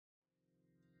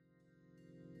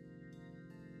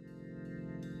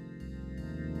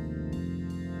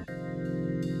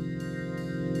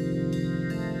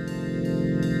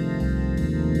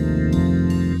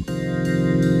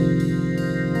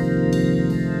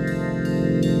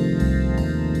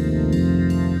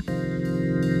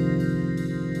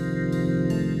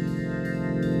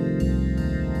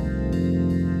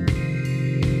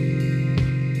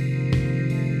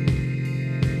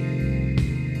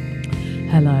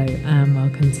and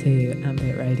welcome to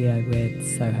Ambit Radio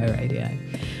with Soho Radio.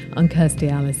 I'm Kirsty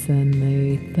Allison,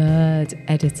 the third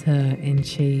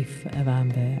editor-in-chief of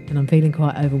Ambit, and I'm feeling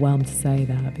quite overwhelmed to say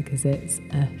that because it's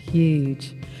a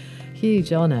huge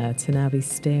honour to now be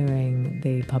steering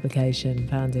the publication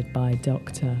founded by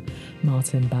Dr.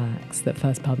 Martin Bax that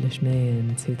first published me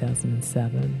in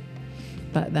 2007.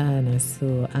 Back then I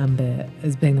saw Ambit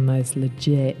as being the most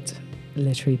legit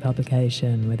literary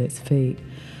publication with its feet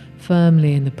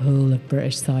firmly in the pool of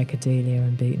British psychedelia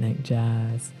and beatnik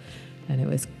jazz, and it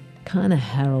was kind of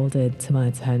heralded to my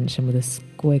attention with the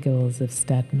squiggles of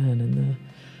Stedman and the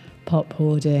pop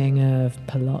hoarding of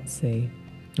Palazzi.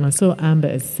 I saw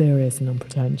Ambit as serious and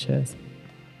unpretentious,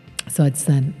 so I'd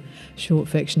sent short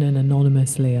fiction in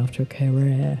anonymously after a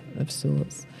career of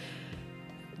sorts,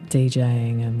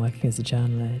 DJing and working as a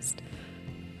journalist.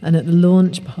 And at the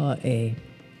launch party,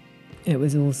 it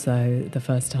was also the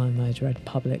first time I'd read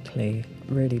publicly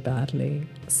really badly.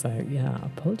 So yeah,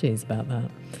 apologies about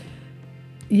that.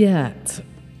 Yet,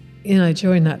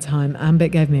 during that time,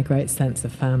 Ambit gave me a great sense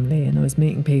of family, and I was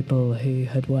meeting people who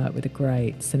had worked with the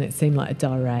greats, and it seemed like a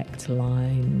direct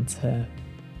line to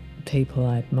people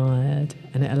I admired,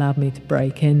 and it allowed me to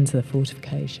break into the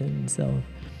fortifications of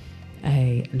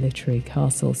a literary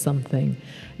castle, something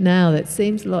now that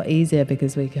seems a lot easier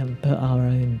because we can put our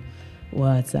own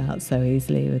words out so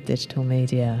easily with digital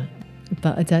media.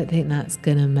 But I don't think that's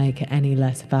going to make it any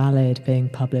less valid being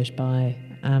published by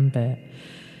Ambit.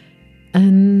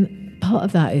 And part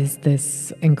of that is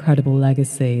this incredible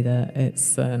legacy that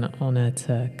it's an honour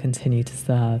to continue to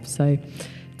serve. So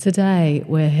today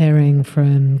we're hearing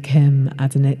from Kim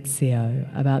Addonizio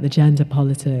about the gender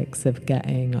politics of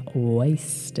getting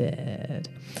wasted,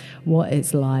 what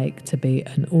it's like to be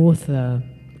an author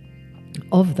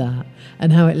of that,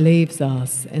 and how it leaves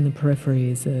us in the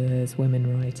peripheries as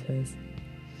women writers.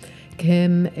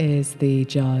 Kim is the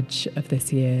judge of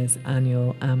this year's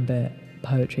annual Ambit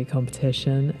poetry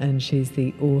competition, and she's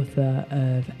the author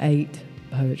of 8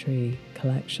 poetry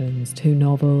collections, 2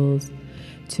 novels,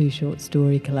 2 short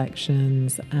story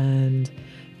collections, and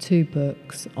 2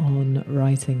 books on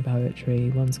writing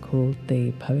poetry. One's called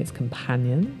The Poet's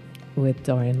Companion with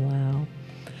Dorian Lau,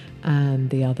 and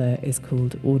the other is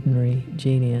called Ordinary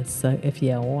Genius. So if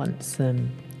you want some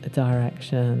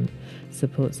direction,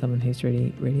 support someone who's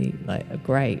really, really like a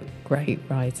great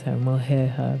writer, and we'll hear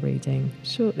her reading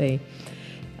shortly.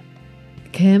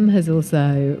 Kim has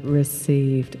also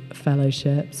received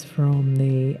fellowships from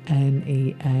the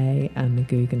NEA and the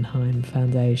Guggenheim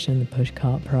Foundation, the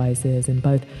Pushcart Prizes in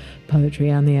both poetry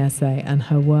and the essay, and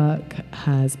her work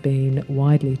has been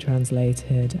widely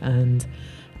translated and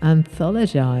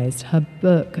anthologized. Her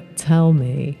book, Tell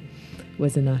Me,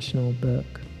 was a National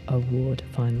Book Award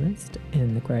finalist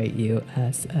in the great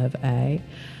US of A.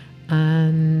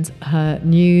 And her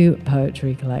new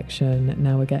poetry collection,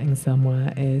 Now We're Getting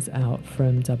Somewhere, is out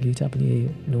from W.W.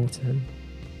 Norton.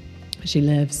 She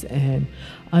lives in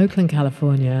Oakland,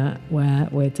 California, where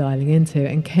we're dialing into.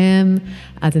 And Kim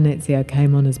Addonizio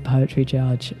came on as poetry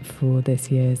judge for this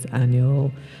year's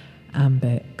annual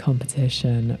Ambit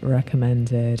competition,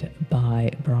 recommended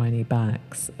by Bryony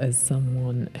Bax as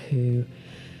someone who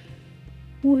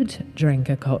would drink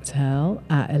a cocktail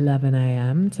at 11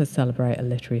 a.m. to celebrate a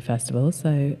literary festival,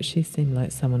 so she seemed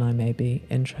like someone I may be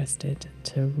interested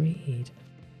to read.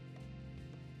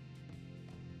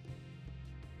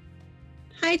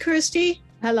 Hi, Kirsty.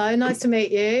 Hello, nice to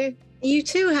meet you. You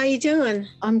too. How you doing?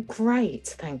 I'm great,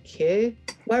 thank you.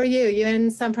 Where are you? Are you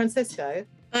in San Francisco?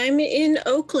 I'm in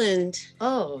Oakland.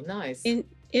 Oh, nice.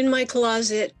 In my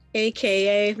closet,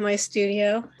 aka my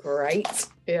studio. Great.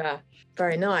 Yeah,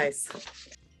 very nice.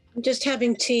 I'm just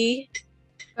having tea.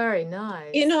 Very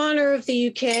nice. In honor of the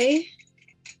UK.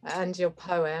 And your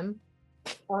poem.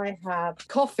 I have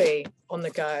coffee on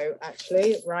the go,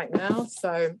 actually, right now.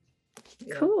 So,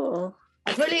 yeah. Cool.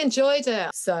 I've really enjoyed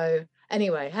it. So,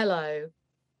 anyway, hello.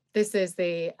 This is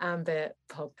the Ambit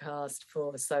podcast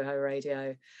for Soho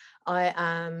Radio. I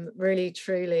am really,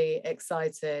 truly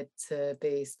excited to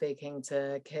be speaking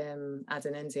to Kim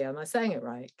Addonizio. Am I saying it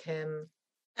right? Kim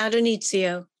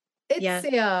Addonizio.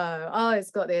 Izio. Yeah. Oh,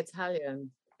 it's got the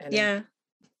Italian in it. Yeah.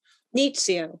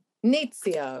 Nizio.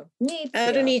 Nizio.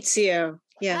 Addonizio.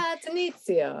 Yeah.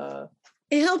 Addonizio.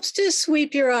 It helps to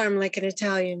sweep your arm like an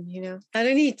Italian,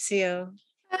 Addonizio.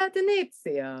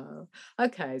 Adenizio.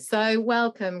 Okay, so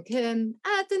welcome Kim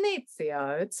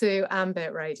Adenizio to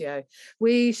Ambit Radio.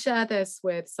 We share this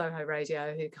with Soho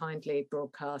Radio, who kindly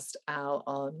broadcast out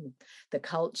on the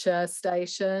Culture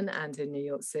Station and in New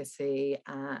York City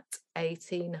at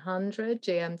 1800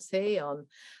 GMT on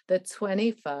the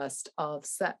 21st of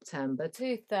September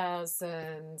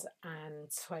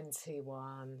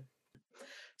 2021.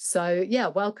 So yeah,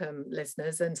 welcome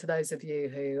listeners, and to those of you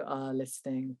who are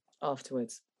listening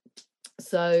afterwards.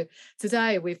 So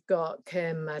today we've got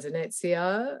Kim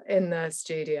Adenizio in the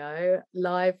studio,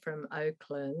 live from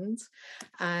Oakland,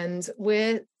 and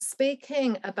we're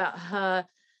speaking about her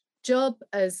job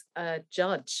as a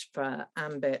judge for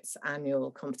Ambit's annual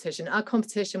competition. Our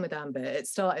competition with Ambit, it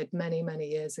started many, many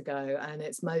years ago, and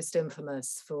it's most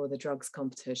infamous for the drugs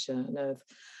competition of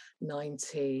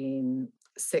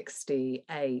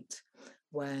 1968,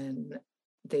 when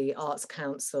the Arts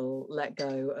Council let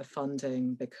go of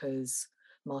funding because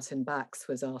Martin Bax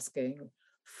was asking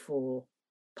for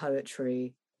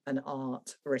poetry and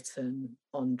art written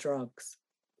on drugs.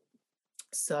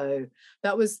 So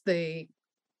that was the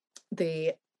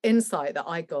insight that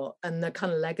I got, and the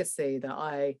kind of legacy that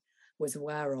I was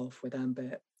aware of with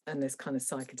Ambit, and this kind of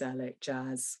psychedelic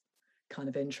jazz kind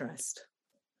of interest,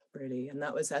 really. And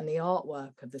that was, and the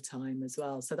artwork of the time as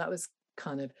well. So that was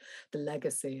kind of the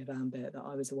legacy of Ambit that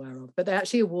I was aware of. But they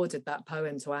actually awarded that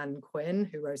poem to Anne Quinn,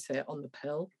 who wrote it on the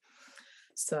pill.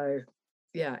 So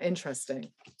yeah,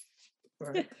 interesting.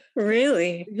 Right.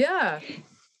 Really? Yeah.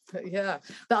 But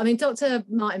I mean, Dr.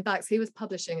 Martin Bax, he was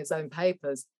publishing his own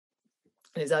papers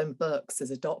and his own books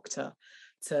as a doctor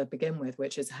to begin with,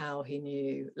 which is how he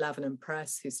knew Lavenham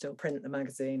Press, who still print the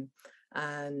magazine.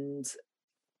 And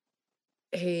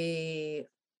he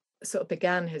sort of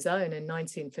began his own in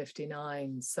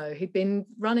 1959. So he'd been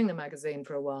running the magazine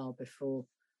for a while before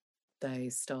they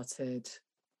started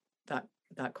that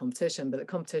competition, but the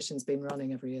competition's been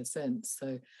running every year since.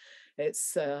 So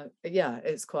it's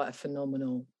it's quite a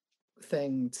phenomenal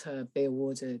thing to be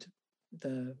awarded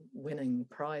the winning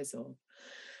prize of.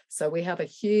 So we have a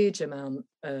huge amount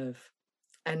of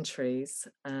entries,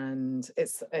 and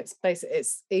it's basically,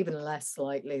 it's even less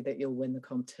likely that you'll win the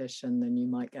competition than you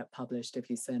might get published if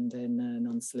you send in an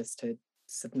unsolicited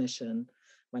submission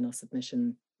when our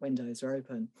submission windows are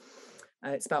open.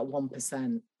 It's about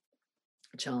 1%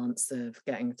 chance of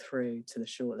getting through to the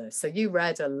shortlist. So you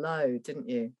read a load, didn't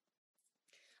you?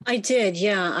 I did,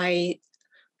 yeah.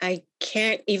 I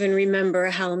can't even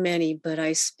remember how many, but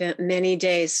I spent many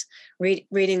days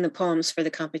reading the poems for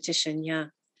the competition, yeah.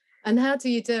 And how do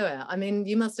you do it? I mean,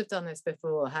 you must have done this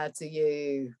before. How do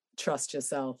you trust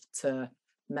yourself to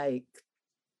make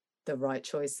the right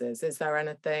choices? Is there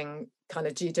anything kind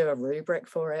of, do you do a rubric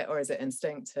for it, or is it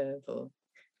instinctive? Or?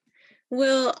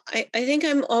 Well, I think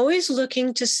I'm always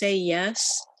looking to say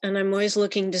yes, and I'm always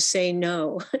looking to say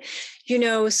no.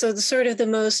 So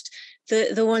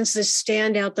the ones that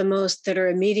stand out the most, that are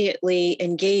immediately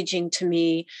engaging to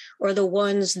me, or the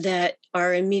ones that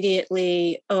are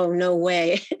immediately, oh, no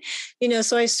way.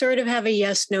 So I sort of have a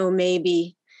yes, no,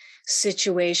 maybe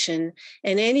situation.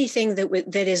 And anything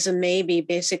that is a maybe,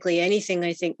 basically anything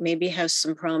I think maybe has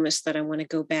some promise that I want to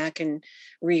go back and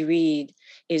reread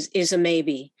is a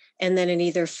maybe. And then it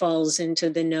either falls into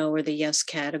the no or the yes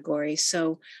category.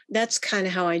 So that's kind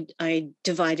of how I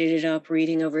divided it up,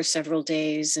 reading over several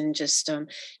days and just,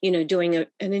 doing an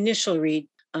initial read,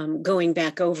 going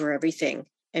back over everything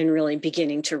and really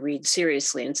beginning to read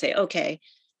seriously and say, okay,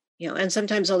 and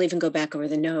sometimes I'll even go back over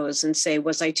the no's and say,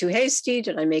 was I too hasty?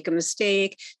 Did I make a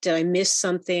mistake? Did I miss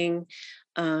something?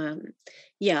 And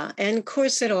of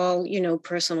course it all,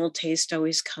 personal taste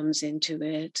always comes into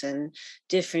it, and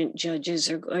different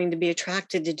judges are going to be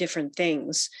attracted to different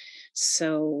things.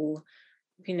 So,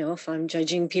 if I'm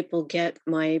judging, people get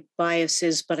my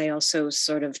biases, but I also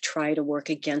sort of try to work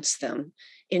against them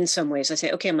in some ways. I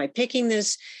say, okay, am I picking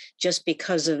this just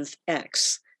because of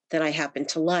X that I happen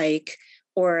to like?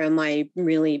 Or am I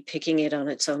really picking it on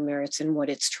its own merits and what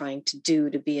it's trying to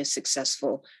do to be a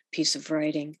successful piece of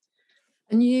writing?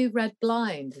 And you read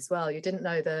blind as well. You didn't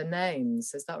know their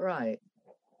names. Is that right?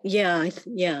 Yeah.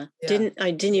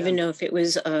 Didn't even know if it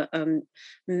was a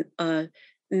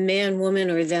man, woman,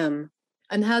 or them.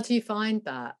 And how do you find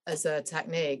that as a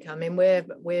technique? I mean,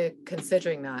 we're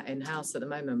considering that in-house at the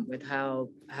moment with how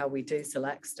we do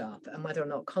select stuff, and whether or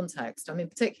not context. I mean,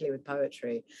 particularly with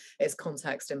poetry, is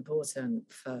context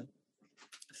important for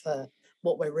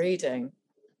what we're reading?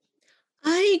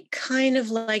 I kind of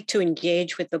like to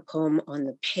engage with the poem on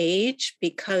the page,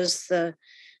 because the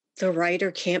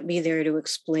writer can't be there to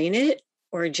explain it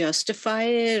or justify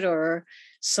it or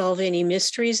solve any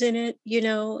mysteries in it,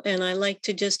 and I like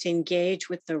to just engage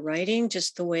with the writing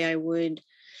just the way I would.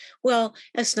 Well,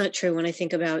 that's not true when I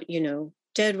think about,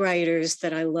 dead writers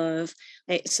that I love.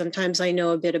 Sometimes I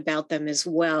know a bit about them as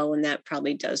well, and that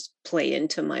probably does play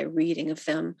into my reading of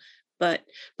them. But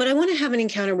I want to have an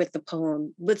encounter with the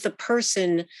poem, with the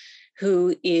person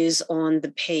who is on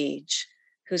the page,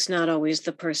 who's not always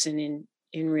the person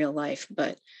in real life,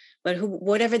 but who,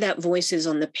 whatever that voice is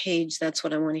on the page, that's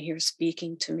what I want to hear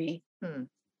speaking to me.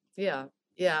 Yeah.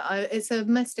 It's a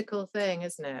mystical thing,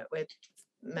 isn't it, with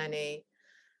many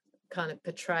kind of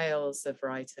portrayals of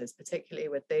writers, particularly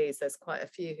with these. There's quite a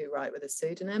few who write with a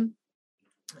pseudonym,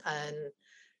 and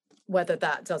whether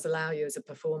that does allow you as a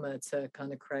performer to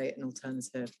kind of create an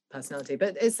alternative personality,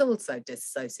 but it's also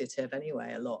dissociative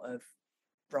anyway, a lot of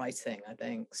writing, I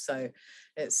think. So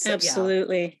it's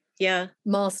absolutely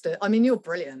master. I mean, you're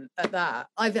brilliant at that.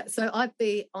 I'd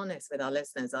be honest with our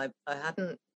listeners, I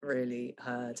hadn't really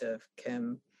heard of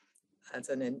Kim as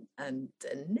an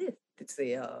initial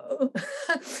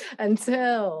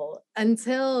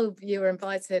until you were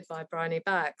invited by Bryony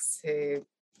Bax, who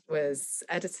was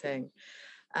editing,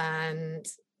 and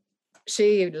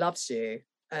she loves you,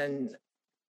 and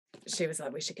she was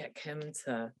like, we should get Kim in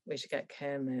to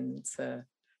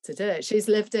do it. She's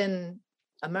lived in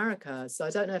America, so I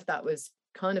don't know if that was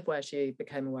kind of where she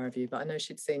became aware of you, but I know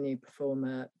she'd seen you perform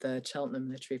at the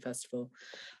Cheltenham Literary Festival,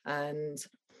 and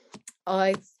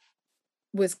I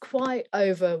was quite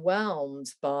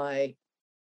overwhelmed by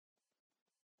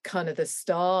kind of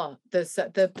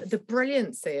the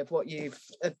brilliancy of what you've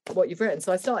written.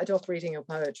 So I started off reading your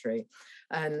poetry,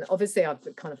 and obviously I've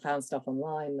kind of found stuff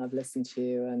online, I've listened to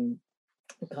you and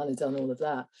kind of done all of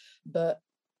that,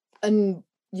 and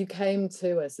you came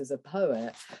to us as a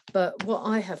poet. But what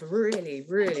I have really,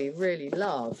 really, really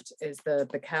loved is the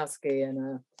Bukowski and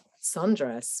a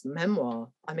Sundress memoir.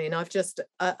 I mean, I've just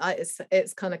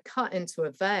it's kind of cut into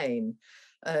a vein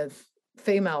of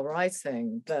female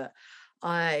writing that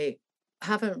I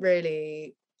haven't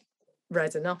really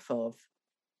read enough of,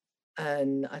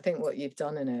 and I think what you've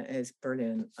done in it is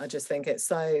brilliant. I just think it's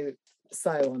so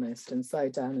honest and so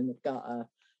down in the gutter,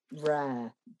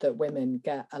 rare that women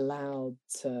get allowed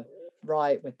to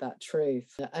write with that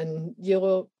truth. And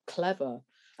you're clever,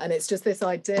 and it's just this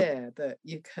idea that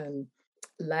you can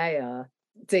layer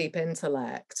deep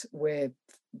intellect with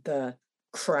the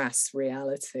crass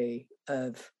reality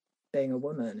of being a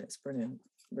woman. It's brilliant.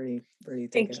 Really, really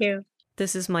dig it. Thank you.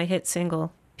 This is my hit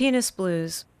single, Penis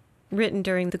Blues, written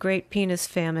during the Great Penis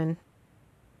Famine.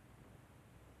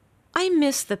 I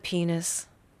miss the penis.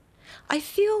 I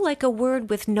feel like a word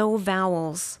with no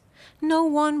vowels. No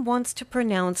one wants to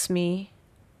pronounce me.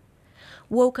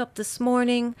 Woke up this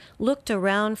morning, looked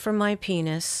around for my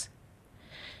penis.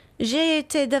 J'ai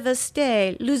été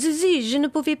dévastée, le zizi, je ne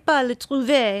pouvais pas le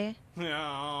trouver.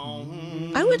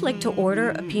 I would like to order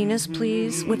a penis,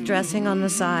 please, with dressing on the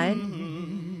side.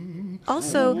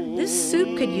 Also, this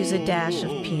soup could use a dash of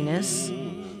penis.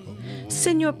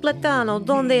 Señor Platano,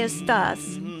 ¿dónde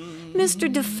estás? Mr.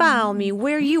 Defile Me,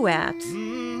 where you at?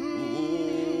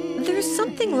 There's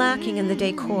something lacking in the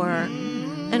decor,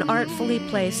 an artfully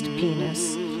placed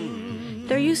penis.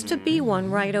 There used to be one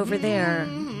right over there,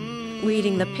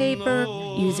 reading the paper,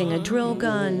 using a drill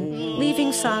gun,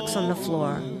 leaving socks on the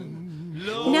floor.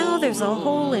 Now there's a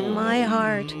hole in my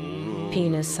heart,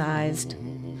 penis-sized.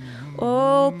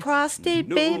 Oh, prostate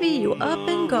baby, you up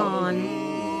and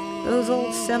gone. Those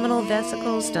old seminal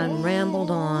vesicles done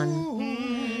rambled on.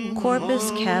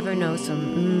 Corpus cavernosum,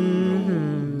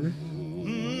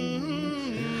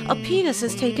 A penis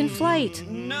has taken flight.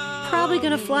 Probably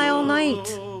gonna fly all night.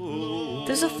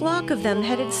 There's a flock of them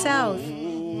headed south.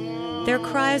 Their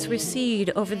cries recede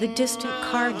over the distant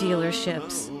car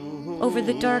dealerships, over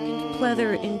the darkened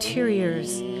pleather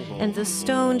interiors, and the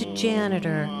stoned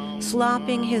janitor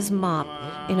slopping his mop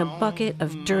in a bucket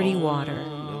of dirty water.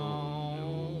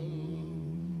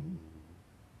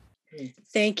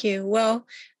 Thank you. Well,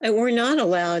 we're not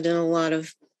allowed in a lot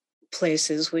of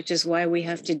places, which is why we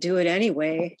have to do it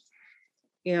anyway,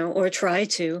 or try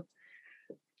to.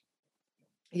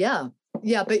 Yeah,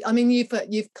 but I mean,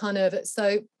 you've kind of,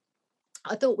 so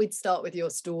I thought we'd start with your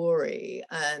story,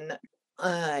 and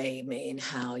I mean,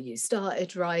 how you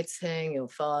started writing, your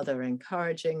father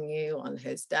encouraging you on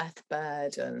his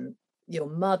deathbed, and your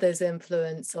mother's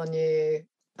influence on you.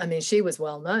 I mean, she was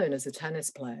well known as a tennis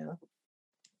player.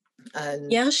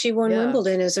 And yeah, she won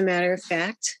Wimbledon, as a matter of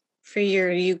fact, for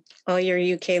all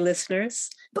your UK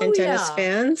listeners and tennis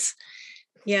fans.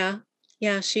 Yeah,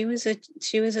 she was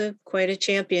quite a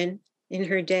champion in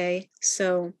her day.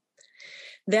 So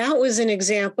that was an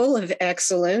example of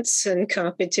excellence and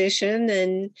competition.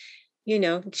 And,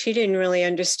 she didn't really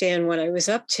understand what I was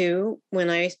up to when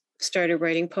I started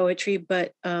writing poetry,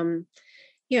 but,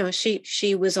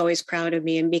 she was always proud of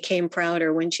me and became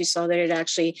prouder when she saw that it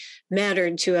actually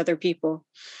mattered to other people,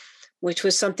 which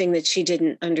was something that she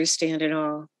didn't understand at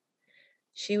all.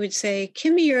 She would say,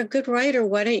 Kimmy, you're a good writer.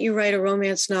 Why don't you write a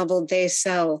romance novel? They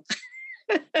sell.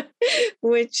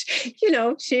 Which,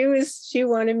 she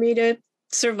wanted me to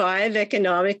survive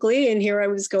economically. And here I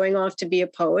was going off to be a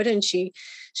poet. And she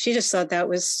just thought that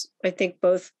was, I think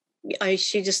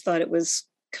she just thought it was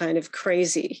kind of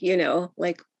crazy,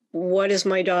 like, what is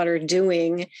my daughter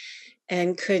doing?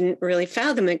 And couldn't really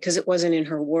fathom it because it wasn't in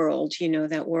her world,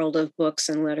 that world of books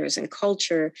and letters and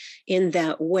culture in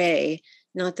that way.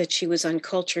 Not that she was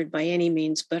uncultured by any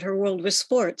means, but her world was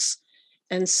sports.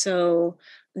 And so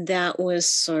that was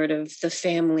sort of the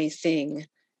family thing,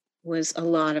 was a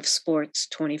lot of sports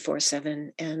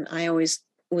 24/7. And I always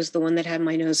was the one that had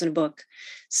my nose in a book.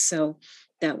 So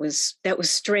that was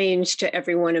strange to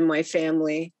everyone in my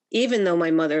family, even though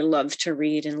my mother loved to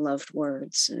read and loved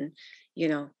words and,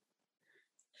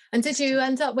 And did you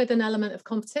end up with an element of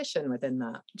competition within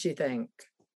that, do you think?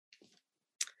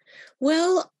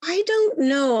 Well, I don't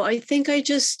know. I think I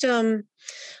just, I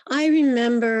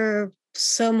remember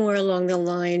somewhere along the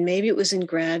line, maybe it was in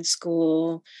grad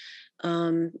school,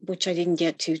 which I didn't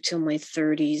get to till my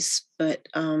 30s, but,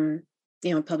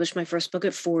 I published my first book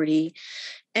at 40.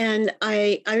 And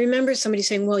I remember somebody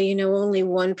saying, well, only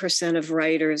 1% of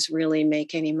writers really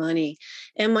make any money.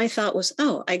 And my thought was,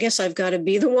 oh, I guess I've got to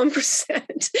be the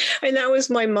 1%. And that was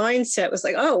my mindset, was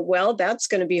like, oh, well, that's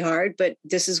going to be hard, but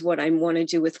this is what I want to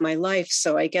do with my life.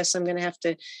 So I guess I'm going to have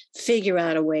to figure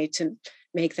out a way to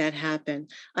make that happen.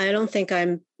 I don't think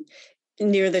I'm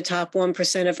near the top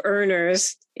 1% of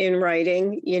earners in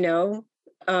writing,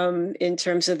 in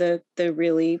terms of the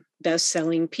really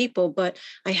best-selling people, but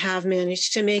I have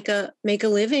managed to make a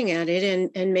living at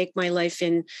it and make my life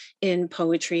in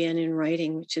poetry and in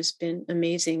writing, which has been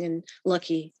amazing and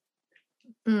lucky.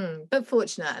 But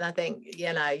fortunate, and I think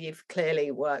you've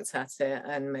clearly worked at it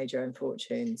and made your own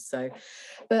fortune. So,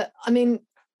 but I mean,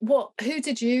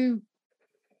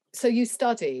 so you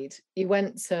studied,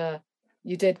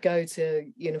 you did go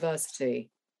to university.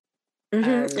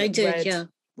 I did,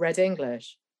 read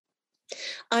English.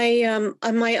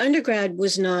 My undergrad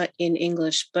was not in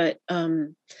English, but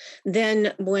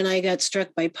then when I got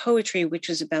struck by poetry, which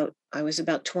was I was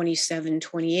about 27,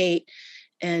 28,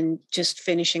 and just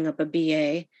finishing up a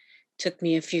BA, took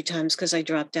me a few times because I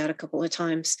dropped out a couple of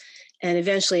times. And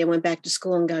eventually I went back to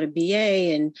school and got a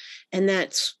BA. And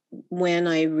that's when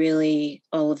I really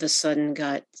all of a sudden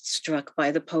got struck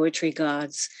by the poetry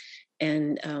gods.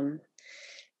 And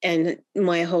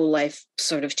my whole life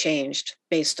sort of changed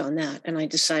based on that. And I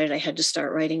decided I had to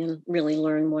start writing and really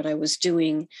learn what I was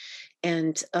doing.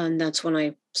 And that's when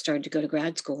I started to go to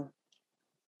grad school.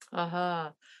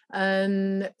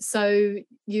 So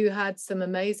you had some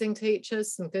amazing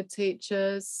teachers, some good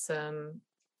teachers, some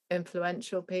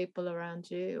influential people around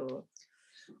you? Or?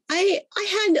 I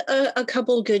had a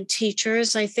couple good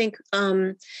teachers. I think,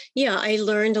 I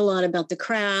learned a lot about the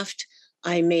craft.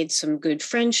 I made some good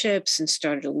friendships and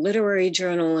started a literary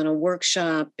journal and a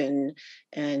workshop and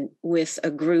with a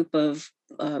group of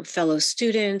fellow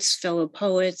students, fellow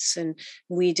poets, and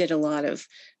we did a lot of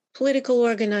political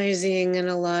organizing and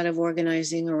a lot of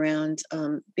organizing around,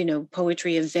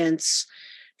 poetry events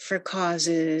for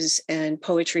causes and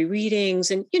poetry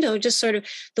readings and, just sort of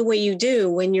the way you do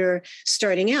when you're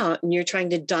starting out and you're trying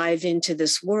to dive into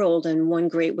this world. And one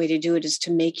great way to do it is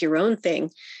to make your own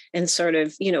thing and sort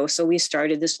of, so we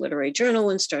started this literary journal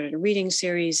and started a reading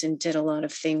series and did a lot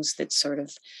of things that sort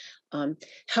of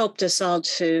helped us all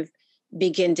to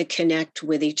begin to connect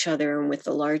with each other and with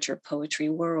the larger poetry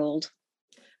world.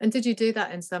 And did you do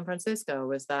that in San Francisco or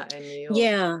was that in New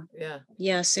York?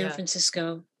 Yeah, San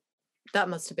Francisco. That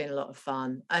must have been a lot of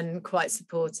fun and quite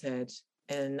supported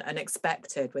and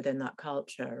expected within that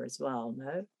culture as well,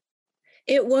 no?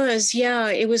 It was,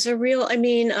 it was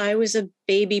I was a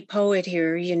baby poet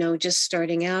here, just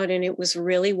starting out, and it was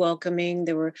really welcoming.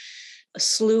 There were a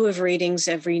slew of readings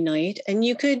every night, and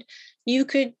you could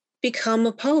become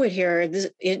a poet here.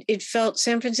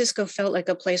 San Francisco felt like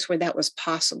a place where that was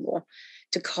possible,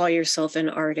 to call yourself an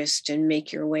artist and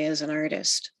make your way as an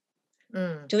artist.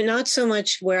 Not so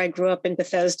much where I grew up in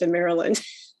Bethesda, Maryland,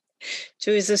 which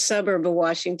is a suburb of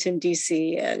Washington,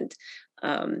 D.C. And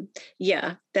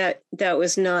that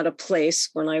was not a place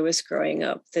when I was growing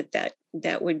up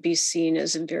that would be seen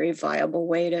as a very viable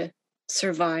way to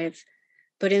survive.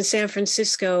 But in San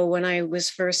Francisco, when I was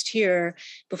first here,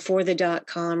 before the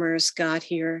dot-commers got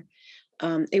here,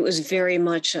 it was very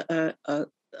much a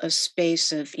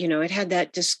space of, it had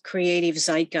that just creative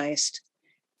zeitgeist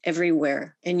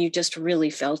everywhere. And you just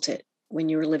really felt it when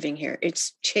you were living here.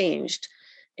 It's changed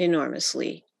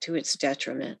enormously to its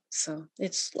detriment. So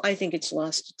I think it's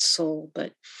lost its soul,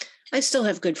 but I still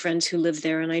have good friends who live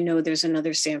there. And I know there's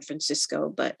another San Francisco,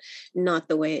 but not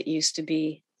the way it used to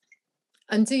be.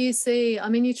 And do you see, I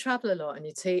mean, you travel a lot and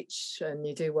you teach and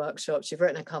you do workshops. You've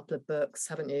written a couple of books,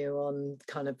 haven't you, on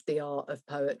kind of the art of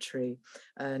poetry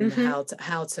and how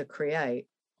to create.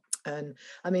 And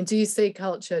I mean, do you see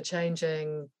culture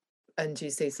changing, and do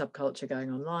you see subculture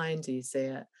going online? Do you see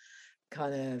it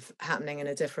kind of happening in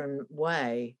a different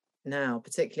way now,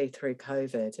 particularly through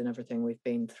COVID and everything we've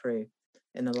been through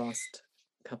in the last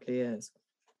couple of years?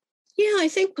 Yeah, I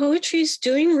think poetry's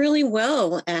doing really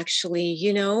well, actually.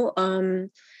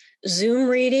 Zoom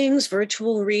readings,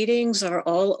 virtual readings are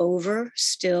all over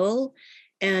still.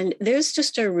 And there's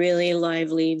just a really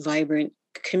lively, vibrant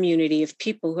community of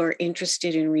people who are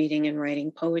interested in reading and writing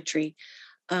poetry.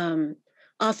 Often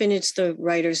it's the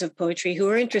writers of poetry who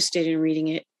are interested in reading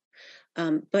it.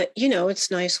 But,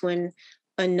 it's nice when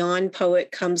a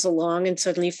non-poet comes along and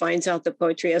suddenly finds out that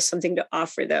poetry has something to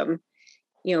offer them,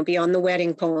 beyond the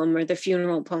wedding poem or the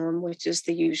funeral poem, which is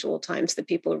the usual times that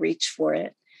people reach for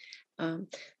it.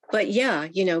 But yeah,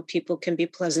 people can be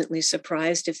pleasantly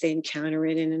surprised if they encounter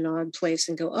it in an odd place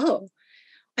and go, oh,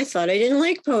 I thought I didn't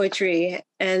like poetry.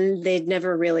 And they'd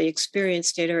never really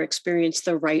experienced it or experienced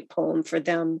the right poem for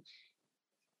them.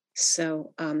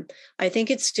 So I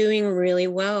think it's doing really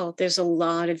well. There's a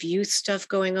lot of youth stuff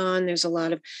going on. There's a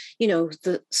lot of,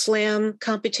 the slam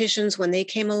competitions, when they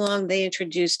came along, they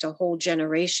introduced a whole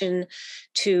generation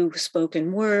to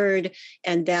spoken word.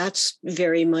 And that's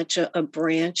very much a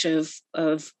branch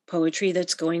of poetry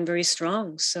that's going very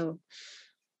strong. So.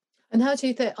 And how do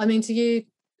you think, I mean, do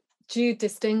you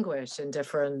distinguish in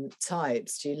different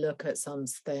types? Do you look at some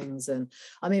things? And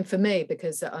I mean, for me,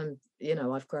 because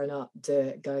I've grown up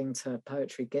going to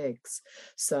poetry gigs,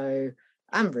 so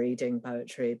I'm reading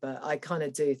poetry, but I kind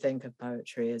of do think of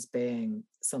poetry as being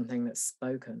something that's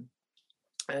spoken.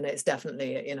 And it's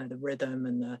definitely, the rhythm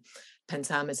and the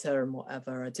pentameter and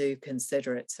whatever, I do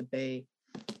consider it to be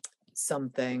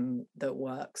something that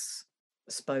works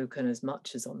spoken as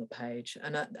much as on the page.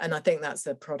 And I think that's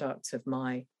a product of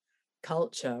my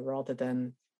culture rather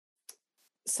than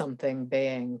something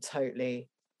being totally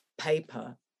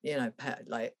paper,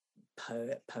 like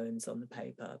poems on the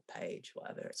paper page,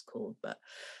 whatever it's called. But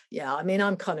yeah, I mean,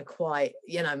 I'm kind of quite,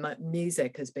 my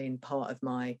music has been part of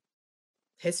my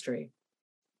history.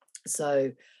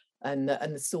 So, and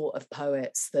the sort of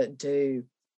poets that do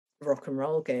rock and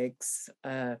roll gigs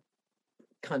kind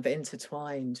of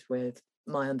intertwined with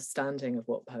my understanding of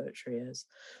what poetry is.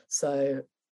 So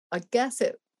I guess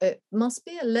it must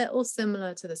be a little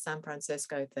similar to the San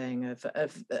Francisco thing of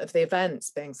the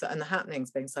events being so, and the happenings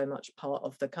being so much part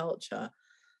of the culture.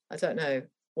 I don't know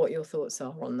what your thoughts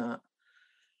are on that.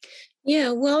 Yeah,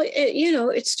 well,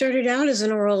 it started out as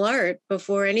an oral art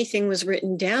before anything was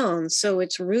written down. So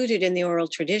it's rooted in the oral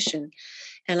tradition.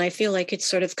 And I feel like it's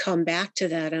sort of come back to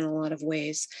that in a lot of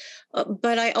ways.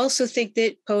 But I also think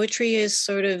that poetry is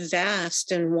sort of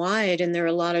vast and wide, and there are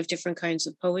a lot of different kinds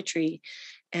of poetry.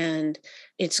 And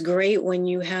it's great when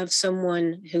you have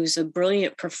someone who's a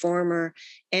brilliant performer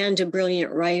and a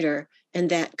brilliant writer, and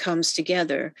that comes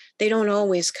together. They don't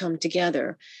always come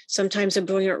together. Sometimes a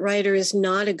brilliant writer is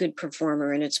not a good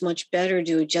performer, and it's much better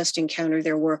to just encounter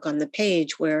their work on the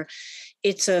page, where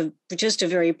it's just a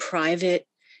very private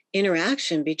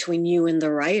interaction between you and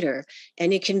the writer.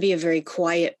 And it can be a very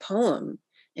quiet poem,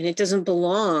 and it doesn't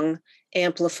belong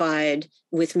amplified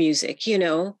with music,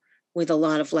 with a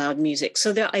lot of loud music.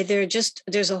 So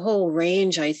there's a whole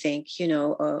range, I think,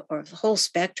 or a whole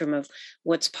spectrum of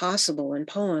what's possible in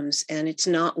poems. And it's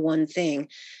not one thing.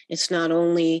 It's not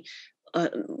only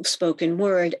spoken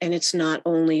word, and it's not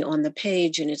only on the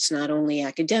page, and it's not only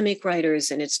academic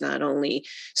writers, and it's not only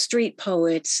street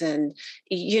poets. And,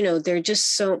 they're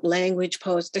just so language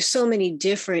poets. There's so many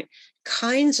different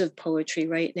kinds of poetry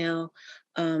right now.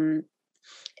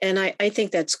 And I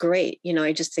think that's great.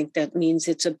 I just think that means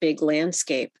it's a big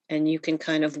landscape and you can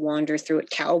kind of wander through it.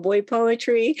 Cowboy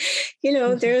poetry,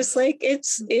 there's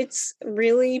it's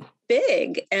really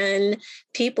big, and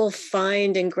people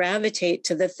find and gravitate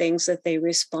to the things that they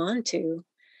respond to.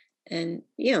 And,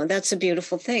 that's a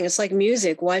beautiful thing. It's like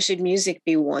music. Why should music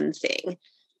be one thing?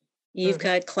 You've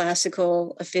got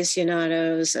classical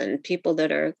aficionados and people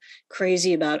that are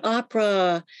crazy about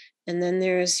opera And then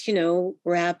there's,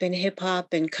 rap and hip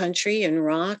hop and country and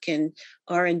rock and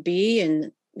R&B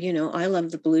and, I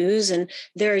love the blues. And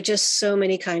there are just so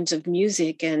many kinds of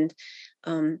music. And,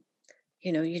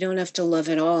 you don't have to love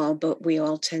it all, but we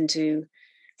all tend to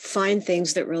find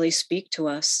things that really speak to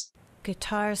us.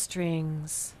 Guitar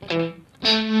strings.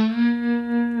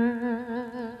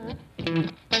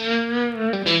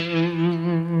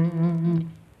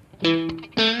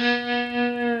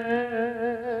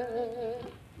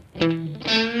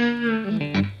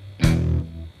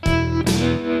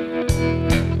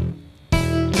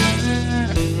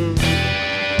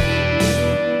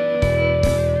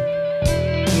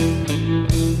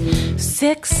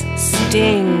 6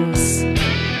 stings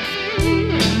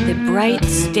that bright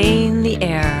stain the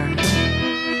air.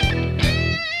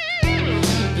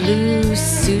 Blue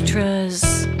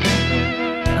sutras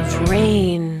of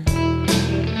rain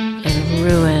and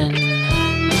ruin.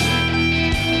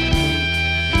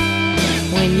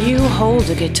 When you hold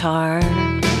a guitar,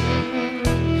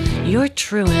 you're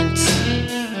truant.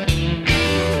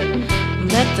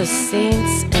 Let the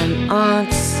saints and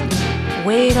aunts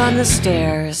wait on the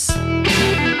stairs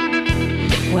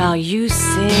while you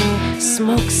sing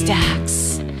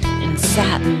smokestacks and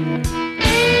satin.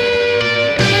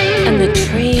 And the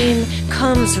train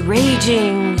comes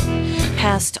raging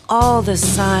past all the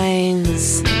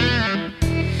signs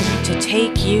to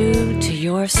take you to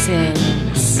your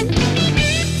sins.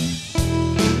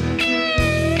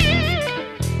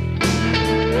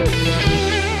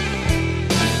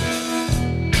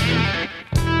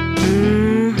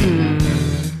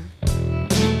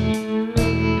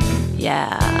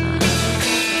 Yeah.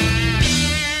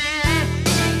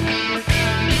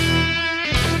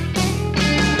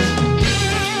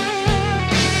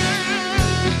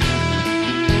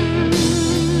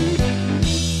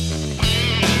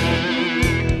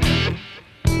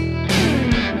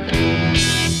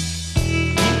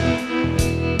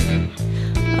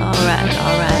 All right.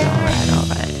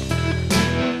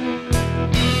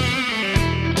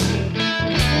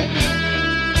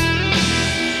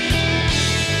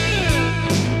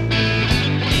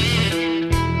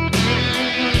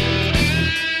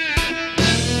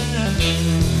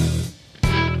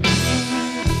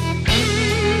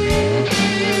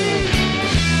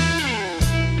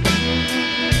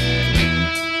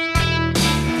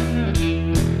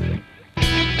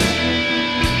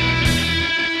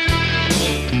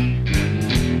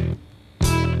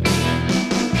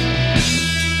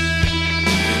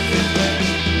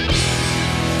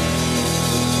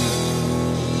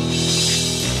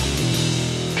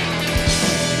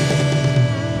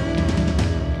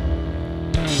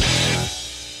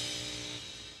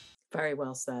 Very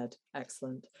well said.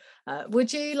 Excellent.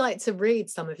 Would you like to read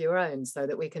some of your own so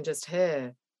that we can just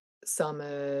hear some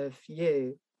of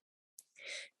you?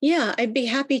 Yeah, I'd be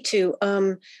happy to.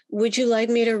 Would you like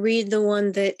me to read the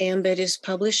one that Ambit is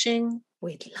publishing?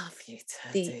 We'd love you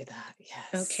to do that,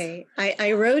 yes. Okay.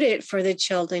 I wrote it for the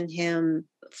Cheltenham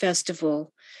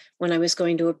Festival when I was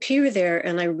going to appear there,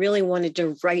 and I really wanted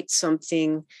to write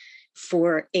something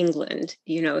for England,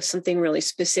 something really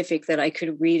specific that I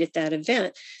could read at that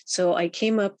event. So I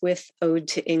came up with Ode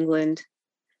to England.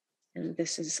 And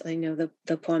this is, I know,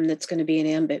 the poem that's going to be in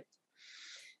Ambit.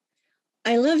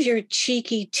 I love your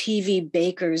cheeky TV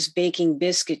bakers baking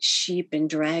biscuits, sheep and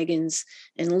dragons,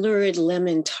 and lurid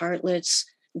lemon tartlets,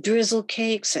 drizzle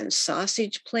cakes and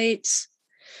sausage plates.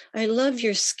 I love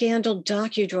your scandal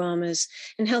docudramas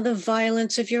and how the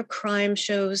violence of your crime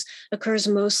shows occurs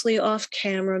mostly off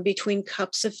camera between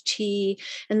cups of tea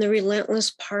and the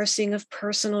relentless parsing of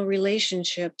personal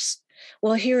relationships.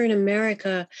 While here in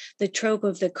America, the trope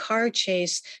of the car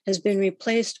chase has been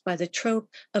replaced by the trope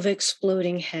of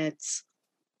exploding heads.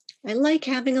 I like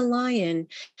having a lie-in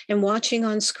and watching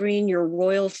on screen your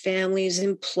royal families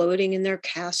imploding in their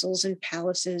castles and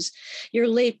palaces, your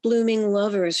late-blooming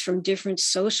lovers from different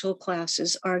social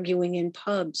classes arguing in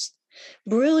pubs.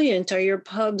 Brilliant are your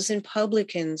pubs and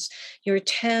publicans, your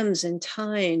Thames and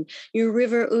Tyne, your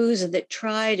River Ouse that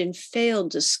tried and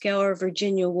failed to scour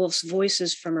Virginia Woolf's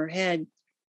voices from her head.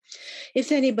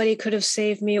 If anybody could have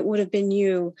saved me, it would have been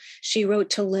you, she wrote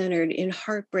to Leonard in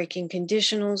heartbreaking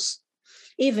conditionals.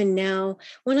 Even now,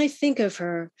 when I think of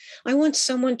her, I want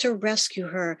someone to rescue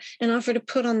her and offer to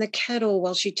put on the kettle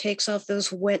while she takes off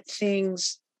those wet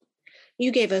things.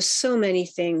 You gave us so many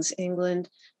things, England,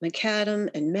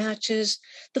 macadam and matches,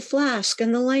 the flask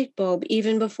and the light bulb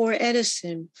even before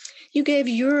Edison. You gave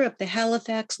Europe the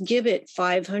Halifax gibbet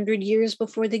 500 years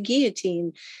before the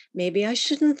guillotine. Maybe I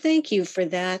shouldn't thank you for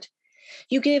that.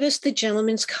 You gave us the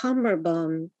gentleman's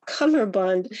cummerbund,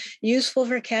 useful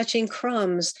for catching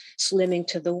crumbs, slimming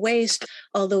to the waist,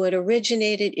 although it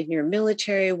originated in your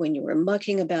military when you were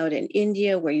mucking about in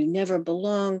India where you never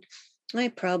belonged. I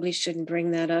probably shouldn't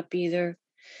bring that up either.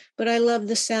 But I love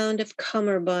the sound of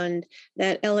cummerbund,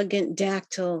 that elegant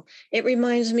dactyl. It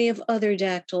reminds me of other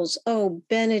dactyls. Oh,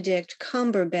 Benedict,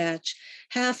 Cumberbatch,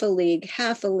 half a league,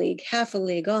 half a league, half a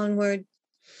league onward.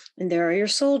 And there are your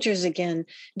soldiers again,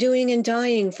 doing and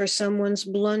dying for someone's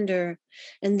blunder.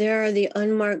 And there are the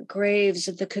unmarked graves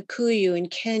of the Kikuyu in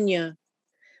Kenya.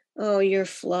 Oh, you're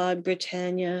flawed,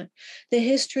 Britannia. The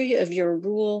history of your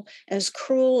rule, as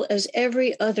cruel as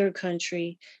every other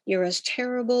country. You're as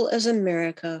terrible as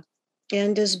America,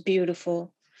 and as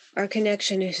beautiful. Our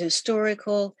connection is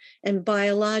historical and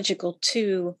biological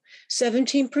too.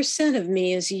 17% of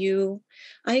me is you.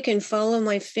 I can follow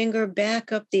my finger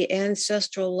back up the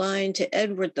ancestral line to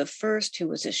Edward I, who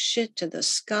was a shit to the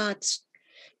Scots.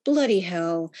 Bloody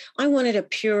hell, I wanted a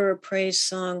purer praise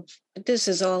song, but this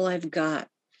is all I've got.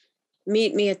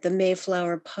 Meet me at the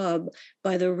Mayflower Pub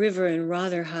by the river in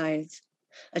Rotherhithe.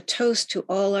 A toast to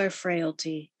all our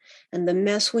frailty and the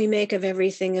mess we make of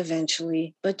everything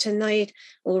eventually. But tonight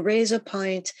we'll raise a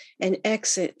pint and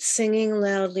exit singing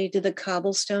loudly to the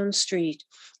cobblestone street.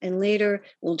 And later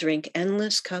we'll drink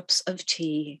endless cups of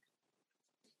tea.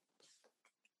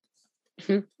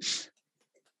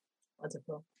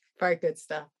 Wonderful. Very good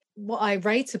stuff. What I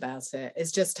rate about it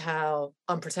is just how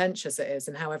unpretentious it is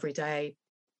and how everyday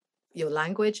your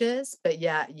language is, but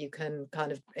yet you can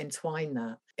kind of entwine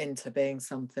that into being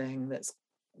something that's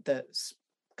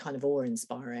kind of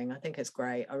awe-inspiring. I think it's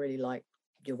great. I really like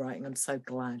your writing. I'm so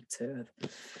glad to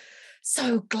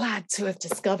have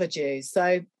discovered you.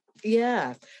 So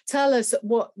yeah, tell us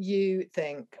what you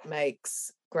think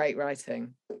makes great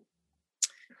writing.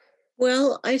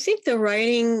 Well, I think the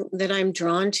writing that I'm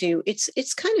drawn to,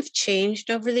 it's kind of changed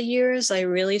over the years. I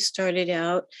really started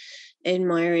out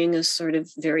admiring a sort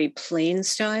of very plain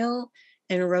style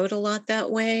and wrote a lot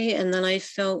that way. And then I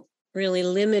felt really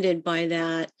limited by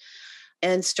that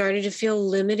and started to feel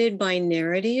limited by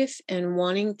narrative and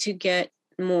wanting to get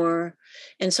more.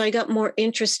 And so I got more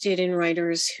interested in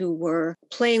writers who were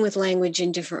playing with language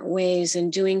in different ways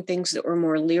and doing things that were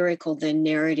more lyrical than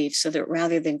narrative, so that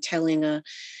rather than telling a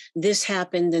this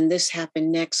happened and this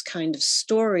happened next kind of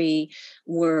story,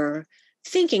 were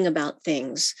thinking about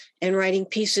things and writing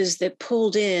pieces that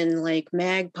pulled in, like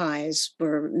magpies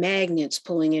or magnets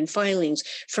pulling in filings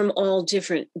from all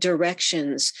different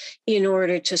directions in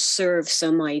order to serve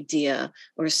some idea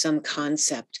or some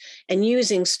concept, and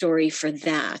using story for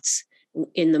that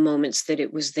in the moments that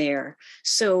it was there.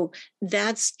 So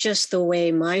that's just the way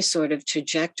my sort of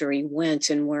trajectory went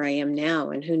and where I am now.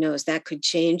 And who knows, that could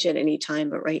change at any time.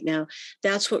 But right now,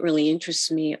 that's what really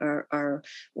interests me are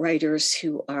writers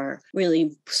who are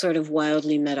really sort of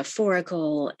wildly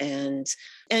metaphorical and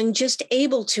just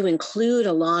able to include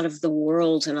a lot of the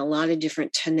world and a lot of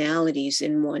different tonalities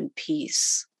in one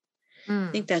piece. I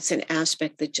think that's an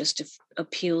aspect that just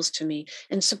appeals to me.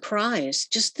 And surprise,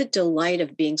 just the delight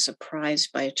of being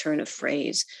surprised by a turn of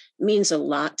phrase means a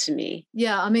lot to me.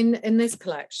 Yeah, I mean, in this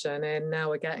collection, and Now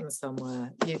We're Getting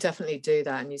Somewhere, you definitely do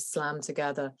that, and you slam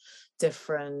together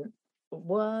different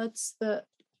words that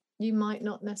you might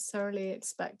not necessarily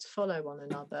expect to follow one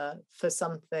another for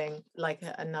something like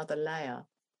another layer,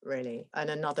 really, and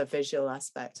another visual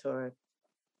aspect, or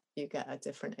you get a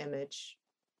different image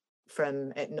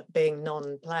from it being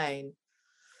non-plain.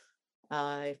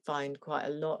 I find quite a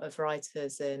lot of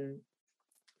writers in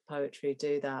poetry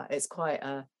do that. It's quite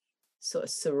a sort of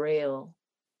surreal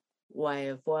way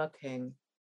of working,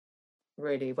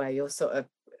 really, where you're sort of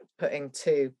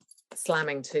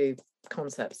slamming two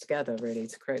concepts together, really,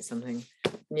 to create something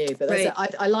new. But right.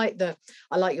 I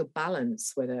like your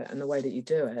balance with it and the way that you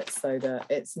do it, so that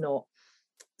it's not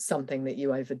something that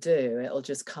you overdo. It'll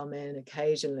just come in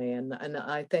occasionally, and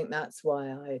I think that's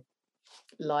why I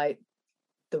like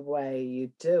the way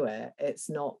you do it. It's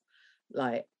not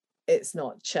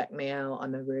check me out,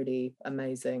 I'm a really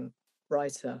amazing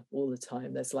writer all the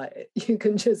time. There's you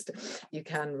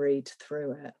can read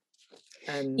through it.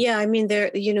 And yeah, I mean, there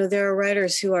are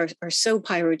writers who are so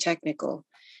pyrotechnical,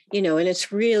 and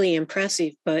it's really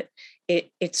impressive, but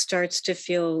it starts to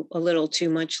feel a little too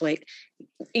much like,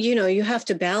 you have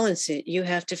to balance it. You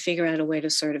have to figure out a way to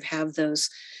sort of have those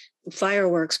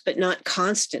fireworks, but not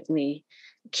constantly.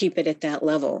 keep it at that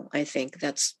level. I think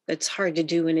that's hard to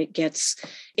do, and it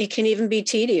can even be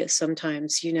tedious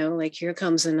sometimes, like here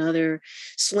comes another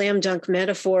slam dunk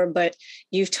metaphor, but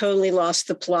you've totally lost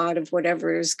the plot of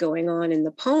whatever is going on in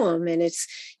the poem, and it's,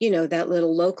 that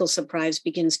little local surprise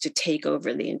begins to take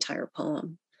over the entire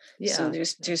poem. Yeah. So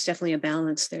there's definitely a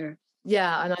balance there.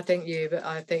 Yeah, and I think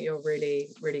you're really,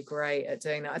 really great at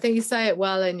doing that. I think you say it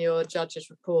well in your judge's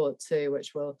report too,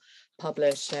 which we'll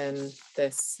publish in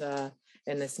this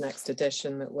next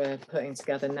edition that we're putting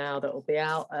together now, that will be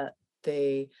out at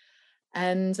the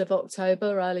end of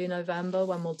October, early November,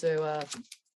 when we'll do a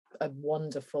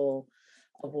wonderful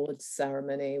awards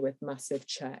ceremony with massive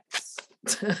checks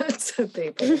to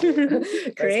people.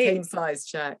 Great. King-size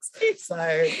checks.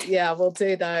 So yeah, we'll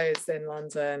do those in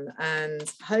London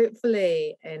and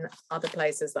hopefully in other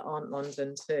places that aren't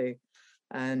London too,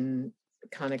 and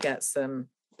kind of get some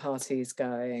parties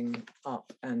going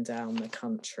up and down the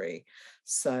country,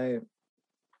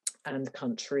 and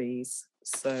countries.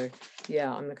 So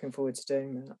yeah, I'm looking forward to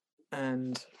doing that,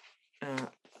 and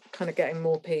kind of getting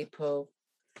more people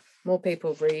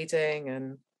reading,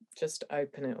 and just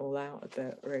open it all out a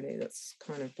bit, really. That's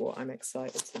kind of what I'm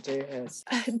excited to do here.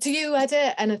 Do you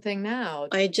edit anything now?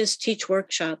 I just teach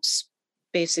workshops,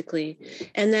 basically,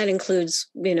 and that includes,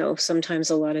 sometimes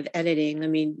a lot of editing. I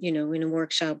mean, in a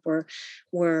workshop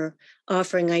we're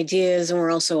offering ideas, and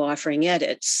we're also offering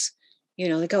edits,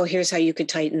 like, oh, here's how you could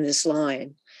tighten this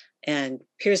line, and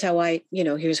here's how I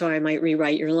might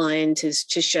rewrite your line to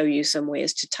show you some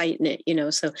ways to tighten it,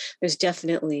 so there's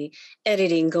definitely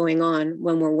editing going on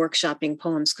when we're workshopping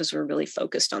poems, because we're really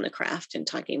focused on the craft and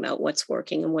talking about what's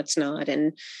working and what's not,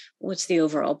 and what's the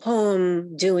overall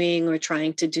poem doing or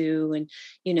trying to do. And,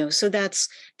 so that's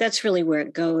really where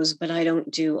it goes. But I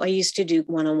used to do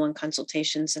one-on-one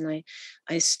consultations, and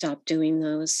I stopped doing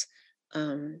those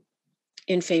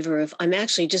in favor of, I'm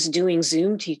actually just doing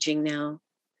Zoom teaching now.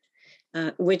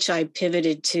 Which I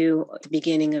pivoted to at the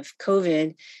beginning of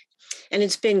COVID. And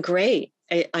it's been great.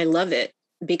 I love it,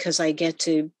 because I get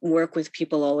to work with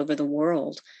people all over the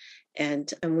world.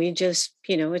 And we just,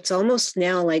 it's almost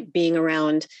now like being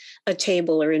around a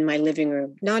table or in my living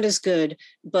room. Not as good,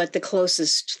 but the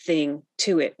closest thing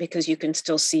to it, because you can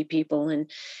still see people and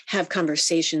have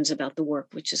conversations about the work,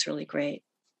 which is really great.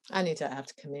 And you don't have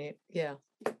to commute. Yeah.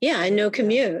 Yeah, and no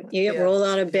commute. You roll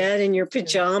out of bed in your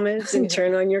pajamas and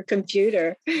turn on your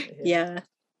computer. Yeah.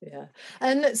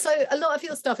 And so a lot of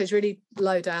your stuff is really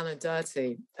low down and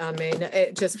dirty. I mean,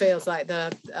 it just feels like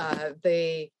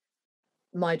the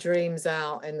My Dreams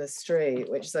Out in the Street,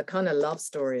 which is a kind of love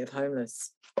story of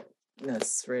homelessness,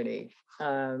 really.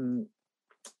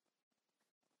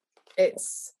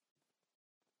 Is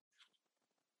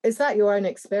that your own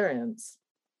experience?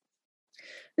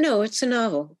 No, it's a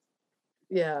novel.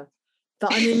 Yeah,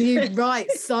 but I mean, you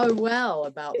write so well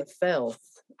about the filth,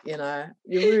 you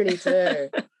really do.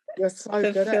 You're so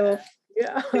good at it.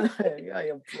 Yeah,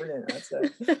 you're brilliant. That's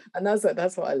it. And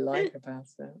that's what I like about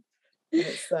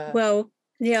it. Well,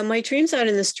 yeah, My Dreams Out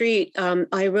in the Street,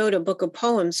 I wrote a book of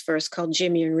poems first called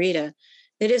Jimmy and Rita.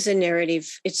 It is a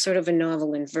narrative. It's sort of a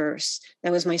novel in verse.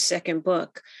 That was my second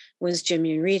book, was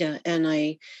Jimmy and Rita. And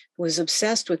I was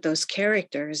obsessed with those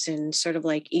characters, and sort of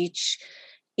like each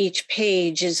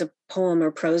page is a poem or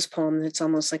prose poem that's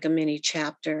almost like a mini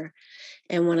chapter.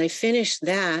 And when I finished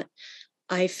that,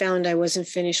 I found I wasn't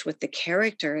finished with the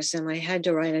characters, and I had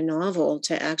to write a novel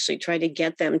to actually try to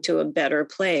get them to a better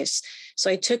place. So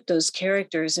I took those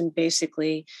characters and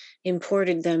basically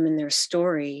imported them and their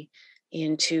story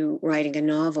into writing a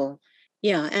novel.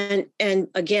 Yeah. And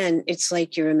again, it's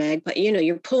like you're a magpie,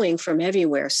 you're pulling from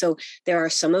everywhere. So there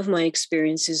are some of my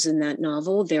experiences in that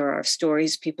novel. There are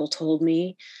stories people told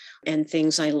me, and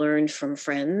things I learned from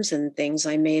friends, and things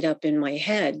I made up in my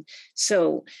head.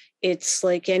 So it's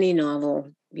like any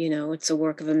novel, it's a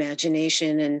work of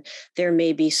imagination, and there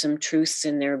may be some truths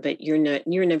in there, but you're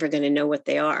never going to know what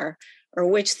they are, or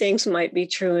which things might be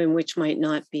true and which might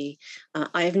not be.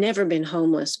 I've never been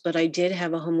homeless, but I did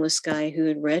have a homeless guy who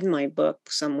had read my book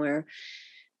somewhere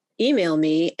email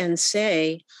me and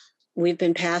say, we've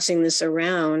been passing this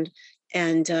around,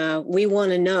 and we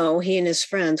want to know, he and his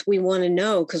friends, we want to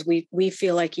know, because we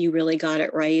feel like you really got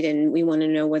it right, and we want to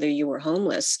know whether you were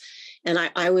homeless. And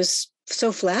I was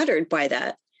so flattered by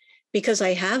that, because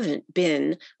I haven't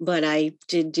been, but I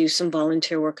did do some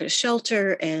volunteer work at a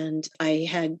shelter, and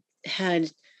I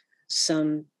had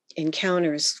some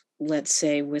encounters, let's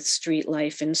say, with street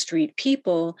life and street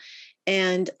people.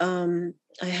 And I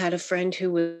had a friend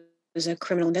who was a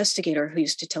criminal investigator who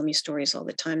used to tell me stories all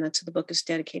the time. That's what the book is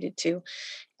dedicated to.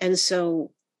 And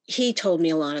so he told me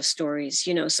a lot of stories,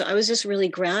 so I was just really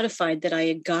gratified that I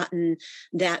had gotten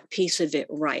that piece of it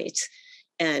right.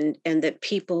 And that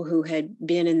people who had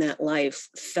been in that life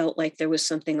felt like there was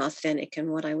something authentic in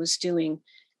what I was doing.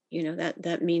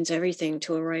 That means everything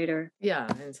to a writer. Yeah,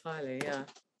 entirely. Yeah.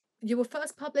 You were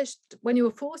first published when you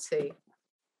were 40.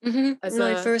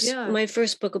 Mm-hmm. My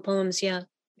first book of poems. Yeah.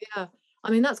 Yeah. I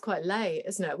mean, that's quite late,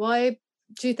 isn't it? Why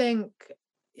do you think,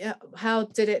 how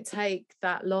did it take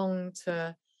that long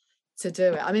to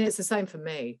do it? I mean, it's the same for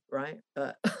me, right?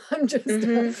 But I don't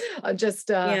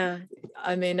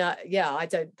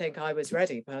think I was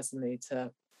ready personally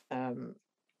to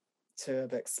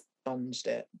have expunged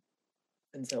it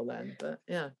until then, but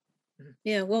yeah.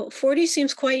 Yeah, well, 40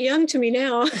 seems quite young to me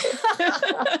now.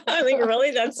 I think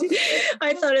really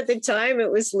I thought at the time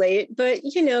it was late, but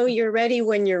you're ready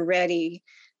when you're ready,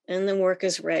 and the work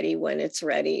is ready when it's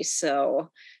ready.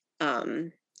 So,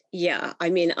 yeah, I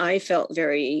mean, I felt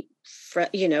very,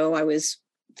 I was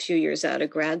a few years out of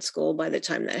grad school by the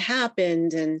time that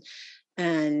happened.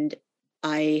 And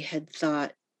I had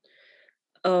thought,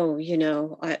 oh,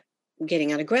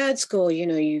 getting out of grad school,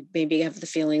 you maybe have the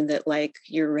feeling that like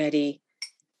you're ready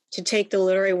to take the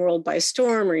literary world by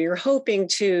storm, or you're hoping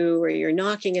to, or you're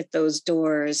knocking at those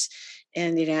doors.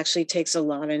 And it actually takes a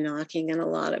lot of knocking and a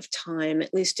lot of time.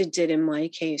 At least it did in my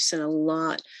case, and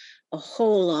a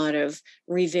whole lot of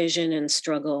revision and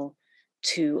struggle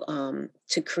to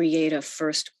create a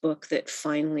first book that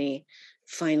finally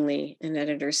an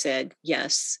editor said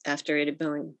yes, after it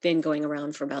had been going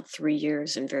around for about 3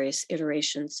 years in various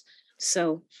iterations.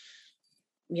 So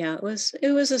yeah, it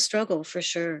was a struggle for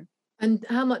sure. And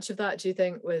how much of that do you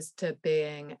think was to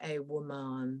being a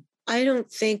woman? I don't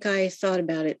think I thought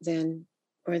about it then,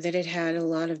 or that it had a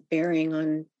lot of bearing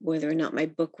on whether or not my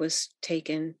book was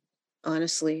taken,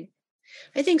 honestly.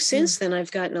 I think since then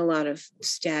I've gotten a lot of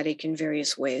static in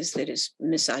various ways that is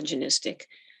misogynistic,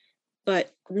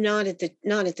 but not at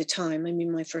the time. I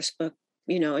mean, my first book,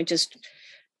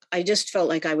 I just felt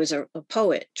like I was a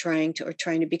poet trying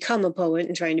to become a poet,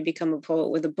 and trying to become a poet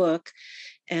with a book,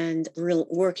 and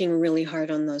working really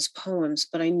hard on those poems.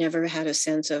 But I never had a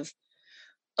sense of,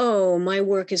 oh, my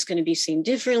work is going to be seen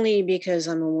differently because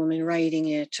I'm a woman writing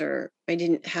it, or I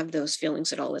didn't have those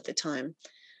feelings at all at the time.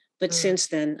 But since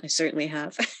then, I certainly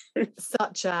have.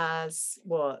 Such as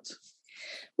what?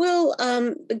 Well,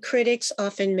 critics,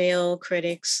 often male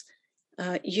critics,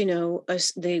 what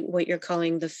you're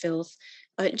calling the filth,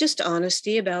 just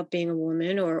honesty about being a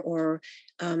woman, or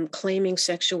claiming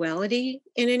sexuality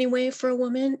in any way for a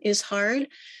woman is hard,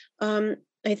 I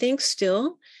think,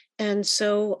 still. And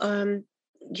so,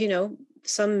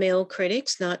 some male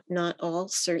critics, not all,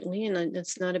 certainly, and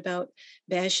it's not about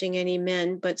bashing any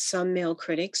men, but some male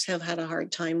critics have had a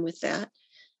hard time with that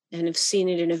and have seen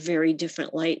it in a very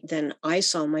different light than I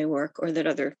saw my work, or that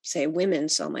other, say, women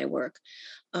saw my work.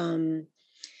 And,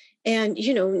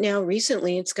 now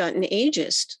recently it's gotten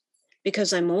ageist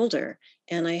because I'm older.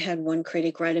 And I had one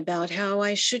critic write about how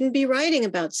I shouldn't be writing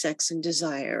about sex and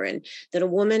desire, and that a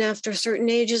woman after a certain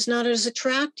age is not as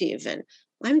attractive. And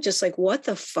I'm just like, what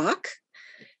the fuck?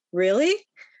 Really?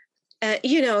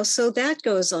 So that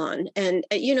goes on. And,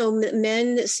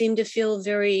 men seem to feel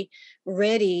very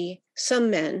ready. Some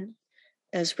men,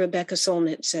 as Rebecca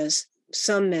Solnit says,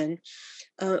 some men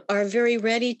are very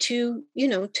ready to,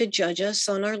 to judge us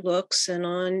on our looks and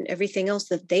on everything else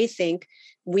that they think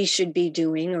we should be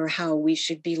doing, or how we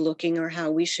should be looking, or how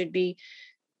we should be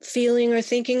feeling or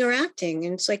thinking or acting.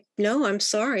 And it's like, no, I'm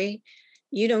sorry.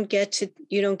 You don't get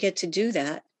to do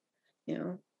that,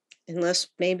 unless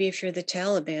maybe if you're the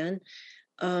Taliban.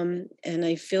 And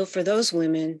I feel for those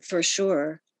women for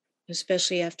sure,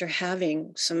 especially after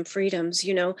having some freedoms,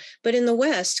 but in the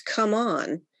West, come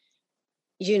on,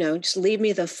 just leave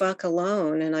me the fuck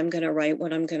alone, and I'm going to write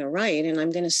what I'm going to write, and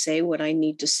I'm going to say what I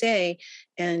need to say.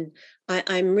 And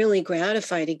I'm really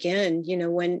gratified again,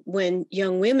 when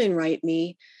young women write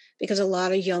me, because a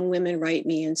lot of young women write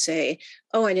me and say,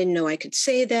 oh, I didn't know I could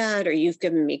say that, or you've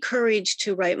given me courage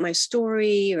to write my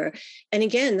story. And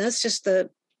again, that's just the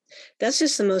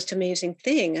most amazing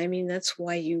thing. I mean, that's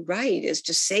why you write, is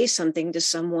to say something to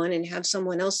someone and have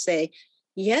someone else say,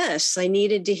 yes, I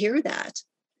needed to hear that.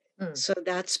 So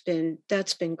that's been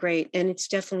great. And it's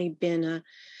definitely been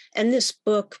and this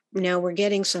book, now we're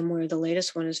getting somewhere. The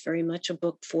latest one is very much a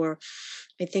book for,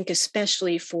 I think,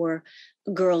 especially for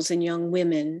girls and young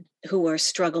women who are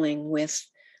struggling with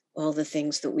all the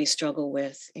things that we struggle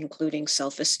with, including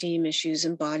self-esteem issues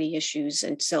and body issues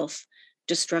and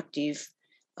self-destructive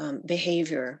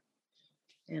behavior.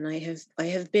 And I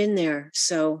have been there.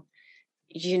 So,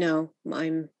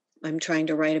 I'm trying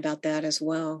to write about that as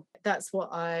well. that's what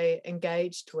I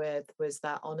engaged with, was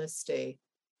that honesty,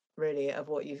 really, of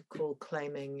what you call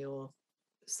claiming your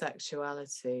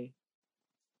sexuality.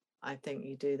 I think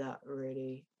you do that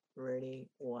really, really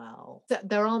well.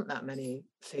 There aren't that many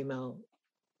female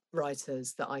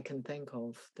writers that I can think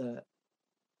of that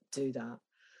do that.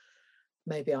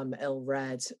 Maybe I'm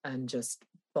ill-read and just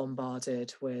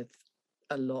bombarded with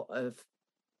a lot of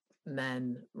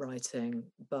men writing,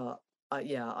 but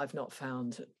I've not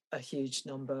found a huge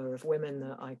number of women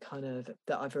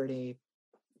that I've really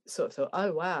sort of thought,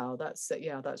 oh wow, that's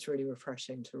really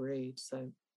refreshing to read.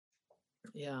 So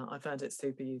yeah, I found it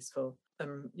super useful.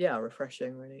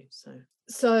 Refreshing, really.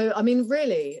 So I mean,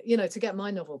 really, to get my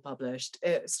novel published,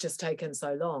 it's just taken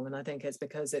so long, and I think it's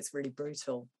because it's really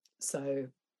brutal. So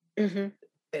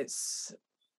it's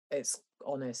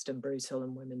honest and brutal,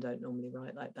 and women don't normally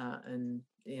write like that. And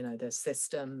the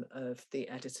system of the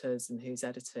editors and who's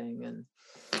editing and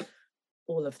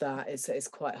all of that is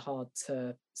quite hard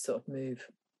to sort of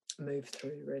move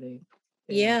through, really.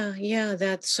 Yeah,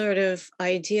 that sort of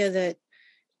idea that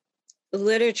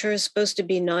literature is supposed to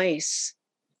be nice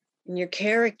and your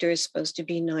character is supposed to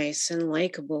be nice and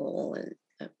likable and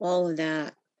all of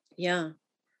that.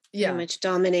 Pretty much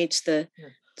dominates the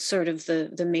sort of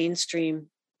the mainstream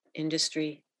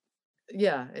industry.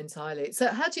 Yeah, entirely. So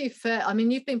how do you fare? I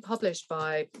mean, you've been published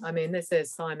by, this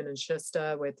is Simon &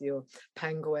 Schuster with your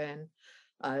Penguin.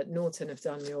 Norton have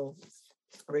done your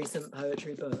recent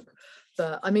poetry book.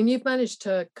 But I mean, you've managed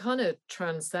to kind of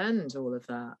transcend all of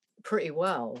that pretty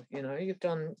well. You've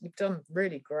done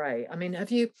really great. I mean,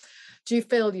 do you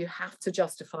feel you have to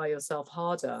justify yourself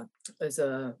harder as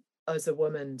a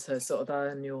woman to sort of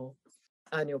earn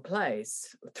your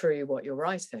place through what you're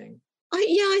writing?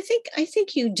 I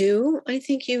think you do. I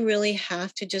think you really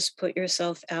have to just put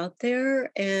yourself out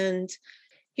there. And,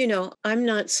 I'm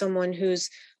not someone who's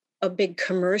a big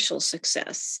commercial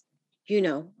success. I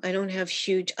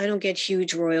don't get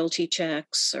huge royalty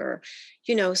checks or,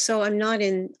 so I'm not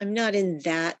in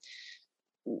that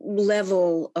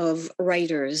level of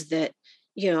writers that,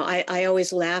 I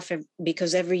always laugh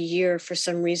because every year, for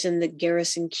some reason, the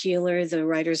Garrison Keillor, the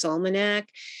Writer's Almanac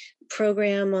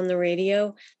program on the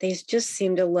radio, they just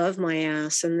seem to love my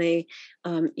ass. And they,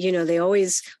 they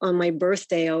always, on my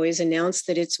birthday, always announce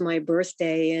that it's my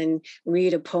birthday and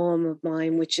read a poem of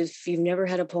mine, which if you've never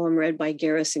had a poem read by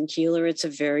Garrison Keillor, it's a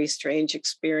very strange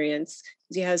experience.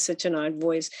 He has such an odd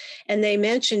voice. And they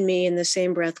mention me in the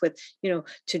same breath with,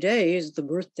 today is the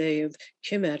birthday of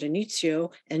Kim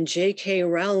Adenizio and J.K.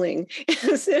 Rowling,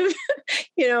 as if,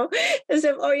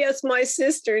 oh yes, my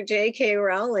sister J.K.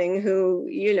 Rowling, who,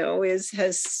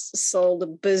 has sold a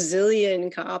bazillion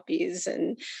copies.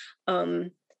 And,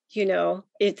 I'm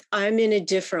in a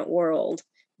different world,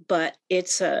 but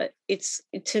to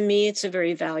me, it's a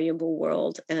very valuable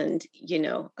world. And,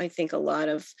 I think a lot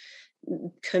of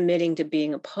committing to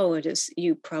being a poet is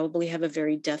you probably have a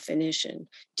very different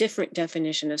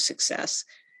definition of success,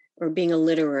 or being a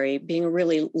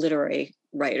really literary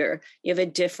writer. You have a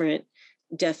different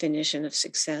definition of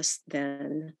success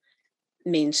than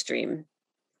mainstream,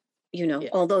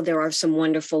 although there are some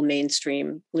wonderful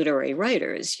mainstream literary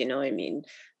writers, I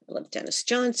love Dennis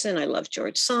Johnson. I love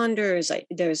George Saunders.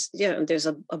 There's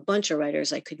a bunch of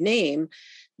writers I could name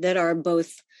that are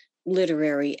both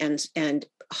literary and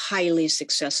highly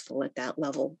successful at that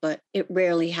level, but it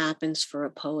rarely happens for a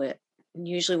poet. And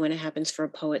usually when it happens for a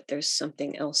poet, there's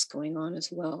something else going on as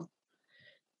well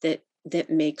that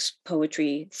makes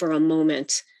poetry for a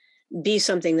moment be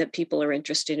something that people are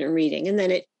interested in reading. And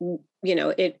then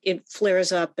it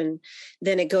flares up and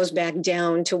then it goes back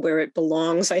down to where it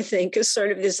belongs, I think, is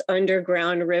sort of this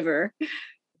underground river.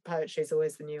 Poetry is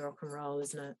always the new rock and roll,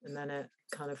 isn't it? And then it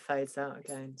kind of fades out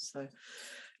again. So,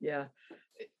 yeah.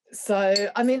 So,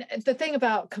 I mean, the thing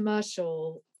about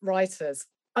commercial writers,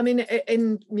 I mean,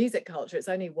 in music culture, it's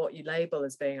only what you label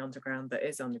as being underground that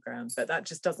is underground, but that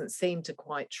just doesn't seem to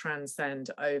quite transcend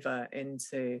over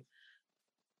into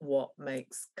what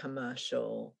makes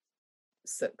commercial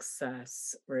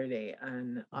success, really.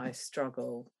 And I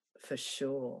struggle for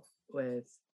sure with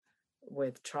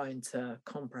trying to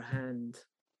comprehend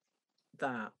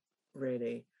that,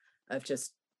 really, of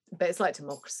just, but it's like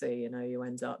democracy, you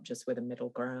end up just with a middle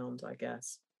ground, I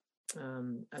guess,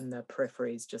 and the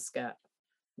peripheries just get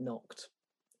knocked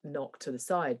to the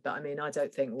side. But I mean, I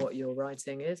don't think what you're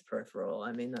writing is peripheral.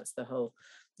 I mean, that's the whole,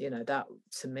 that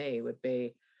to me would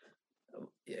be,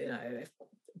 if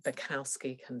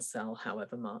Bukowski can sell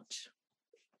however much.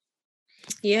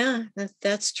 Yeah,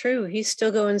 that's true. He's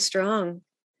still going strong.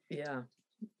 Yeah.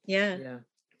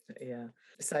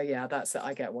 So yeah, that's it.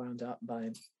 I get wound up by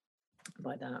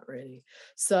that, really.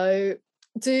 So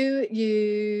Do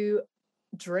you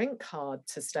drink hard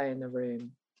to stay in the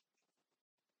room?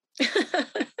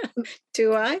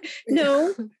 Do I?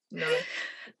 No. No.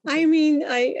 I mean,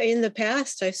 in the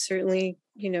past, I certainly,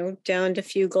 downed a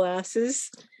few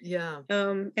glasses. Yeah.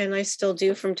 And I still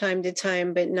do from time to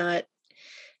time, but not,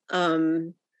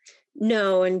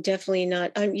 no, and definitely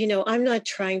not. I'm not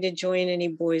trying to join any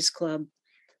boys club.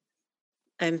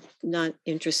 I'm not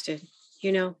interested,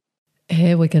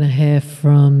 Here we're going to hear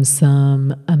from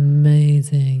some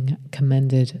amazing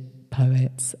commended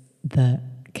poets that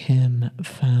Kim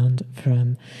found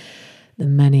from the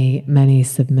many, many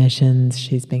submissions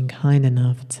she's been kind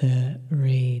enough to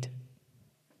read.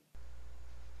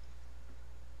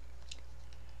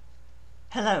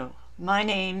 Hello, my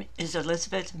name is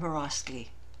Elizabeth Morosky.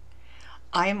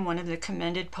 I am one of the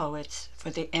commended poets for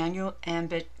the annual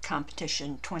Ambit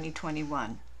Competition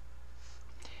 2021.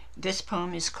 This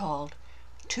poem is called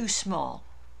Too Small.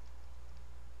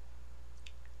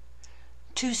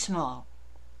 Too small.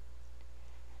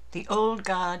 The old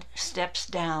god steps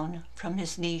down from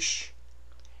his niche,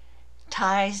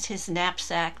 ties his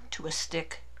knapsack to a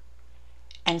stick,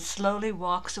 and slowly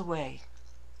walks away.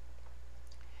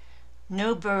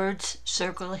 No birds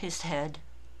circle his head.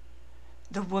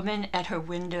 The woman at her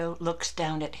window looks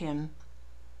down at him.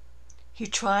 He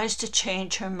tries to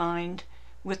change her mind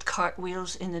with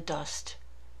cartwheels in the dust,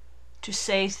 to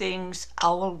say things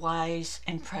owl-wise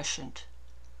and prescient.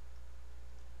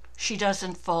 She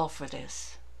doesn't fall for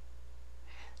this.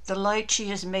 The light she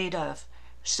is made of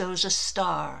sows a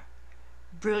star,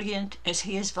 brilliant as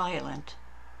he is violent,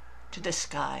 to the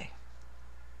sky.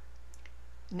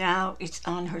 Now it's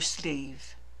on her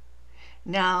sleeve.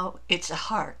 Now it's a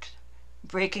heart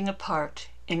breaking apart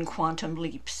in quantum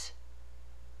leaps.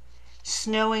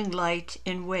 Snowing light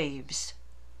in waves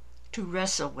to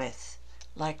wrestle with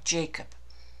like Jacob.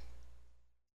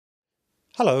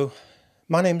 Hello,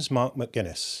 my name's Mark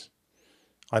McGuinness.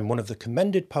 I'm one of the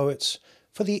commended poets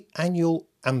for the annual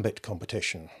Ambit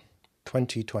Competition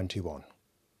 2021.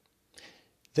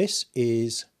 This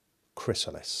is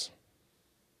Chrysalis.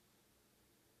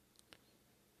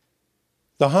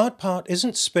 The hard part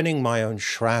isn't spinning my own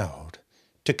shroud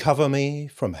to cover me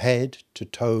from head to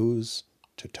toes,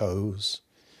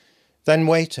 then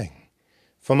waiting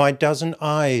for my dozen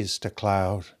eyes to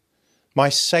cloud, my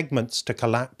segments to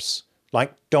collapse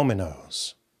like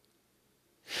dominoes.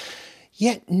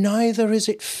 Yet neither is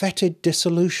it fetid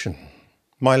dissolution,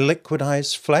 my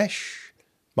liquidized flesh,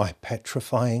 my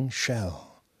petrifying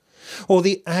shell, or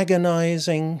the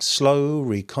agonizing, slow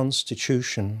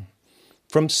reconstitution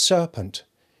from serpent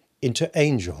into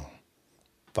angel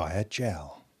via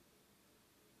gel.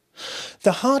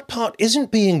 The hard part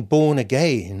isn't being born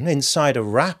again inside a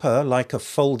wrapper like a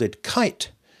folded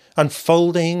kite,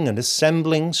 unfolding and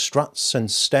assembling struts and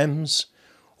stems,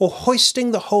 or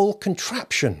hoisting the whole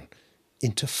contraption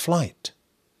into flight.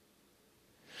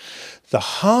 The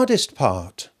hardest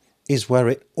part is where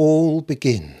it all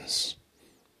begins,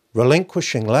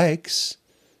 relinquishing legs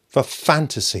for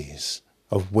fantasies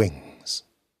of wings.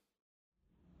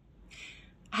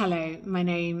 Hello, my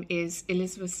name is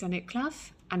Elizabeth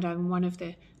Sennett-Clough and I'm one of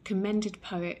the commended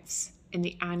poets in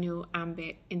the annual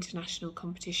Ambit International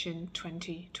Competition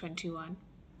 2021.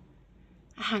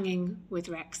 Hanging with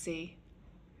Rexy.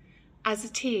 As a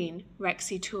teen,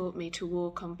 Rexy taught me to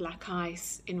walk on black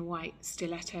ice in white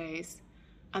stilettos,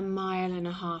 1.5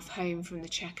 miles home from the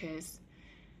Chequers.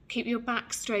 Keep your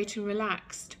back straight and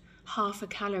relaxed, 0.5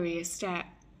 calorie a step.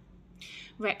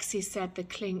 Rexy said the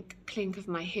clink of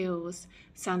my heels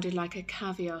sounded like a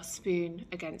caviar spoon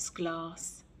against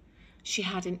glass. She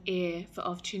had an ear for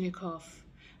Ovchinnikov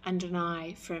and an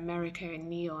eye for America in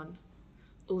neon.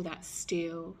 All that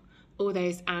steel, all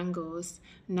those angles,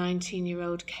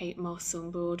 19-year-old Kate Moss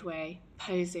on Broadway,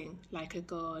 posing like a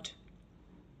god.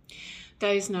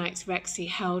 Those nights Rexy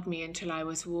held me until I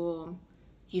was warm.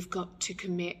 "You've got to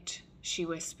commit," she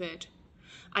whispered.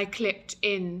 I clipped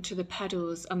in to the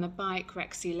pedals on the bike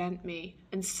Rexy lent me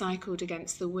and cycled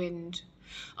against the wind.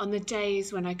 On the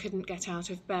days when I couldn't get out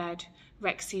of bed,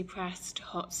 Rexy pressed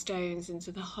hot stones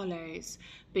into the hollows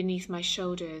beneath my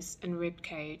shoulders and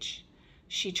ribcage.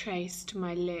 She traced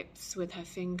my lips with her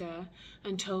finger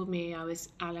and told me I was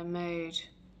a la mode.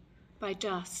 By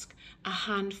dusk, a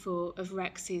handful of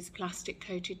Rexy's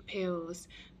plastic-coated pills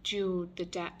jeweled the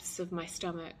depths of my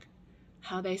stomach.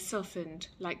 How they softened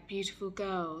like beautiful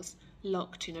girls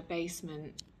locked in a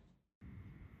basement.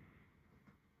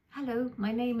 Hello,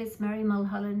 my name is Mary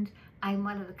Mulholland. I'm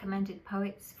one of the commended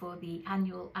poets for the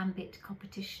annual Ambit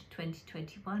Competition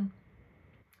 2021.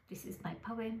 This is my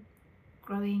poem,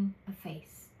 Growing a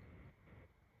Face.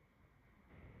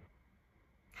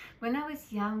 When I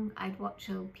was young, I'd watch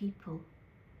old people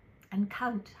and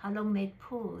count how long they'd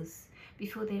pause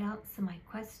before they'd answer my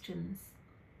questions.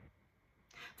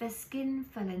 Their skin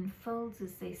fell in folds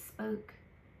as they spoke,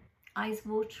 eyes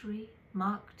watery,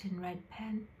 marked in red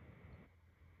pen.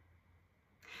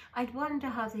 I'd wonder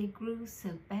how they grew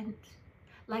so bent,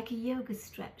 like a yoga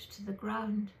stretch to the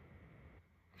ground.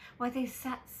 Why they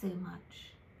sat so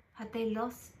much, had they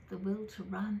lost the will to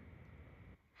run?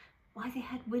 Why they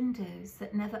had windows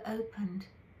that never opened,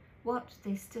 what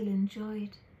they still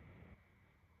enjoyed.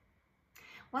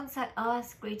 Once I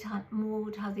asked Great Aunt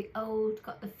Maud how the old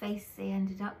got the face they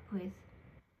ended up with.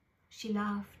 She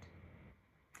laughed.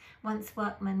 Once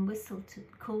workmen whistled to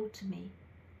call to me,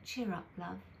 "Cheer up,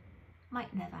 love,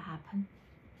 might never happen."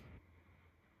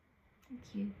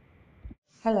 Thank you.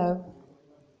 Hello,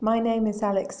 my name is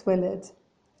Alex Willard.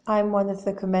 I'm one of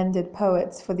the commended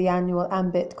poets for the annual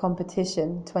Ambit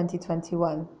competition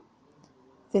 2021.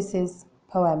 This is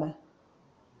Poema.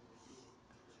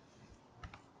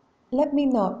 Let me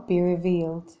not be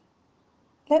revealed.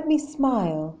 Let me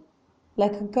smile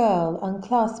like a girl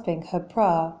unclasping her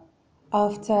bra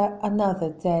after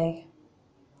another day.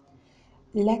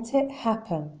 Let it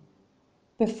happen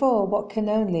before what can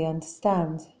only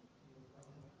understand.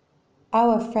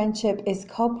 Our friendship is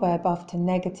cobweb after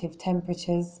negative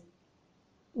temperatures.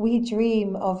 We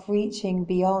dream of reaching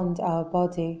beyond our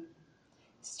body.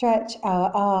 Stretch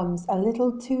our arms a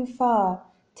little too far,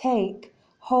 take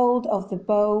hold of the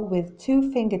bow with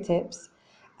 2 fingertips,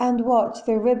 and watch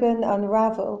the ribbon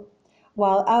unravel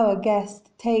while our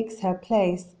guest takes her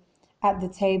place at the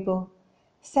table,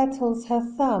 settles her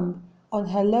thumb on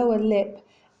her lower lip,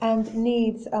 and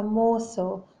kneads a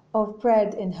morsel of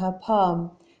bread in her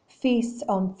palm, feasts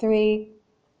on 3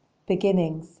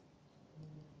 beginnings.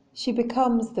 She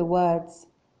becomes the words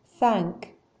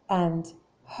thank and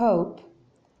hope,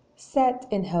 set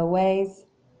in her ways,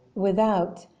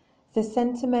 without the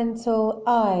sentimental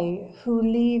eye who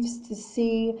leaves to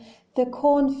see the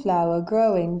cornflower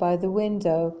growing by the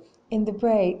window in the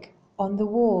break on the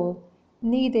wall,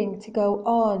 needing to go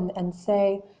on and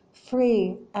say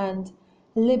free and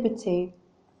liberty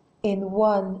in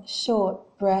one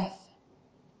short breath.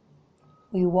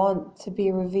 We want to be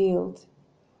revealed.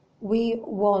 We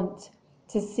want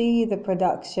to see the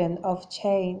production of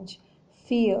change,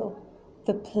 feel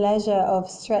the pleasure of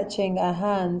stretching a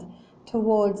hand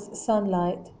towards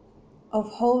sunlight, of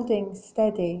holding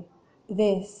steady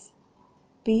this,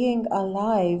 being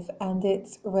alive and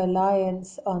its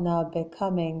reliance on our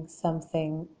becoming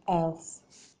something else.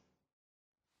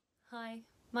 Hi,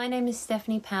 my name is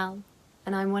Stephanie Powell,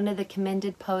 and I'm one of the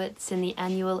commended poets in the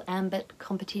annual Ambit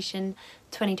competition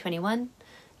 2021,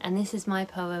 and this is my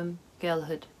poem,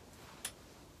 Girlhood.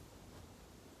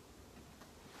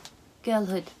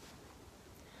 Girlhood.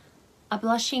 A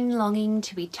blushing longing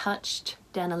to be touched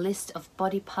down a list of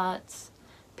body parts,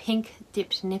 pink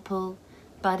dipped nipple,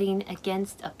 budding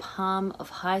against a palm of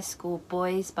high school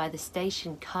boys by the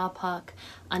station car park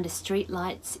under street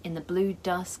lights in the blue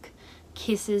dusk,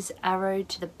 kisses arrowed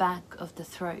to the back of the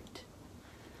throat.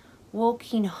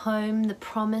 Walking home, the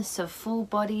promise of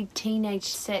full-bodied teenage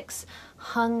sex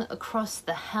hung across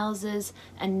the houses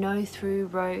and no through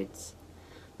roads.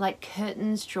 Like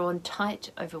curtains drawn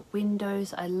tight over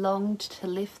windows, I longed to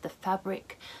lift the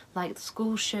fabric like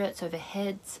school shirts over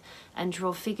heads and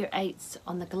draw figure eights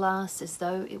on the glass as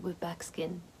though it were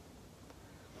backskin.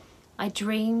 I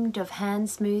dreamed of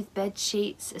hand-smooth bed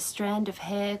sheets, a strand of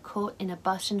hair caught in a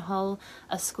buttonhole,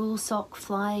 a school sock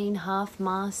flying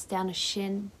half-mast down a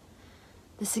shin.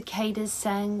 The cicadas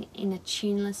sang in a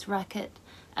tuneless racket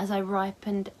as I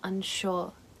ripened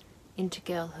unsure into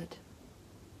girlhood.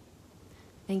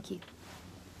 Thank you.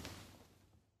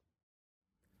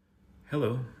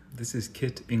 Hello, this is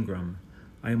Kit Ingram.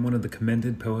 I am one of the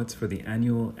commended poets for the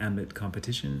annual Ambit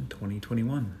competition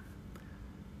 2021.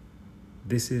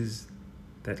 This is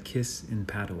That Kiss in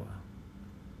Padua.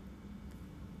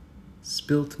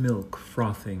 Spilt milk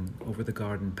frothing over the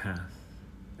garden path,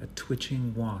 a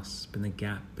twitching wasp in the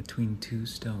gap between 2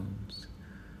 stones.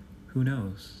 Who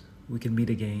knows? We can meet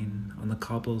again on the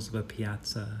cobbles of a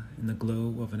piazza in the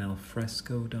glow of an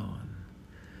alfresco dawn.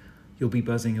 You'll be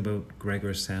buzzing about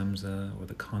Gregor Samsa or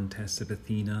the Contest of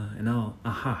Athena, and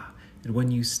and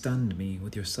when you stunned me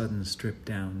with your sudden strip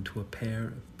down to a pair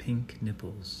of pink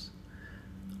nipples.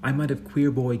 I might have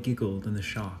queer boy giggled in the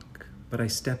shock, but I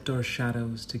stepped our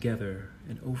shadows together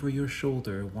and over your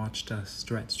shoulder watched us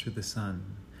stretch through the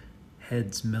sun,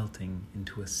 heads melting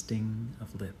into a sting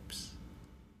of lips.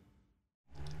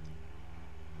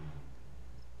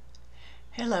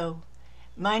 Hello,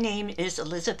 my name is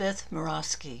Elizabeth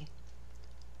Murawski.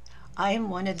 I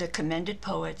am one of the commended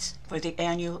poets for the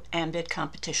annual Ambit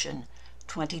competition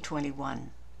 2021.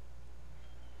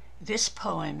 This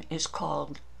poem is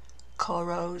called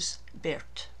Koros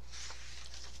Birt.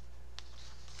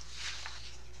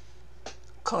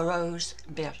 Koros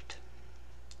Birt.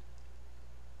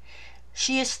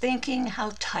 She is thinking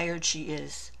how tired she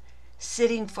is,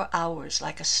 sitting for hours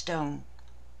like a stone.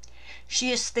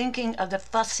 She is thinking of the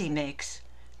fuss he makes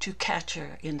to catch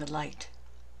her in the light.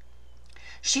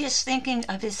 She is thinking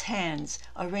of his hands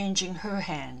arranging her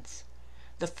hands,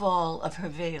 the fall of her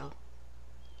veil.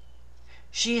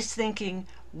 She is thinking,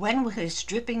 when will his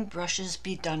dripping brushes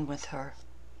be done with her?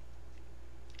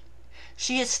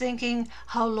 She is thinking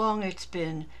how long it's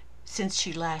been since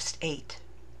she last ate.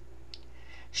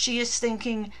 She is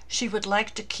thinking she would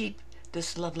like to keep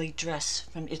this lovely dress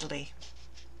from Italy.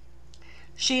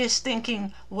 She is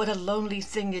thinking what a lonely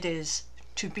thing it is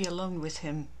to be alone with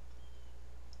him.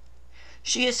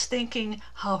 She is thinking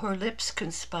how her lips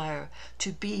conspire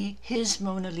to be his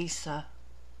Mona Lisa.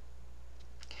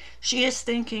 She is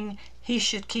thinking he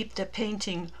should keep the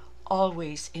painting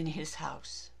always in his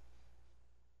house.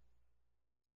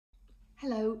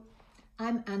 Hello,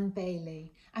 I'm Anne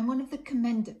Bailey. I'm one of the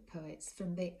commended poets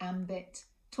from the Ambit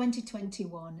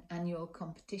 2021 annual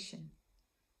competition.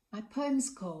 My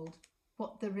poem's called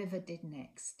What the River Did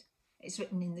Next. It's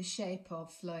written in the shape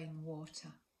of flowing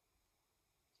water.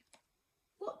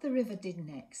 What the river did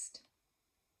next.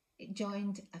 It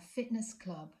joined a fitness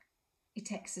club.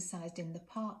 It exercised in the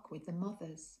park with the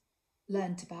mothers,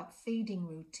 learnt about feeding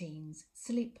routines,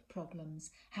 sleep problems,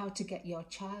 how to get your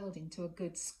child into a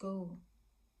good school.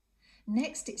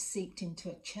 Next, it seeped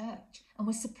into a church and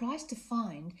was surprised to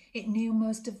find it knew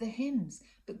most of the hymns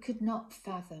but could not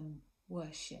fathom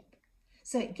worship.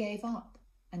 So it gave up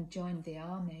and joined the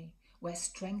army, where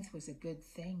strength was a good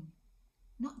thing.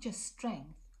 Not just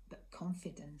strength, but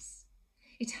confidence.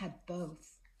 It had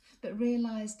both, but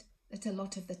realised that a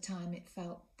lot of the time it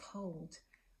felt cold,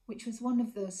 which was one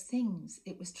of those things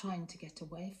it was trying to get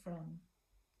away from.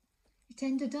 It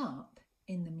ended up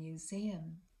in the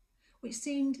museum, which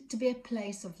seemed to be a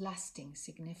place of lasting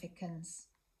significance.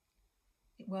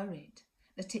 It worried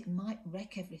that it might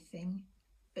wreck everything,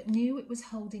 but knew it was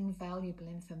holding valuable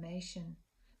information,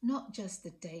 not just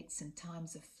the dates and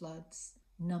times of floods,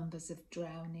 numbers of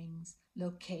drownings,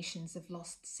 locations of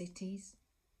lost cities,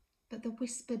 but the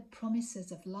whispered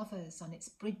promises of lovers on its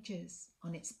bridges,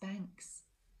 on its banks,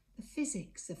 the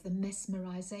physics of the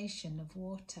mesmerization of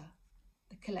water,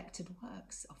 the collected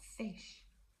works of fish.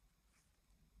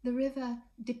 The river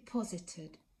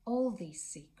deposited all these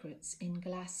secrets in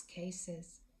glass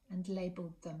cases and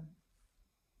labelled them.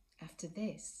 After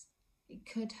this, it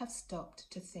could have stopped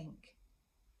to think,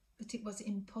 but it was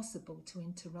impossible to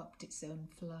interrupt its own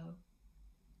flow.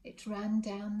 It ran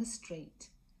down the street,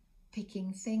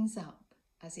 picking things up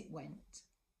as it went.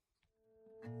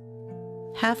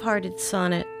 Half-hearted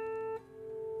sonnet.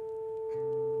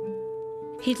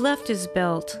 He'd left his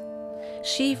belt.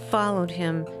 She followed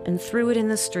him and threw it in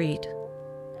the street.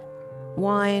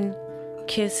 Wine,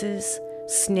 kisses,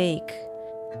 snake.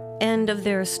 End of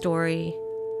their story.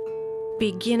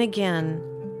 Begin again.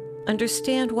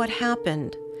 Understand what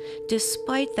happened.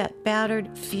 Despite that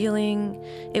battered feeling,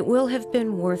 it will have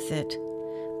been worth it.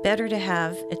 Better to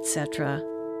have, etc.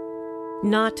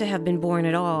 Not to have been born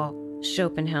at all,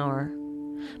 Schopenhauer.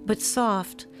 But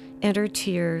soft enter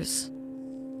tears.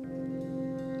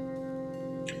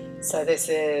 So this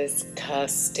is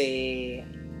Kirsty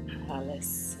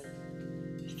Allison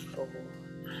for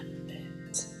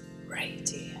Ambit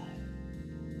Radio.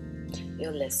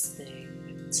 You're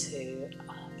listening to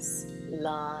us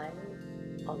live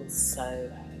on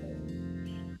Soho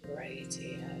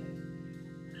Radio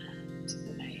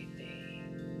and maybe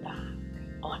back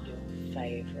on your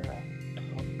favourite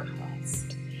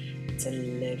podcast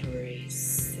delivery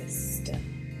system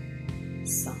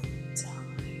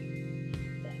sometime.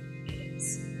 There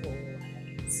is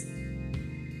always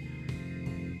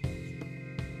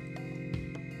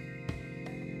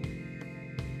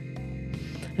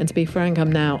And to be frank,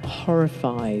 I'm now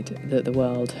horrified that the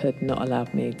world had not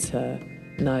allowed me to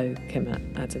know Kim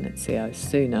Addonizio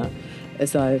sooner,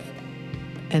 as I've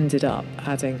ended up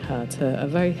adding her to a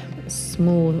very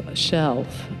small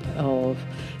shelf of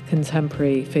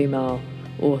contemporary female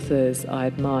authors I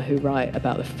admire who write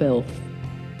about the filth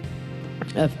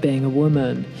of being a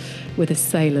woman with a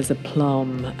sailor's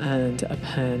aplomb and a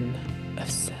pen of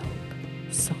silk,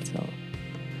 subtle,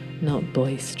 not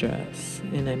boisterous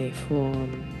in any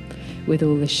form, with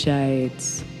all the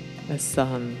shades a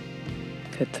sun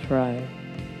could throw.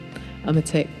 I'm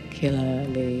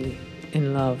particularly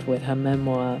in love with her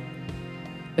memoir,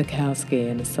 Bukowski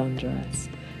in a sundress,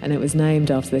 and it was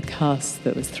named after the cuss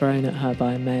that was thrown at her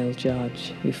by a male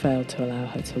judge who failed to allow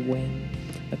her to win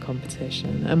a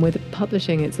competition. And with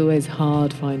publishing, it's always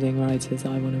hard finding writers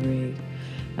I want to read,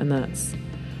 and that's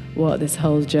what this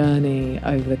whole journey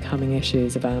over the coming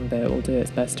issues of Ambit will do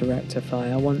its best to rectify.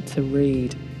 I want to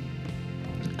read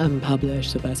and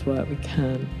publish the best work we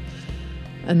can,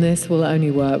 and this will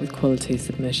only work with quality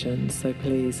submissions, so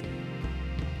please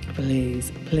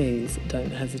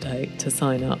don't hesitate to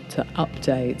sign up to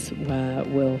updates, where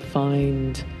we'll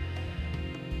find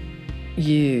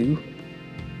you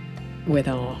with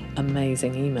our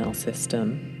amazing email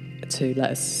system to let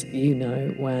us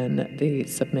know when the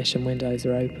submission windows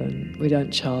are open. We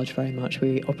don't charge very much.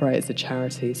 We operate as a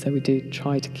charity, so we do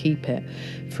try to keep it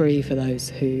free for those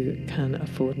who can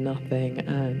afford nothing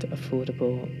and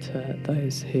affordable to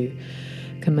those who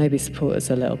can maybe support us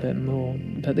a little bit more.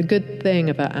 But the good thing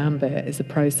about Ambit is the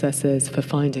processes for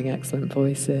finding excellent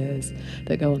voices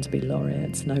that go on to be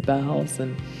laureates, Nobels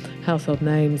and household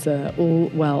names are all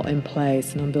well in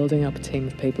place, and I'm building up a team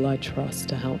of people I trust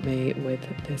to help me with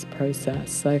this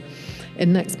process. So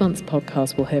in next month's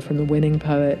podcast, we'll hear from the winning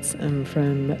poets and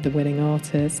from the winning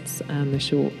artists and the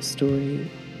short story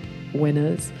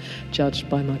winners, judged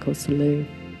by Michael Salou.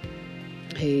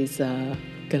 He's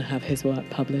going to have his work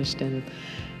published in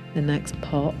the next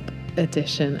pop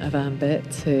edition of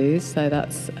Ambit too, so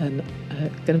that's going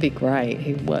to be great.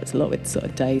 He works a lot with sort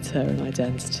of data and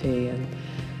identity and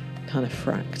kind of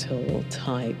fractal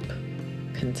type,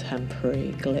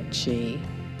 contemporary, glitchy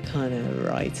kind of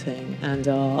writing and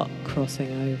art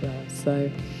crossing over. So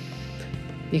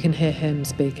you can hear him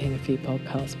speaking a few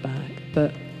podcasts back.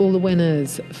 But all the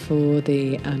winners for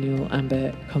the annual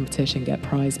Ambit competition get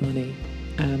prize money,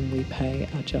 and we pay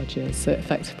our judges, so it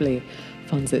effectively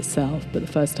funds itself. But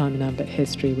the first time in Ambit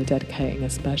history, we're dedicating a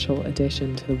special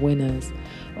edition to the winners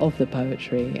of the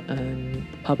poetry and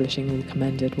publishing all the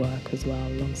commended work as well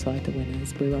alongside the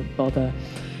winners. We won't bother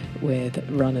with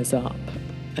runners-up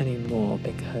anymore,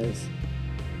 because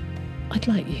I'd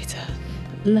like you to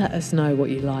let us know what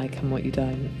you like and what you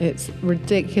don't. It's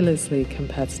ridiculously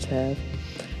competitive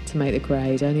to make the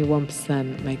grade. Only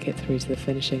 1% make it through to the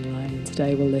finishing line, and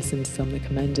today we'll listen to some of the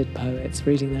commended poets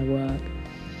reading their work,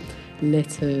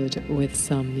 littered with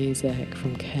some music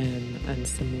from Kim and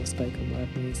some more spoken word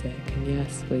music. And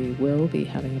yes, we will be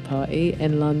having a party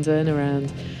in London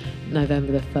around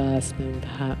November the 1st, and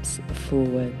perhaps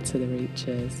forward to the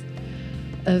reaches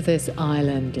of this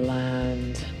island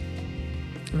land.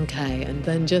 Okay, and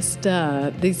then just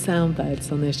these sound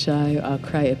beds on this show are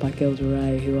created by Gilda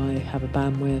Ray, who I have a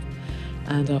band with,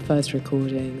 and our first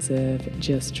recordings have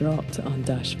just dropped on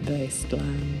Dash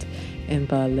Bassland in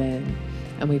Berlin,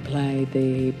 and we play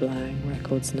the Blang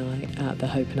Records Night at the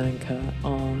Hope and Anchor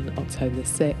on October the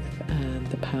 6th and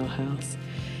the Powerhouse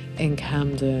in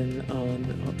Camden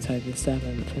on October the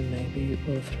 7th, and maybe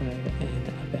we'll throw in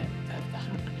a bit of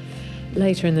that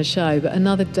later in the show. But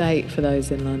another date for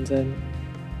those in London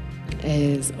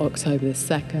is October the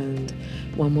 2nd,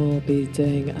 when we'll be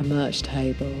doing a merch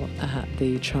table at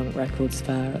the Trunk Records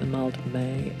Fair at the Mild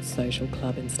May Social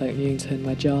Club in Stoke Newington,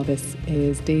 where Jarvis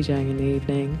is DJing in the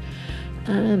evening,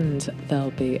 and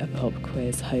there'll be a pop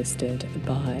quiz hosted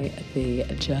by the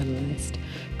journalist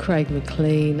Craig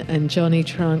McLean. And Johnny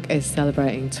Trunk is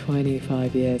celebrating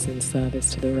 25 years in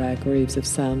service to the rare grooves of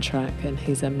soundtrack, and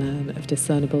he's a man of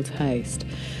discernible taste,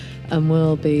 and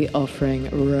we'll be offering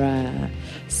rare,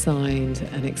 signed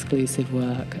and exclusive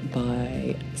work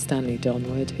by Stanley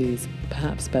Donwood, who's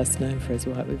perhaps best known for his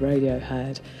work with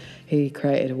Radiohead. He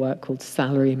created a work called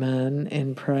Salaryman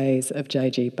in praise of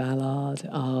J.G. Ballard,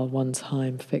 our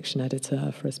one-time fiction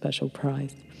editor, for a special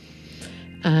price.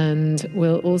 And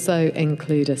we'll also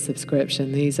include a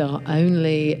subscription. These are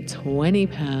only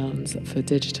 £20 for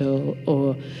digital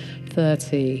or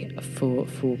 $30 for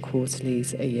full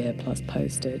quarterlies a year plus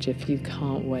postage. If you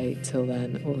can't wait till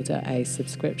then, order a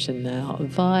subscription now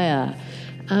via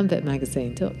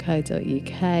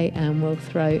ambitmagazine.co.uk, and we'll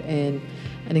throw in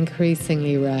an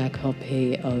increasingly rare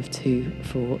copy of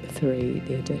 243,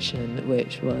 the edition,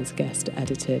 which was guest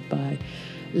edited by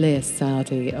Leah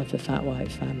Saudi of the Fat White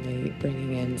Family,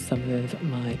 bringing in some of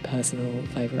my personal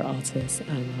favourite artists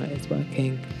and writers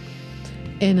working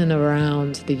in and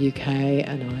around the UK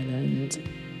and Ireland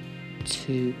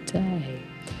today.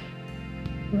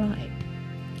 Right,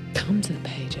 come to the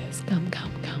pages, come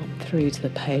through to the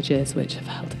pages which have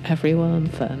held everyone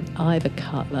from Ivor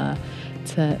Cutler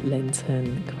to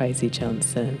Linton Crazy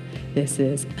Johnson. This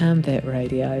is Ambit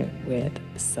Radio with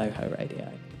Soho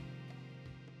Radio.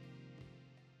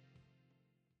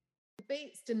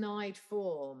 Beats denied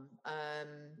form,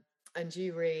 and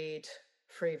you read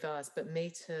free verse, but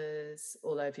meters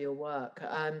all over your work.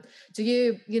 Do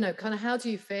you, kind of, how do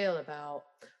you feel about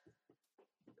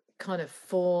kind of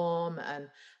form and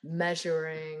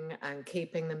measuring and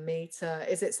keeping the meter?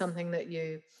 Is it something that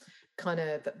you kind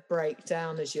of break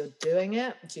down as you're doing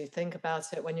it? Do you think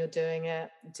about it when you're doing it?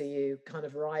 Do you kind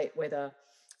of write with a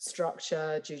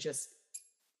structure? Do you just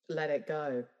let it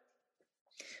go?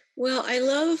 Well, I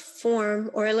love form,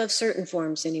 or I love certain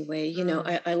forms anyway.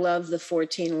 I love the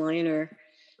 14-liner,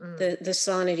 the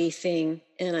sonnety thing.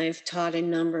 And I've taught a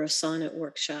number of sonnet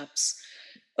workshops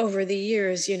over the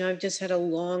years. I've just had a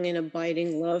long and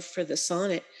abiding love for the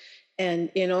sonnet,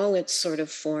 and in all its sort of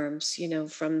forms,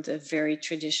 from the very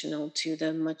traditional to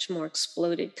the much more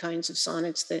exploded kinds of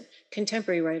sonnets that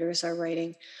contemporary writers are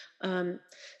writing. I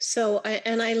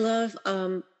love,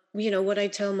 what I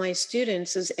tell my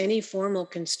students is any formal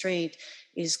constraint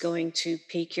is going to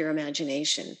pique your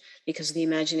imagination, because the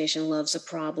imagination loves a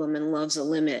problem and loves a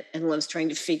limit and loves trying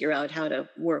to figure out how to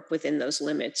work within those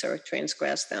limits or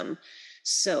transgress them.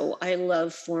 So I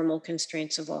love formal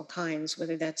constraints of all kinds,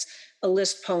 whether that's a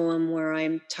list poem where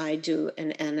I'm tied to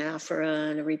an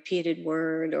anaphora and a repeated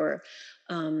word, or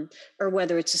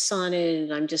whether it's a sonnet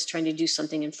and I'm just trying to do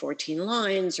something in 14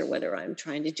 lines, or whether I'm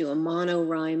trying to do a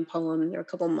mono-rhyme poem. There are a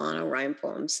couple mono-rhyme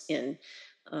poems in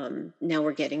Now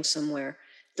We're Getting Somewhere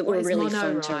that were really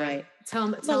fun to write. Tell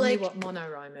me what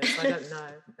mono-rhyme is. I don't know.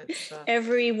 It's,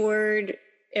 every word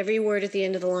at the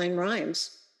end of the line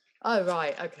rhymes. Oh,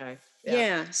 right. Okay.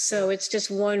 Yeah. So it's just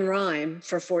one rhyme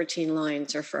for 14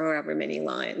 lines or for however many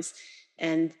lines.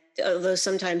 And although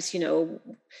sometimes,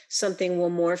 something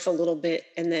will morph a little bit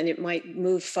and then it might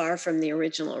move far from the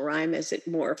original rhyme as it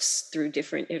morphs through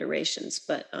different iterations.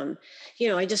 But,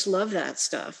 I just love that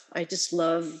stuff. I just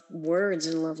love words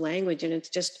and love language. And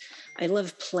I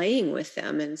love playing with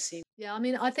them and seeing. Yeah. I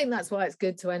mean, I think that's why it's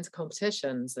good to enter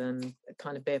competitions and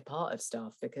kind of be a part of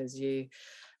stuff, because you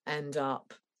end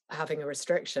up having a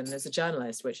restriction as a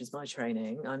journalist, which is my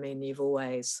training. I mean, you've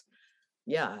always,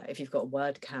 if you've got a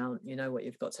word count, you know what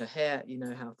you've got to hit, you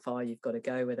know how far you've got to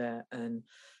go with it. And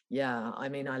I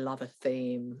mean, I love a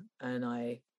theme and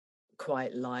I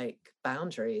quite like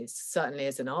boundaries. Certainly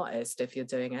as an artist, if you're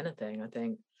doing anything, I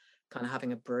think kind of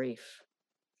having a brief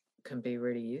can be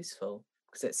really useful,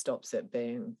 because it stops it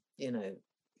being,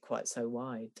 quite so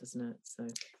wide, doesn't it? So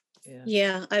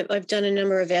yeah, I've done a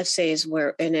number of essays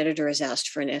where an editor has asked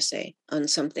for an essay on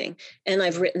something, and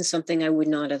I've written something I would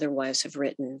not otherwise have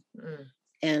written.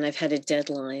 And I've had a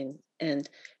deadline, and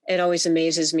it always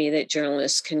amazes me that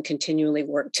journalists can continually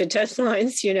work to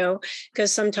deadlines,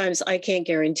 because sometimes I can't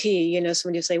guarantee,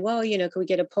 somebody will say, well, can we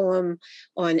get a poem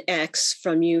on X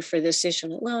from you for this issue?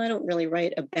 Like, well, I don't really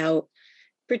write about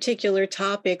particular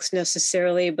topics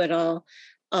necessarily, but I'll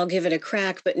give it a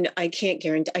crack, but I can't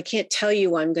guarantee, I can't tell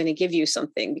you I'm going to give you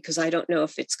something because I don't know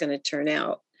if it's going to turn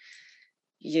out,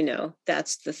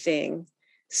 that's the thing.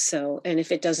 So, and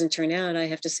if it doesn't turn out, I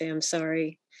have to say, I'm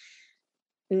sorry,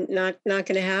 not going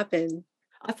to happen.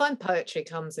 I find poetry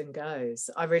comes and goes.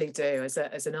 I really do. As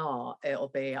an art,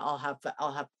 I'll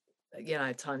have,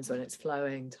 times when it's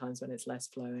flowing, times when it's less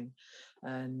flowing.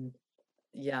 And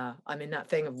I mean, that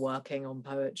thing of working on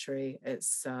poetry,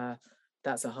 it's,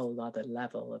 that's a whole other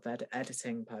level of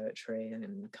editing poetry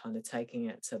and kind of taking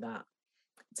it to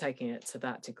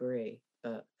that degree.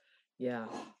 But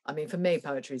I mean, for me,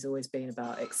 poetry's always been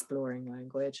about exploring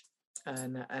language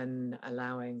and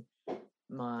allowing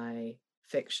my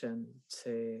fiction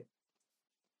to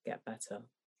get better,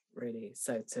 really.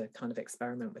 So to kind of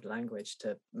experiment with language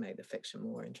to make the fiction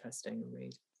more interesting and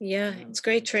read. Yeah, it's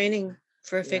great training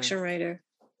for a fiction writer.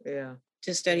 Yeah.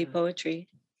 To study poetry.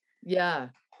 Yeah,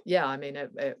 I mean,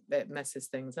 it messes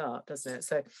things up, doesn't it?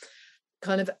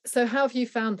 So how have you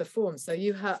found the form? So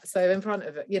in front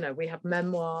of it, we have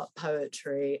memoir,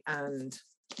 poetry and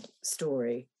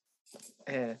story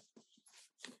here.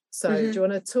 So do you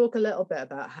want to talk a little bit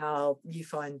about how you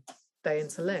find they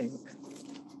interlink?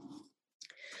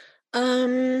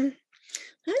 I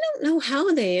don't know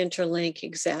how they interlink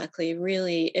exactly,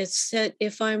 really. It's that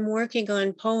if I'm working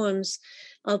on poems,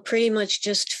 I'll pretty much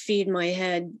just feed my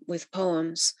head with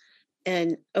poems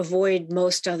and avoid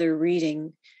most other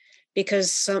reading,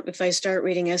 because if I start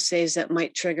reading essays, that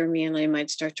might trigger me and I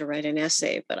might start to write an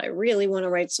essay, but I really want to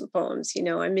write some poems.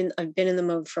 I've been in the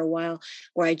mode for a while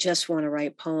where I just want to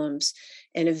write poems,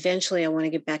 and eventually I want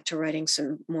to get back to writing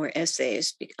some more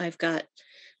essays. I've got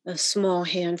a small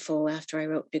handful. After I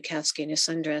wrote Bukowski and his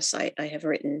Sundress, I have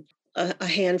written a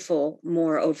handful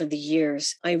more over the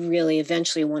years. I really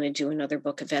eventually want to do another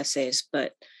book of essays,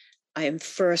 but I am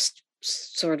first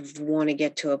sort of want to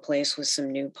get to a place with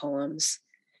some new poems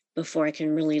before I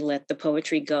can really let the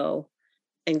poetry go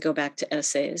and go back to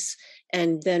essays.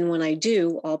 And then when I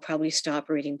do, I'll probably stop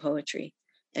reading poetry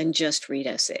and just read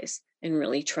essays and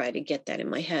really try to get that in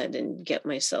my head and get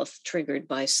myself triggered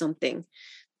by something,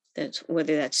 that's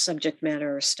whether that's subject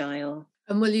matter or style.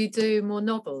 And will you do more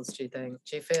novels, do you think?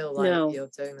 Do you feel like you're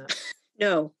doing that?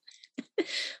 No.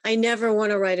 I never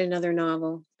want to write another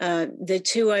novel. The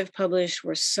two I've published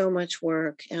were so much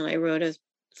work, and I wrote a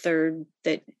third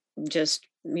that just,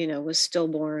 was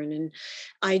stillborn. And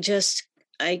I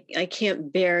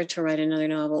can't bear to write another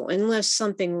novel unless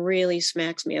something really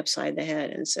smacks me upside the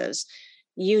head and says,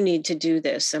 you need to do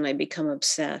this, and I become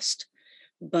obsessed.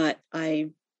 But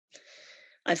I've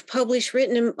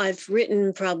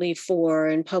written probably 4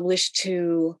 and published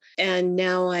 2, and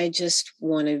now I just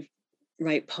want to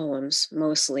write poems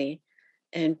mostly,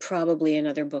 and probably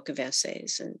another book of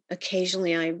essays. And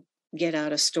occasionally I get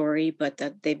out a story, but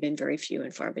that they've been very few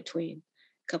and far between.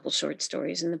 A couple short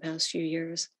stories in the past few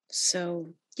years.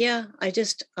 So yeah,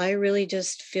 I really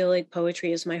just feel like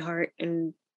poetry is my heart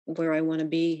and where I want to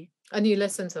be. And you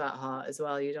listen to that heart as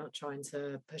well. You're not trying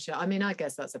to push it. I mean, I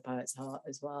guess that's a poet's heart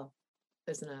as well,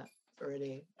 isn't it?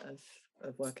 Really,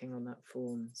 of working on that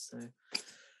form. So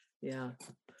yeah.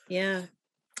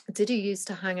 Did you used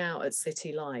to hang out at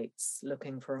City Lights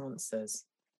looking for answers?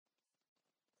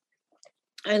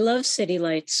 I love City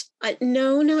Lights.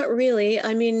 No, not really.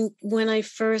 I mean, when I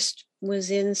first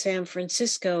was in San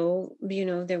Francisco,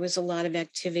 there was a lot of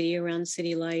activity around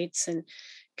City Lights and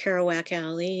Kerouac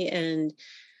Alley, and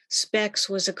Specs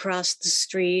was across the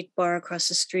street, bar across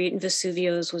the street, and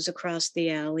Vesuvio's was across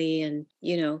the alley. And,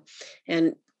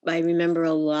 and I remember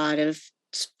a lot of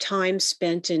time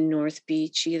spent in North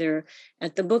Beach, either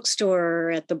at the bookstore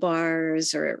or at the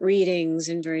bars or at readings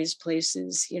in various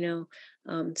places,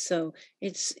 so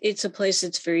it's a place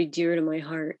that's very dear to my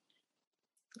heart.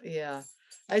 Yeah.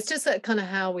 It's just that kind of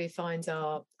how we find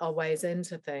our ways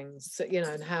into things,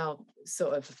 and how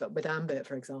sort of with Ambit,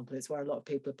 for example, it's where a lot of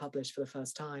people are published for the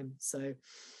first time. So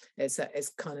it's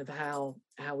kind of how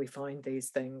we find these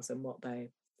things and what they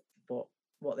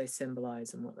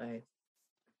symbolize and what they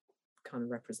kind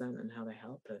of represent and how they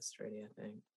help us, really, I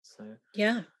think. So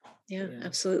yeah,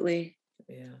 absolutely.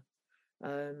 Yeah.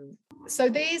 So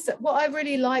what I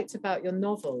really liked about your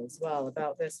novel as well,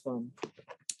 about this one,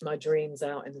 My Dreams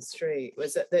Out in the Street,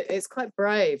 was that it's quite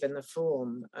brave in the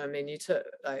form. I mean, you took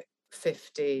like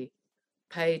 50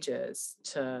 pages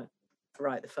to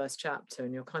write the first chapter,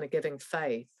 and you're kind of giving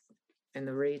faith in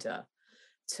the reader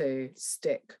to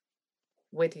stick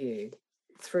with you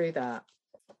through that.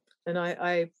 And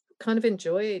I kind of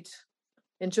enjoyed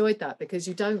that, because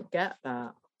you don't get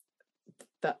that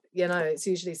it's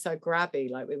usually so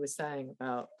grabby, like we were saying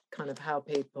about kind of how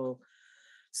people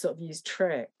sort of use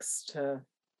tricks to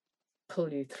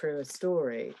pull you through a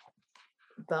story.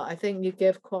 But I think you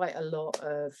give quite a lot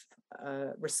of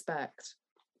respect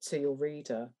to your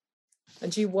reader.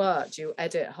 And do you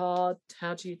edit hard?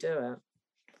 How do you do it?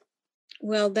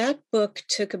 Well, that book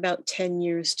took about 10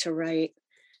 years to write,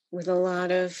 with a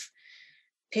lot of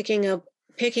picking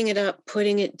it up,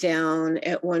 putting it down.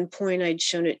 At one point, I'd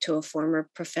shown it to a former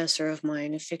professor of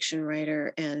mine, a fiction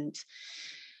writer, and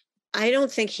I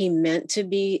don't think he meant to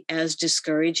be as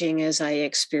discouraging as I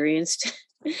experienced.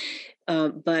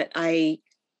 But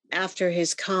after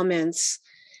his comments,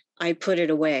 I put it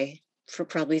away for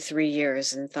probably 3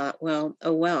 years and thought, well.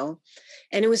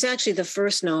 And it was actually the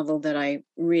first novel that I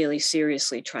really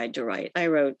seriously tried to write. I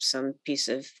wrote some piece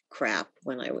of crap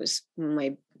when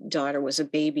my daughter was a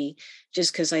baby,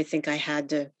 just because I think I had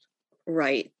to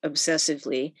write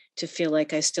obsessively to feel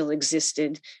like I still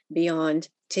existed beyond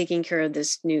taking care of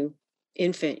this new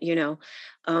infant,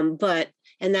 and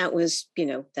that was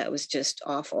just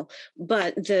awful.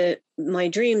 But My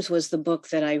Dreams was the book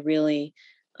that I really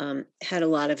had a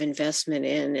lot of investment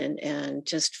in, and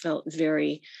just felt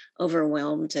very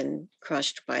overwhelmed and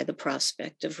crushed by the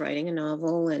prospect of writing a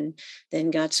novel, and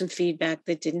then got some feedback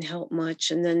that didn't help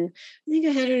much. And then I think I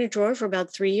had it in a drawer for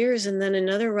about 3 years. And then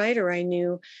another writer I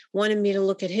knew wanted me to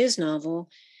look at his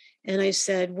novel. And I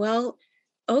said, well,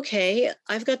 okay,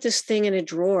 I've got this thing in a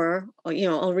drawer.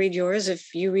 I'll read yours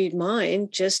if you read mine,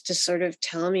 just to sort of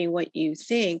tell me what you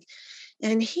think.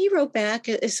 And he wrote back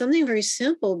something very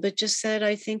simple, but just said,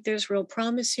 I think there's real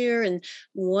promise here. And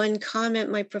one comment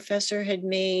my professor had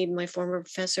made, my former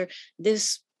professor,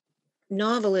 this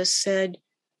novelist said,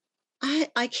 I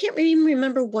can't even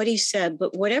remember what he said,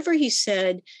 but whatever he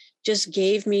said just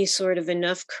gave me sort of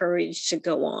enough courage to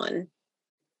go on.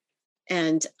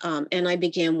 And I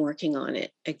began working on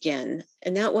it again.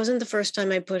 And that wasn't the first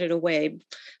time I put it away.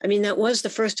 I mean, that was the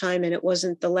first time, and it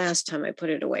wasn't the last time I put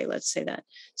it away, let's say that.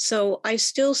 So I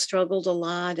still struggled a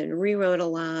lot and rewrote a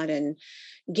lot and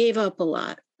gave up a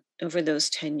lot over those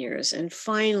 10 years. And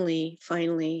finally,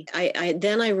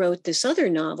 I wrote this other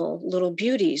novel, Little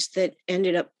Beauties, that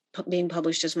ended up being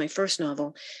published as my first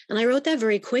novel. And I wrote that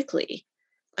very quickly.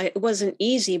 It wasn't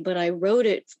easy, but I wrote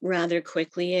it rather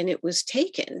quickly, and it was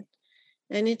taken.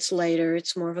 And it's lighter,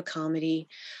 it's more of a comedy.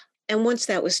 And once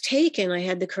that was taken, I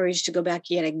had the courage to go back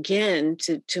yet again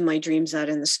to my dreams out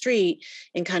in the street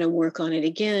and kind of work on it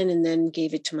again, and then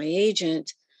gave it to my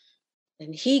agent.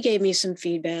 And he gave me some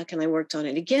feedback, and I worked on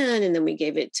it again. And then we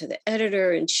gave it to the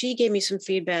editor, and she gave me some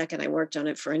feedback, and I worked on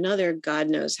it for another God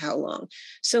knows how long.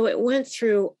 So it went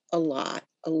through a lot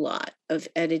of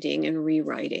editing and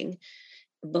rewriting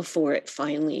before it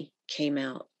finally came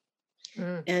out.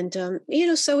 And,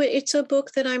 so it's a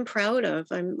book that I'm proud of.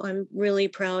 I'm really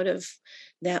proud of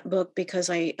that book because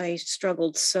I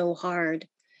struggled so hard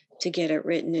to get it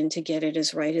written and to get it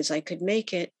as right as I could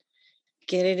make it,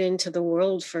 get it into the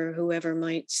world for whoever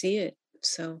might see it.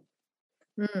 So.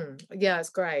 Yeah, it's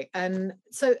great. And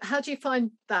so how do you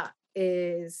find that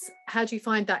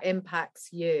impacts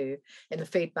you in the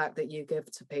feedback that you give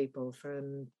to people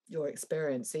from your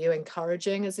experience? Are you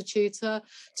encouraging as a tutor?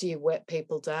 Do you whip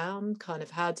people down? Kind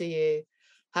of how do you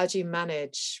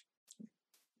manage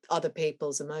other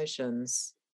people's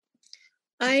emotions?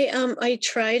 I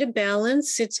try to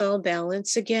balance. It's all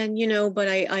balance again, but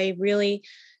I really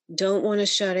don't want to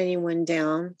shut anyone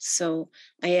down. So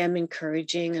I am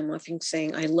encouraging. I'm often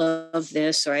saying, I love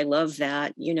this or I love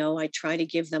that. I try to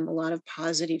give them a lot of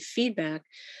positive feedback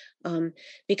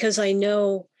because I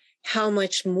know how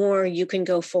much more you can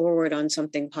go forward on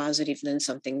something positive than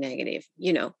something negative,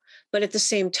 But at the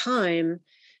same time,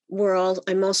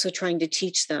 I'm also trying to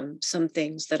teach them some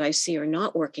things that I see are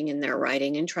not working in their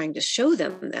writing and trying to show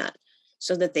them that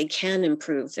so that they can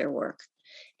improve their work.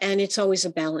 And it's always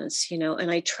a balance,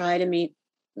 and I try to meet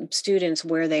students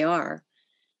where they are.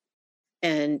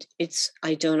 And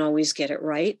I don't always get it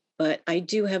right, but I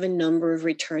do have a number of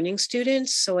returning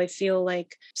students. So I feel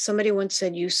like somebody once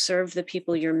said, you serve the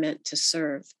people you're meant to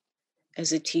serve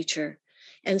as a teacher.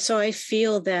 And so I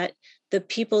feel that the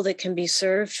people that can be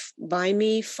served by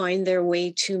me find their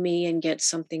way to me and get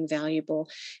something valuable.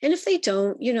 And if they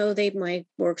don't, my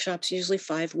workshop's usually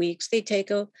 5 weeks. They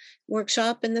take a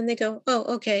workshop and then they go,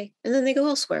 oh, okay. And then they go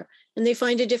elsewhere and they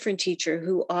find a different teacher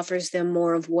who offers them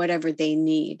more of whatever they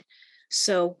need.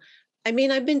 So,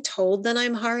 I've been told that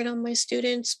I'm hard on my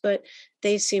students, but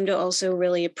they seem to also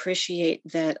really appreciate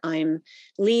that I'm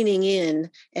leaning in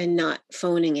and not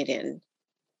phoning it in,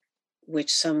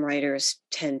 which some writers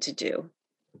tend to do.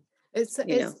 It's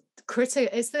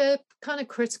the kind of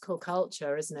critical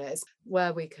culture, isn't it? It's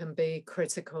where we can be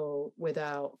critical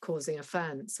without causing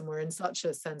offense. And we're in such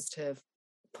a sensitive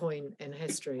point in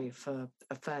history for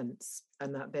offense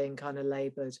and that being kind of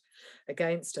labored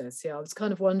against us. I was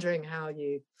kind of wondering how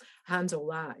you handle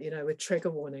that, with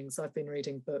trigger warnings. I've been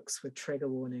reading books with trigger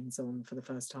warnings on for the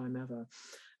first time ever.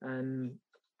 And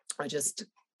I just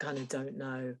kind of don't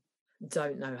know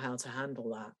how to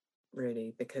handle that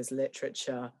really, because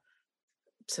literature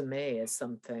to me is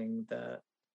something that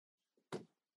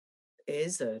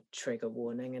is a trigger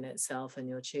warning in itself, and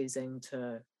you're choosing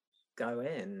to go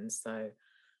in. So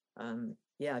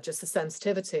just the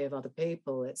sensitivity of other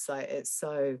people, it's like it's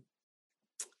so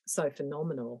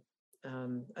phenomenal.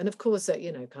 And of course that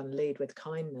kind of lead with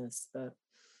kindness, but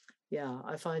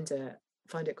I find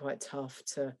it quite tough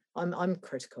to I'm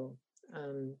critical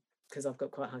because I've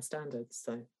got quite high standards.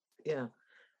 So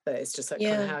but it's just like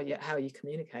kind of how you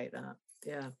communicate that.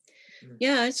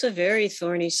 It's a very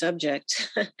thorny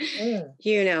subject.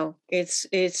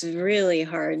 It's really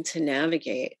hard to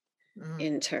navigate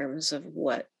in terms of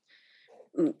what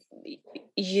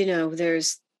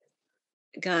there's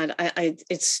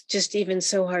it's just even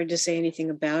so hard to say anything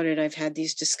about it. I've had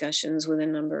these discussions with a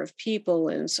number of people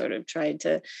and sort of tried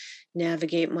to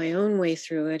navigate my own way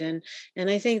through it. And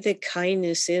I think that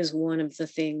kindness is one of the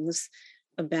things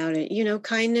about it,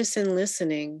 kindness and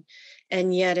listening.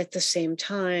 And yet at the same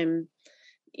time,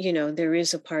 there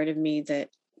is a part of me that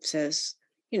says,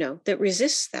 that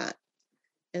resists that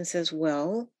and says,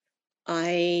 well,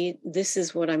 this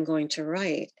is what I'm going to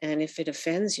write. And if it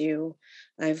offends you,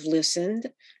 I've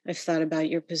listened, I've thought about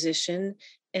your position,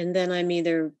 and then I'm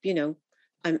either,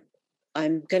 I'm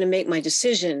going to make my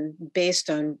decision based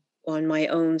on my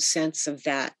own sense of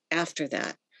that after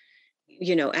that.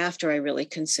 after I really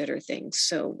consider things.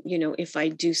 So, if I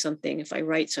do something, if I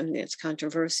write something that's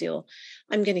controversial,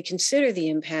 I'm going to consider the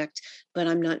impact, but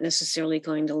I'm not necessarily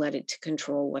going to let it to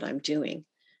control what I'm doing.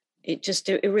 It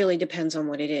really depends on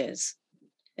what it is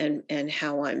and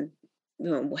how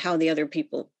how the other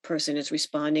person is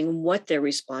responding, what they're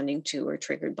responding to or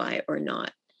triggered by it or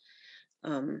not.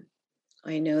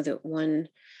 I know that one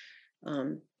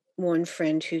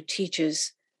friend who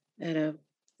teaches at a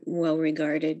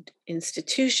well-regarded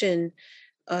institution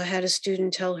had a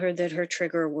student tell her that her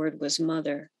trigger word was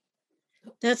mother.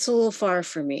 That's a little far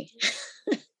for me.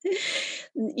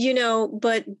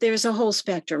 But there's a whole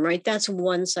spectrum, right? That's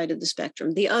one side of the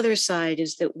spectrum. The other side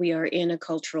is that we are in a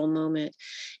cultural moment,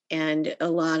 and a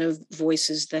lot of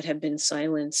voices that have been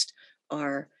silenced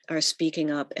are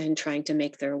speaking up and trying to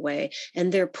make their way,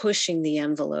 and they're pushing the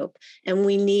envelope. And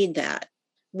we need that.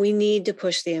 We need to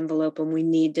push the envelope, and we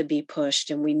need to be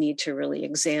pushed, and we need to really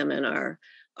examine our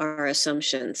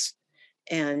assumptions.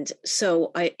 And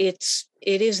so it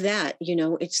is that,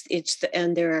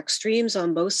 and there are extremes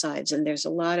on both sides, and there's a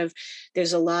lot of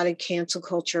cancel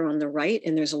culture on the right,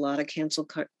 and there's a lot of cancel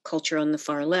culture on the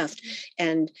far left,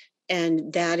 and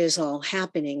that is all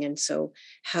happening. And so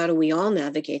how do we all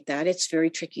navigate that? It's very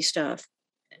tricky stuff.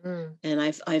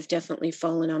 And I've definitely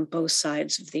fallen on both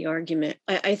sides of the argument.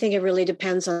 I think it really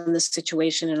depends on the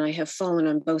situation, and I have fallen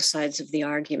on both sides of the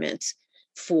argument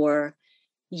for,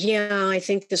 yeah, I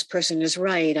think this person is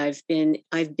right. I've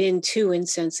been too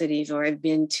insensitive, or I've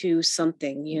been too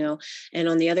something, And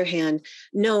on the other hand,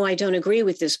 no, I don't agree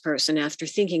with this person. After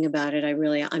thinking about it,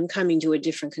 I'm coming to a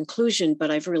different conclusion,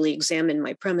 but I've really examined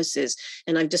my premises,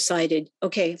 and I've decided,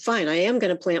 okay, fine, I am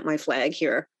going to plant my flag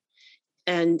here.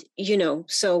 And,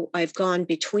 so I've gone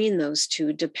between those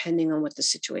two depending on what the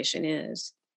situation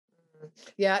is.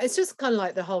 Yeah, it's just kind of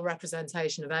like the whole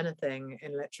representation of anything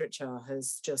in literature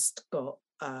has just got,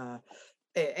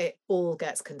 it all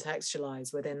gets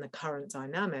contextualized within the current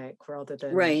dynamic rather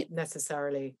than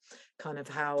necessarily kind of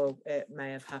how it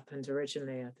may have happened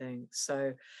originally, I think.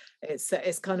 So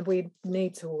it's kind of, we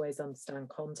need to always understand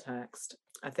context,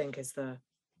 I think, is the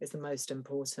most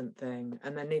important thing.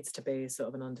 And there needs to be sort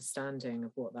of an understanding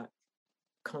of what that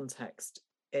context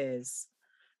is,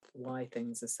 why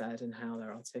things are said and how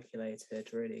they're articulated,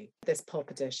 really. This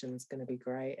pop edition is going to be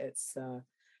great. It's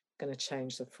going to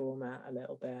change the format a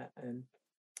little bit, and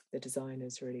the design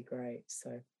is really great.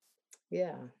 So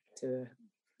yeah,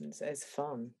 it's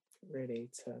fun, really,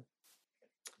 to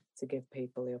give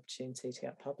people the opportunity to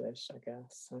get published, I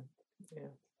guess. So yeah.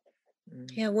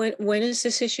 Yeah, when is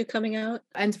this issue coming out?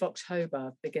 End of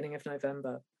October, beginning of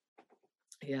November.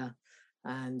 Yeah,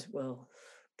 and we'll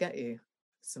get you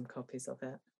some copies of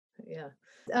it. Yeah.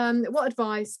 What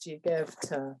advice do you give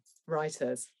to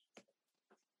writers?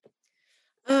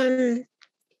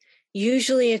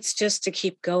 Usually it's just to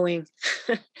keep going.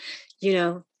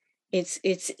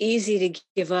 It's easy to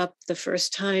give up the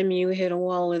first time you hit a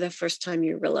wall, or the first time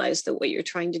you realize that what you're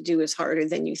trying to do is harder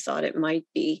than you thought it might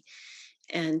be.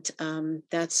 And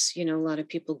that's, a lot of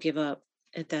people give up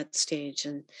at that stage.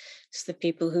 And it's the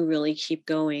people who really keep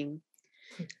going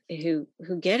who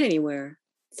get anywhere.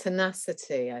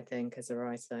 Tenacity, I think, as a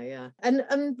writer, yeah. And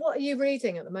what are you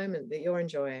reading at the moment that you're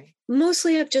enjoying?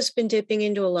 Mostly I've just been dipping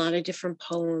into a lot of different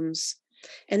poems.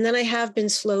 And then I have been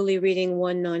slowly reading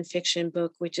one nonfiction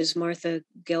book, which is Martha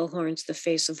Gellhorn's The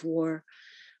Face of War,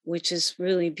 which is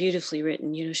really beautifully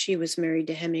written. She was married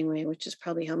to Hemingway, which is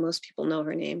probably how most people know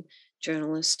her name,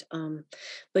 journalist.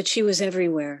 But she was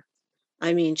everywhere.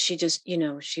 I mean, she just,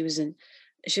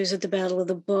 she was at the Battle of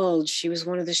the Bulge. She was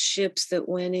one of the ships that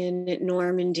went in at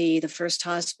Normandy, the first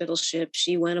hospital ship.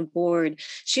 She went aboard.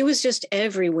 She was just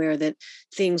everywhere that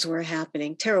things were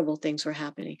happening, terrible things were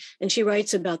happening. And she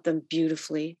writes about them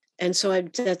beautifully. And so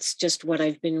that's just what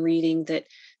I've been reading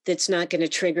that's not going to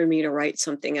trigger me to write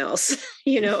something else.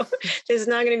 There's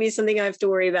not going to be something I have to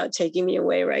worry about taking me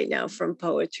away right now from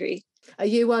poetry. Are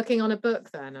you working on a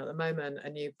book then at the moment, a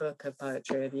new book of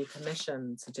poetry? Have you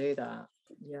commissioned to do that?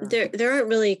 Yeah. There aren't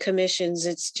really commissions.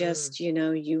 It's just,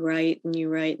 you write,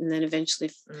 and then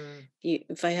eventually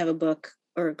if I have a book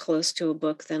or close to a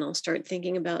book, then I'll start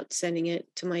thinking about sending it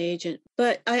to my agent.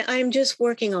 But I'm just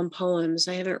working on poems.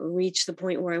 I haven't reached the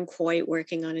point where I'm quite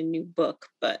working on a new book,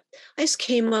 but I just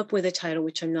came up with a title,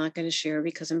 which I'm not going to share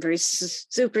because I'm very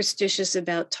superstitious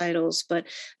about titles, but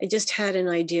I just had an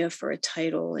idea for a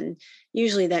title, and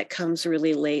usually that comes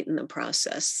really late in the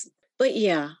process. But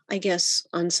yeah, I guess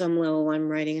on some level I'm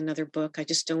writing another book. I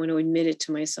just don't want to admit it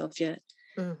to myself yet.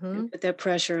 Put that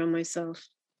pressure on myself.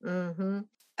 Mm-hmm.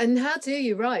 And how do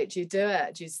you write? Do you do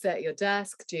it? Do you sit at your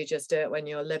desk? Do you just do it when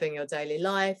you're living your daily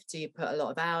life? Do you put a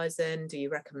lot of hours in? Do you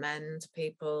recommend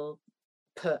people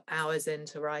put hours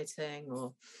into writing?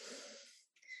 Or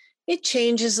it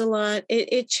changes a lot.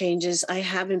 It changes. I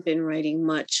haven't been writing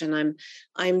much, and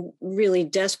I'm really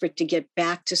desperate to get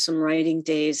back to some writing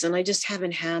days, and I just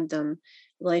haven't had them.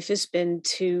 Life has been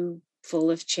too full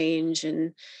of change,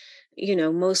 and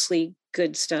mostly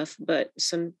good stuff, but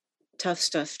some tough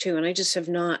stuff too. And I just have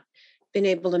not been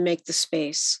able to make the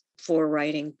space for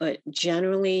writing. But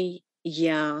generally,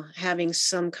 yeah, having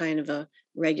some kind of a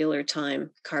regular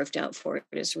time carved out for it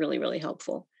is really, really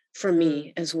helpful for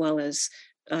me, as well as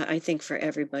I think for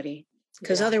everybody,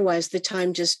 because otherwise the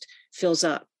time just fills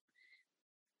up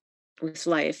with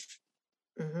life.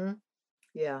 Mm-hmm.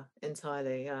 Yeah,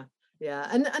 entirely. Yeah.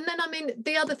 And then, I mean,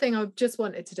 the other thing I just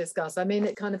wanted to discuss, I mean,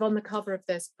 it kind of on the cover of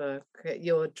this book,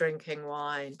 you're drinking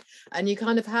wine, and you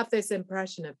kind of have this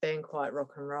impression of being quite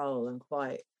rock and roll and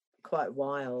quite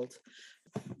wild.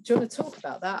 Do you want to talk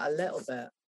about that a little bit?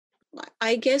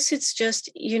 I guess it's just,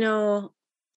 an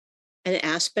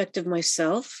aspect of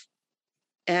myself.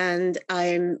 And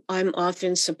I'm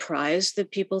often surprised that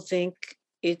people think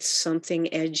it's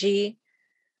something edgy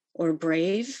or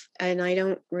brave, and I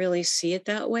don't really see it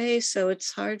that way. So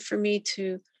it's hard for me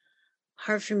to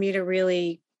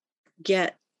really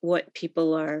get what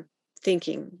people are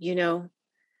thinking,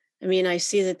 I mean, I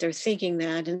see that they're thinking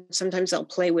that, and sometimes I'll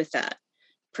play with that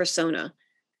persona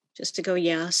just to go,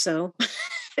 yeah, so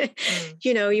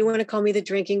you want to call me the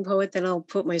drinking poet, then I'll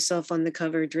put myself on the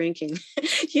cover drinking.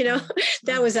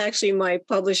 That was actually my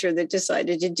publisher that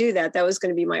decided to do that. That was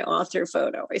going to be my author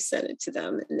photo. I sent it to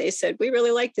them, and they said, we really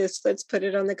like this, let's put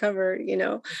it on the cover.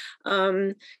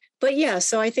 But yeah,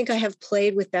 so I think I have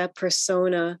played with that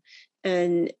persona,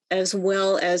 and as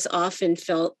well as often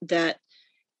felt that,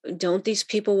 don't these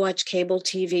people watch cable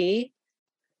TV?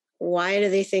 Why do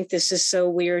they think this is so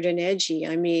weird and edgy?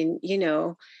 I mean,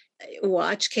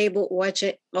 watch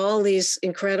it, all these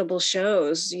incredible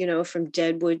shows, from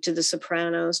Deadwood to The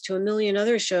Sopranos to a million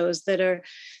other shows that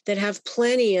have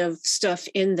plenty of stuff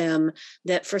in them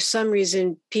that for some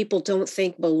reason people don't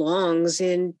think belongs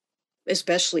in,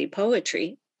 especially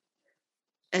poetry.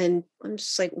 And I'm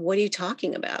just like, what are you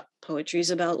talking about? Poetry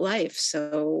is about life.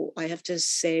 So I have to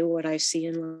say what I see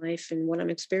in life and what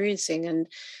I'm experiencing.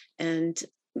 And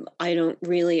I don't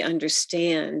really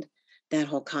understand that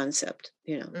whole concept.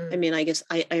 I mean, I guess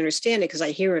I understand it because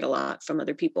I hear it a lot from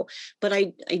other people, but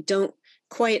I don't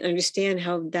quite understand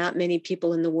how that many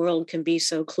people in the world can be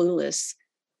so clueless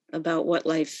about what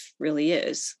life really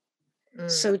is.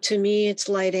 So to me, it's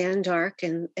light and dark,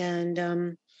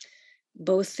 and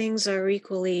both things are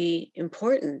equally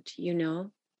important,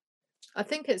 I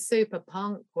think it's super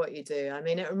punk what you do. I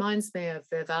mean, it reminds me of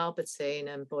Viv Albertine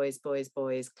and Boys, Boys,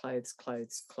 Boys, Clothes,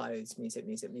 Clothes, Clothes, Music,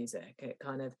 Music, Music. It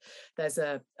kind of, there's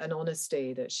an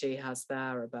honesty that she has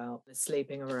there about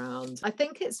sleeping around. I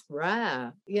think it's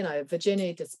rare,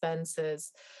 Virginia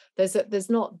Despensers. There's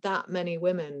not that many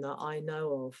women that I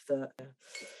know of that.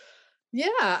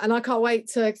 Yeah, and I can't wait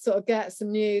to sort of get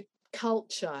some new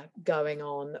culture going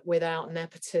on without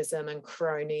nepotism and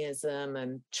cronyism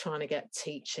and trying to get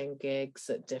teaching gigs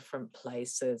at different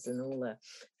places and all the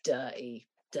dirty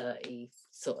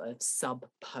sort of sub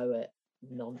poet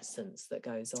nonsense that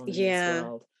goes on in this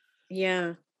world.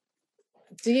 Yeah.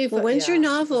 When's your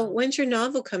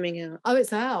novel coming out? Oh,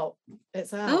 it's out.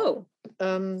 Oh.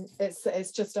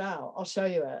 It's just out. I'll show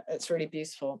you it. It's really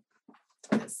beautiful.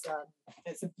 It's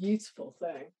a beautiful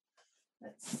thing.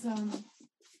 It's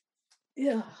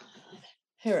yeah,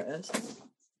 here it is.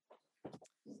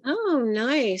 Oh,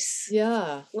 nice.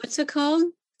 Yeah. What's it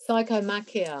called?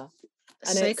 Psychomachia.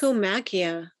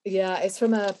 Psychomachia. Yeah, it's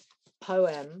from a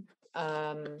poem,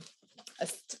 a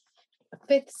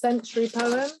 5th century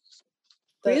poem.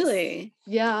 Really?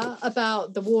 Yeah,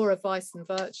 about the War of Vice and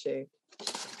Virtue.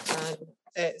 And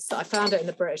I found it in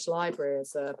the British Library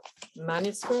as a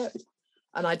manuscript.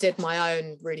 And I did my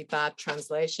own really bad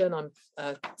translation. I'm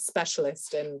a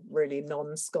specialist in really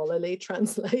non-scholarly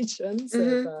translations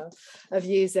of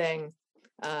using,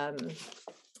 of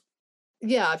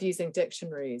using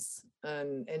dictionaries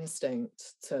and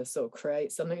instinct to sort of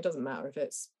create something. It doesn't matter if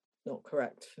it's not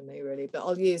correct for me, really, but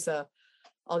I'll use an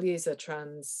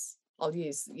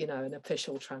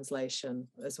official translation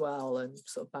as well and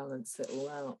sort of balance it all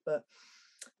out. But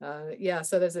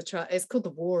so there's it's called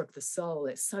The War of the Soul.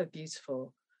 It's so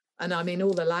beautiful, and I mean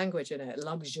all the language in it,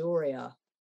 luxuria,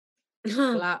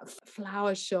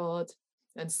 flower shod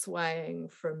and swaying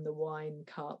from the wine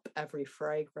cup every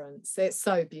fragrance. It's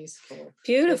so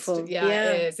beautiful. It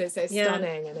is. It's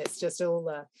stunning, and it's just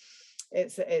all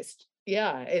it's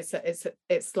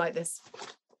like this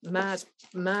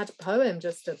mad poem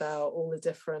just about all the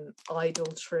different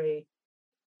idolatry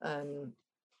and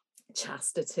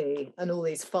chastity and all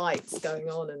these fights going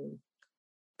on and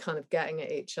kind of getting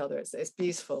at each other. It's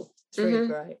beautiful. It's really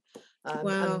great.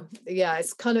 Wow. And yeah,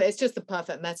 it's just the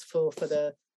perfect metaphor for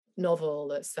the novel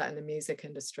that's set in the music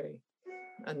industry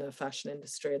and the fashion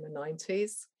industry in the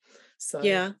 90s. So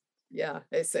yeah,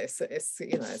 it's a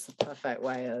perfect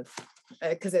way of,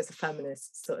 because it's a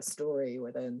feminist sort of story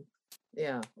within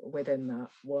that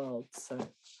world. So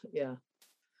yeah,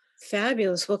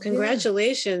 fabulous. Well,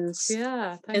 congratulations.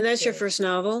 Yeah, and that's your first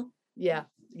novel? Yeah.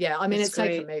 I mean, it's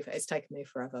taken me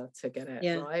forever to get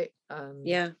it right.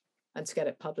 And to get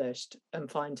it published and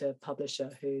find a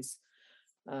publisher who's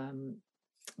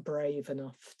brave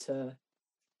enough to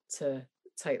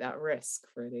take that risk,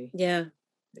 really. Yeah.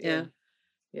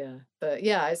 But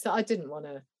yeah, I didn't want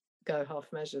to go half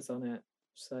measures on it.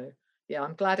 So yeah,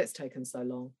 I'm glad it's taken so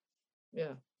long.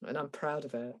 Yeah, and I'm proud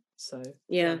of it. So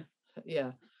yeah.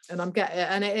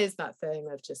 And it is that thing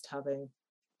of just having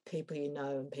people you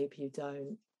know and people you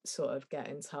don't sort of get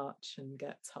in touch and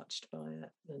get touched by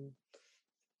it, and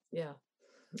yeah,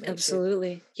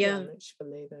 absolutely. makes you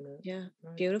believe in it. Yeah,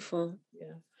 right. Beautiful.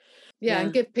 Yeah,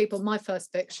 and give people. My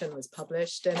first fiction was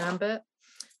published in Ambit,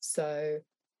 so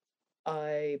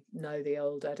I know the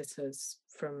old editors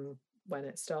from when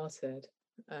it started,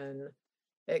 and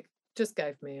it just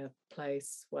gave me a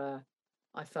place where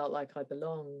I felt like I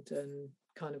belonged and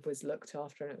kind of was looked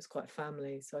after, and it was quite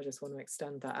family. So I just want to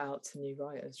extend that out to new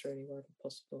writers really wherever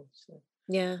possible. So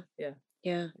yeah,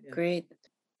 great.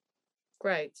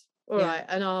 All right,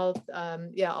 and I'll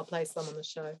play some on the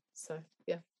show. So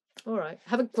yeah, all right,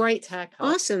 have a great haircut.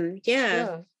 Awesome.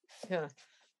 Yeah.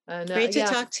 And, great to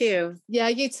talk to you. Yeah,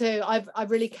 you too. I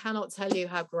really cannot tell you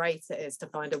how great it is to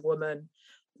find a woman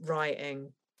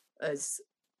writing as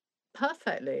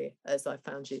perfectly as I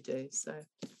found you do. So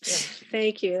yeah.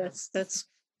 Thank you. That's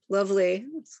lovely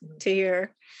to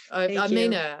hear. I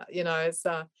mean it. It's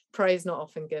praise not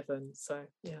often given. So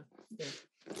yeah.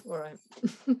 All right.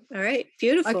 All right.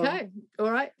 Beautiful. Okay.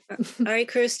 All right. All right,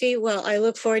 Kirsty. Well, I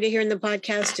look forward to hearing the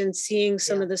podcast and seeing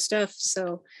some of the stuff.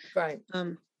 So right.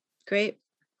 Great.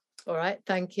 All right.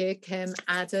 Thank you, Kim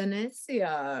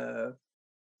Adonisio.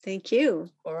 Thank you.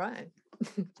 All right.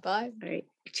 Bye. All right.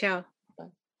 Ciao.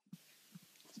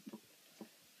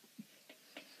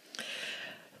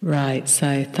 Right,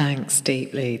 so thanks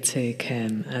deeply to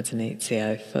Kim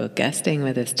Adonisio for guesting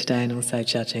with us today and also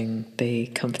judging the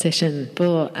competition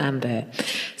for Ambit.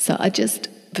 So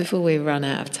before we run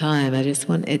out of time, I just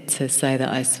wanted to say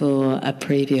that I saw a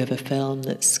preview of a film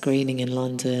that's screening in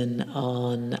London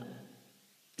on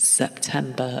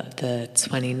September the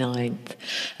 29th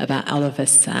about Oliver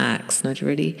Sacks, and I'd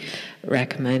really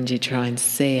recommend you try and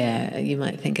see it. You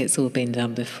might think it's all been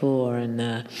done before,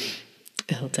 and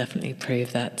he'll definitely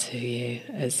prove that to you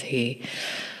as he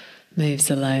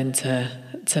moves alone to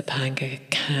Topanga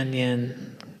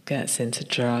Canyon, gets into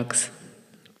drugs.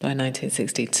 By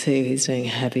 1962, he's doing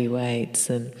heavy weights,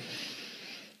 and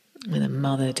with a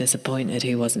mother disappointed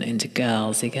he wasn't into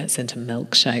girls, he gets into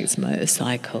milkshakes,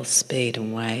 motorcycles, speed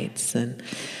and weights, and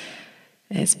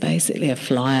it's basically a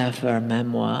flyer for a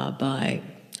memoir by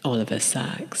Oliver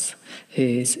Sacks,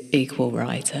 who's equal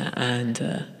writer and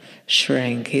a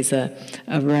shrink. He's a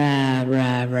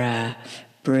rare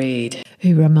breed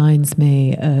who reminds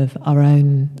me of our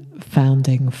own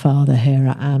founding father here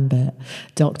at Ambit,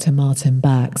 Dr. Martin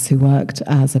Bax, who worked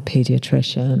as a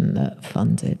paediatrician that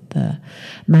funded the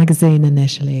magazine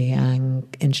initially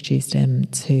and introduced him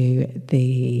to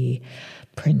the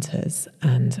printers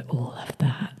and all of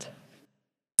that.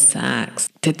 Sacks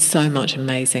did so much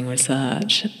amazing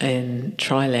research in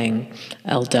trialing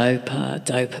L-Dopa,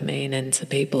 dopamine, into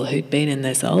people who'd been in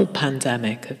this old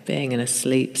pandemic of being in a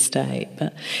sleep state,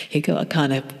 but he got a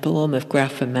kind of form of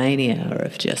graphomania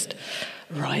of just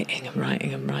writing, and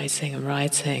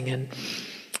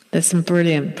there's some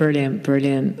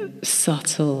brilliant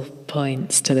subtle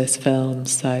points to this film.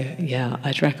 So yeah,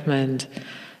 I'd recommend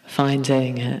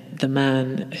finding it. The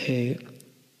man who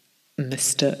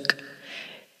mistook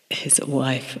his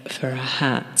wife for a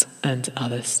hat and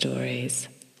other stories.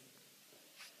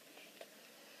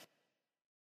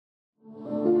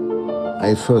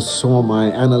 I first saw my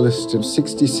analyst in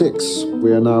 1966.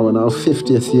 We are now in our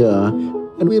 50th year,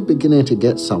 and we're beginning to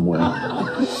get somewhere.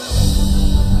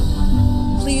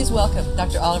 Please welcome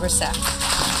Dr. Oliver Sacks.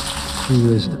 He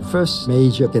was the first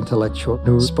major intellectual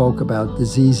who spoke about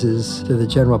diseases to the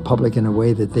general public in a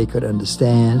way that they could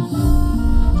understand.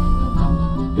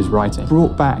 His writing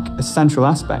brought back a central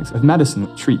aspect of medicine,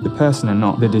 treat the person and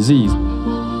not the disease.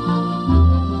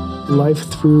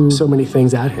 Life threw so many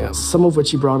things at him, some of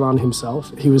which he brought on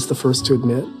himself. He was the first to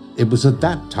admit. It was at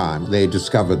that time they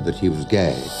discovered that he was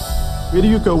gay. Where do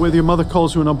you go whether your mother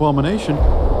calls you an abomination?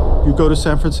 You go to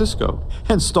San Francisco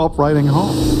and stop writing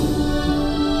home.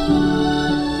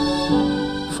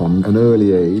 From an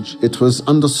early age, it was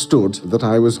understood that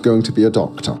I was going to be a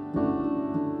doctor.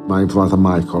 My brother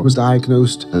Michael was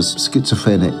diagnosed as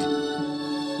schizophrenic.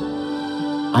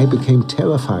 I became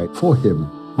terrified for him.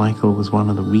 Michael was one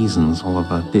of the reasons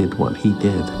Oliver did what he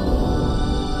did.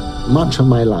 Much of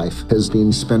my life has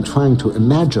been spent trying to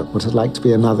imagine what it's like to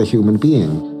be another human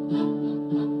being.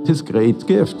 His great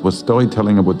gift was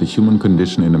storytelling about the human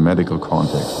condition in a medical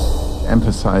context,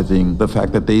 emphasizing the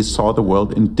fact that they saw the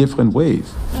world in different ways.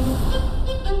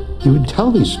 He would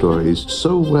tell these stories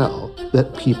so well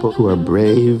that people who are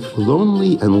brave,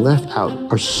 lonely, and left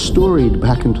out are storied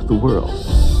back into the world.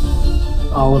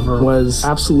 Oliver was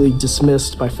absolutely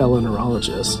dismissed by fellow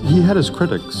neurologists. He had his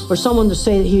critics. For someone to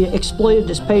say that he exploited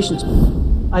his patients,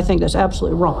 I think that's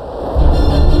absolutely wrong.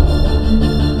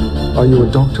 Are you a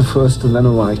doctor first and then a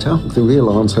writer? The real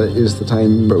answer is that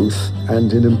I'm both,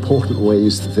 and in important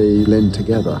ways they blend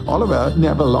together. Oliver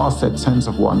never lost that sense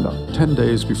of wonder. 10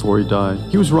 days before he died,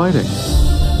 he was writing.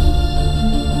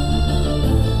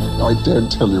 I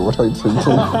daren't tell you what I'm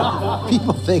thinking.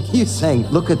 People think he's saying,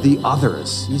 look at the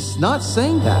others. He's not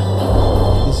saying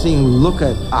that. He's saying, look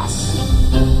at us.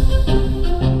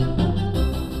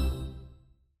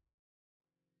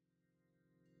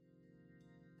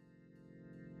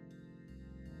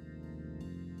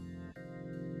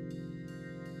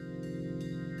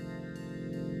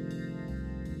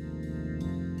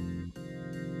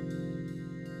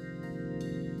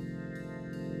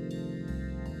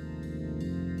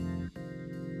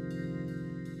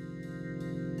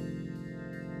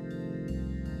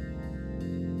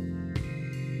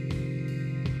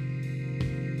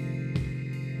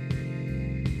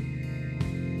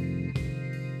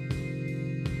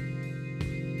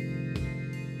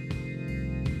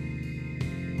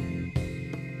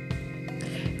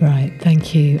 Right,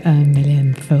 thank you a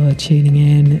million for tuning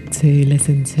in to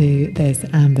listen to this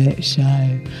Ambit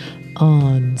show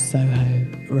on Soho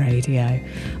Radio.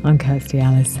 I'm Kirsty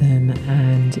Allison,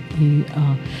 and you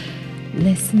are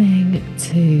listening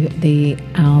to the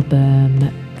album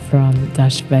from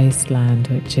Dash Wasteland,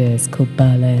 which is called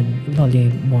Berlin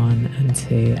Volume 1 and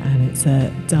 2, and it's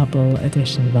a double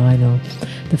edition vinyl.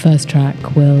 The first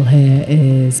track we'll hear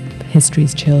is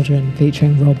History's Children,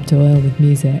 featuring Rob Doyle with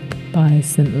music by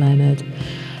St. Leonard.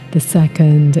 The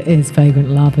second is Vagrant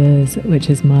Lovers, which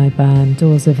is my band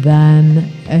Doors of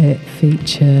Then. It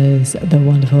features the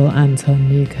wonderful Anton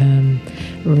Newcomb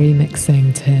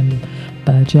remixing Tim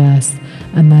Burgess.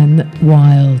 And then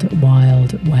Wild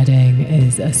Wild Wedding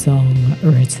is a song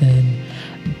written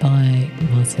by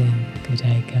Martin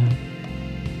Goodacre.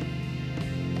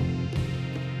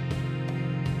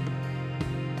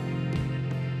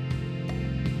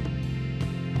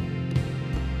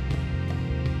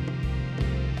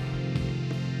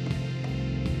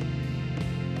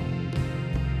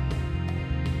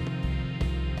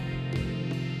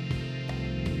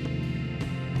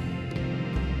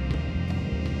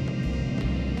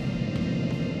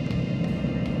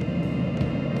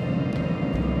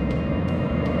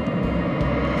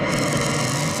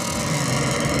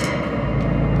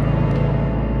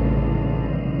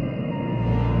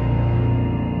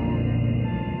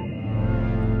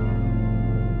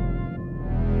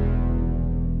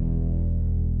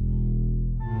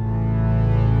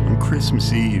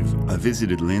 Christmas Eve, I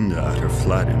visited Linda at her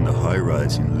flat in the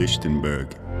high-rise in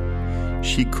Lichtenberg.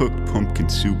 She cooked pumpkin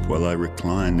soup while I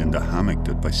reclined in the hammock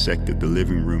that bisected the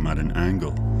living room at an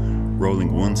angle,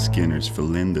 rolling one Skinners for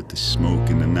Linda to smoke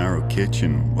in the narrow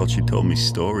kitchen while she told me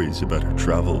stories about her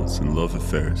travels and love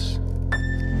affairs.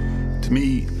 To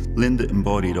me, Linda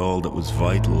embodied all that was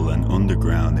vital and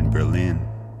underground in Berlin.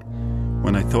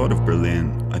 When I thought of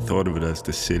Berlin, I thought of it as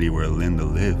the city where Linda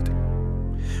lived.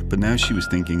 But now she was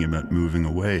thinking about moving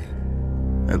away.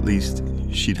 At least,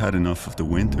 she'd had enough of the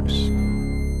winters.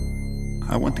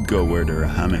 I want to go where there are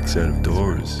hammocks out of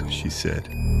doors, she said.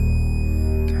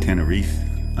 Tenerife,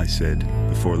 I said,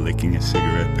 before licking a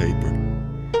cigarette paper.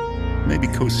 Maybe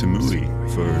Koh Samui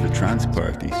for the trance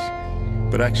parties.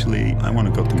 But actually, I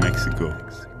want to go to Mexico.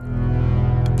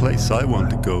 The place I want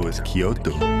to go is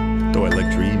Kyoto, though I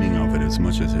like dreaming of it as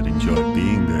much as I'd enjoy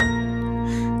being there.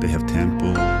 They have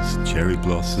temples, cherry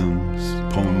blossoms,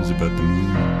 poems about the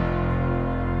moon.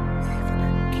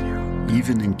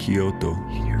 Even in Kyoto,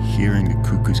 hearing the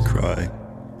cuckoo's cry,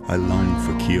 I long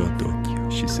for Kyoto,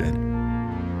 she said.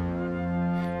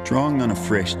 Drawing on a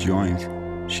fresh joint,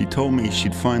 She told me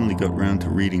she'd finally got round to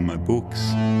reading my books.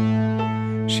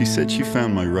 She said she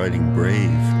found my writing brave.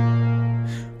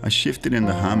 I shifted in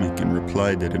the hammock and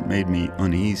replied that it made me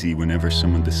uneasy whenever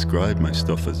someone described my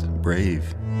stuff as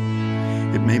brave.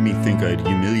 It made me think I'd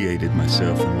humiliated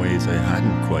myself in ways I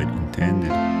hadn't quite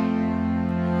intended.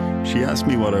 She asked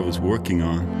me what I was working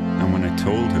on, and when I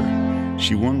told her,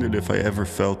 she wondered if I ever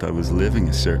felt I was living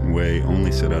a certain way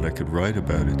only so that I could write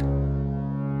about it.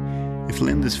 If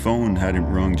Linda's phone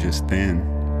hadn't rung just then,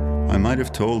 I might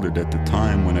have told her that the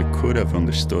time when I could have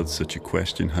understood such a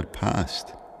question had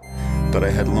passed, that I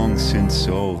had long since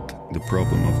solved the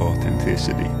problem of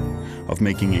authenticity, of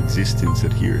making existence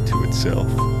adhere to itself.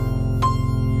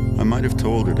 I might have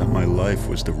told her that my life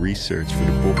was the research for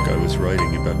the book I was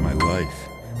writing about my life,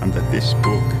 and that this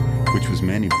book, which was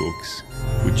many books,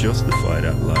 would justify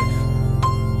that life.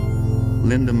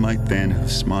 Linda might then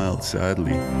have smiled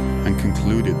sadly and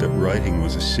concluded that writing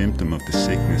was a symptom of the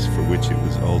sickness for which it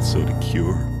was also the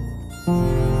cure.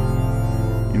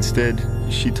 Instead,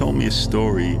 she told me a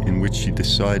story in which she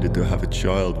decided to have a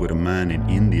child with a man in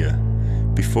India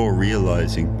before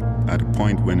realizing, at a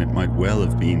point when it might well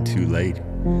have been too late,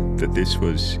 that this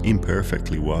was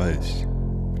imperfectly wise.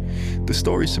 The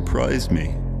story surprised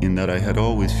me in that I had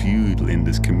always viewed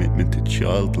Linda's commitment to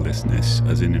childlessness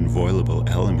as an inviolable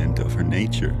element of her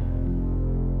nature.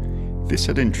 This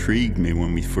had intrigued me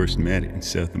when we first met in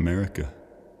South America.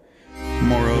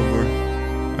 Moreover,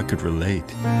 I could relate.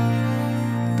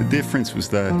 The difference was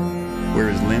that,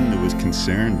 whereas Linda was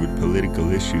concerned with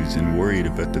political issues and worried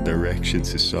about the direction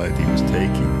society was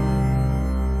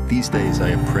taking, these days I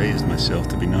appraised myself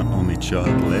to be not only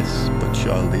childless, but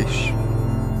childish.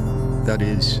 That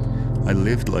is, I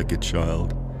lived like a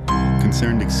child,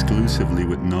 concerned exclusively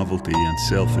with novelty and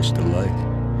selfish delight,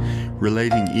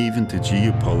 relating even to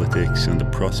geopolitics and the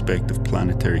prospect of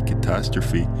planetary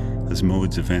catastrophe as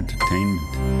modes of entertainment.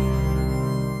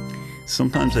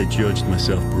 Sometimes I judged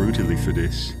myself brutally for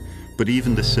this, but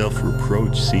even the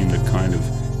self-reproach seemed a kind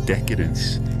of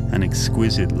decadence, an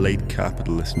exquisite late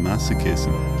capitalist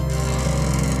masochism.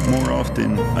 More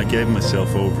often, I gave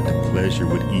myself over to pleasure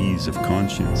with ease of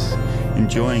conscience,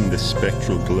 enjoying the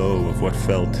spectral glow of what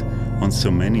felt, on so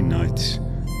many nights,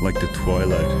 like the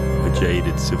twilight of a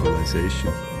jaded civilization.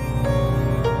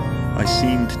 I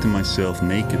seemed to myself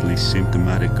nakedly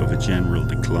symptomatic of a general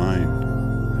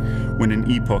decline. When an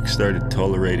epoch started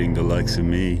tolerating the likes of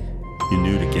me, you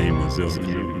knew the game was up.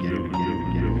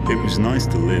 It was nice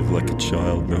to live like a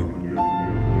child, though.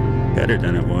 Better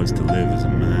than it was to live as a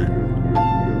man.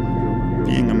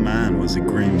 Being a man was a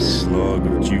grim slog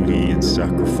of duty and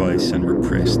sacrifice and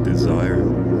repressed desire.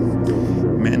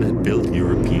 Men had built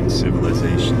European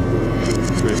civilization,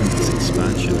 driven its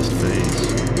expansionist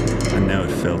phase, and now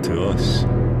it fell to us,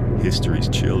 history's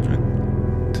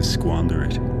children, to squander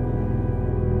it.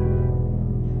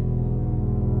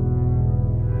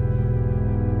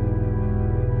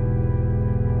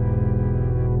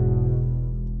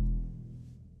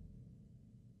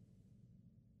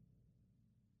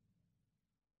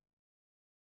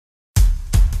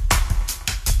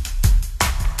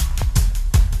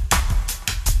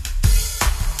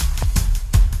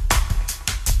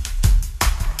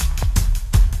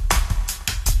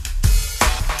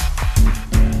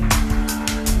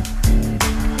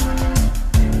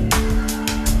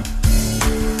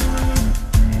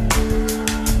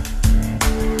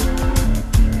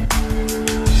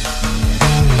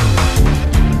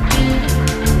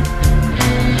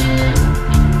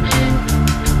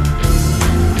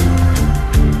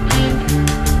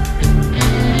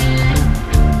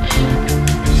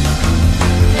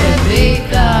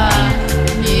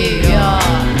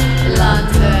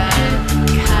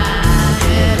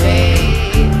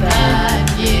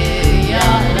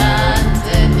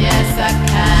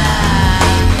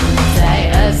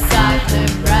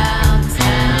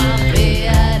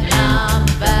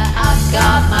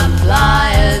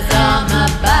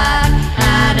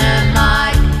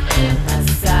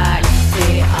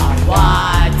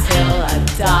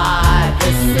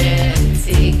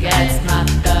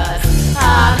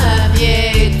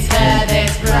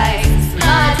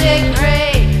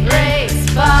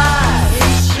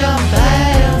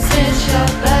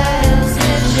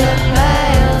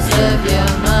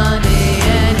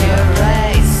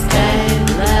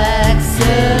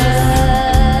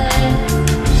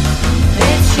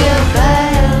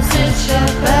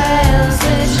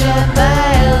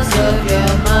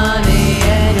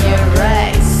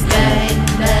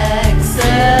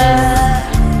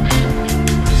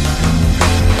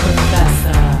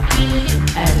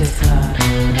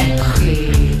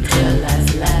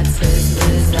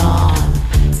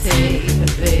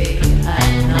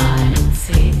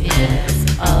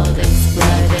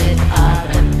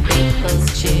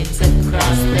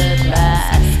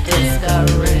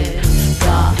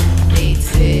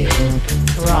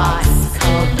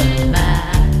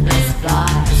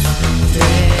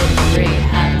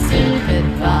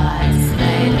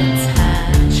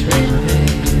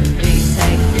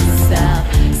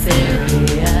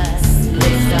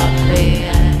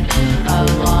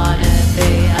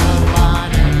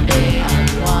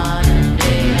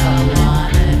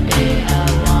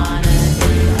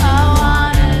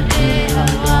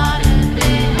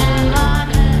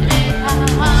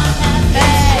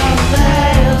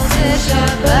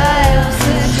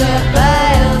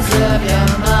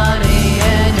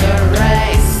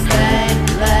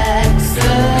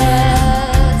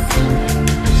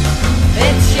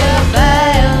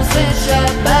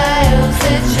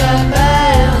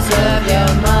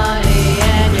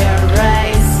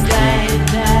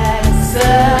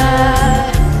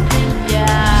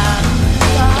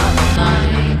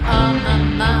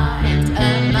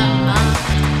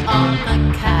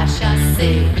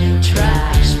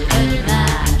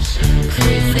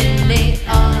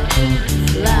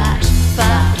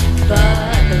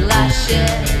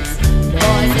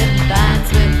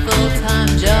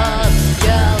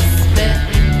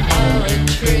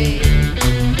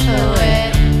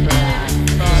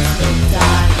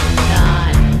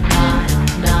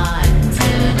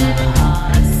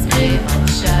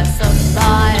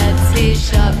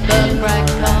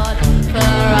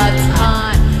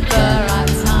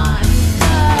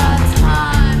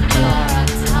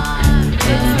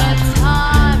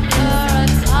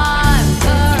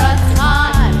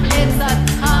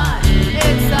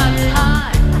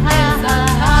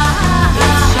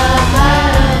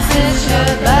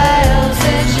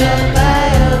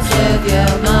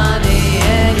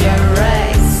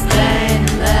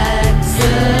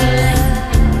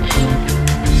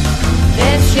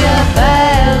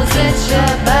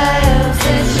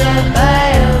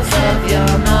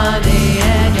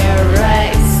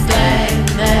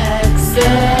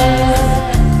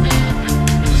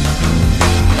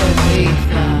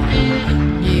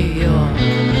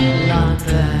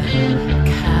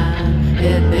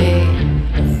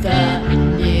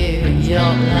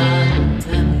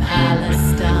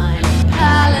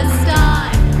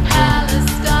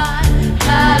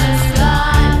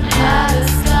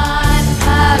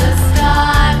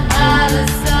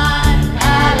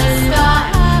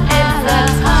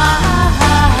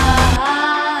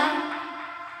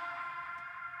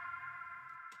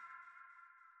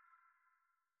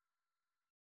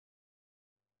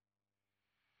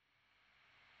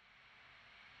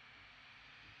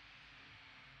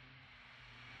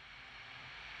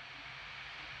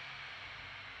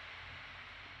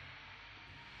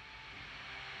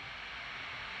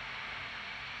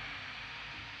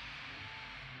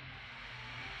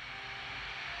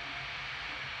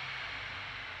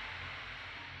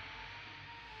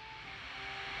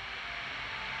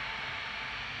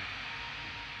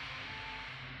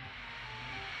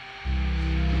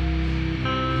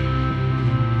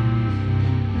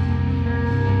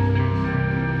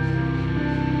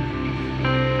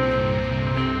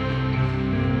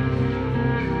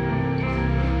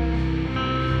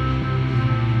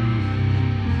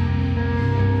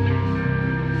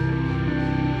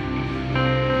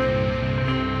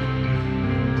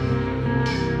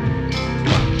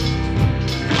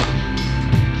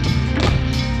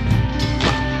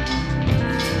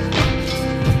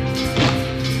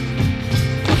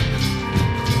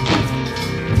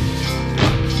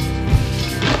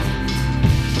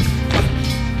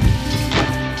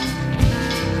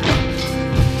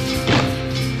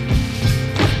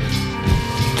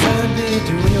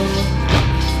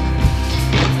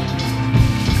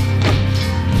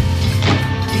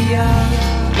 beyond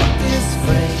this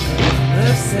frame of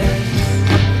mercy.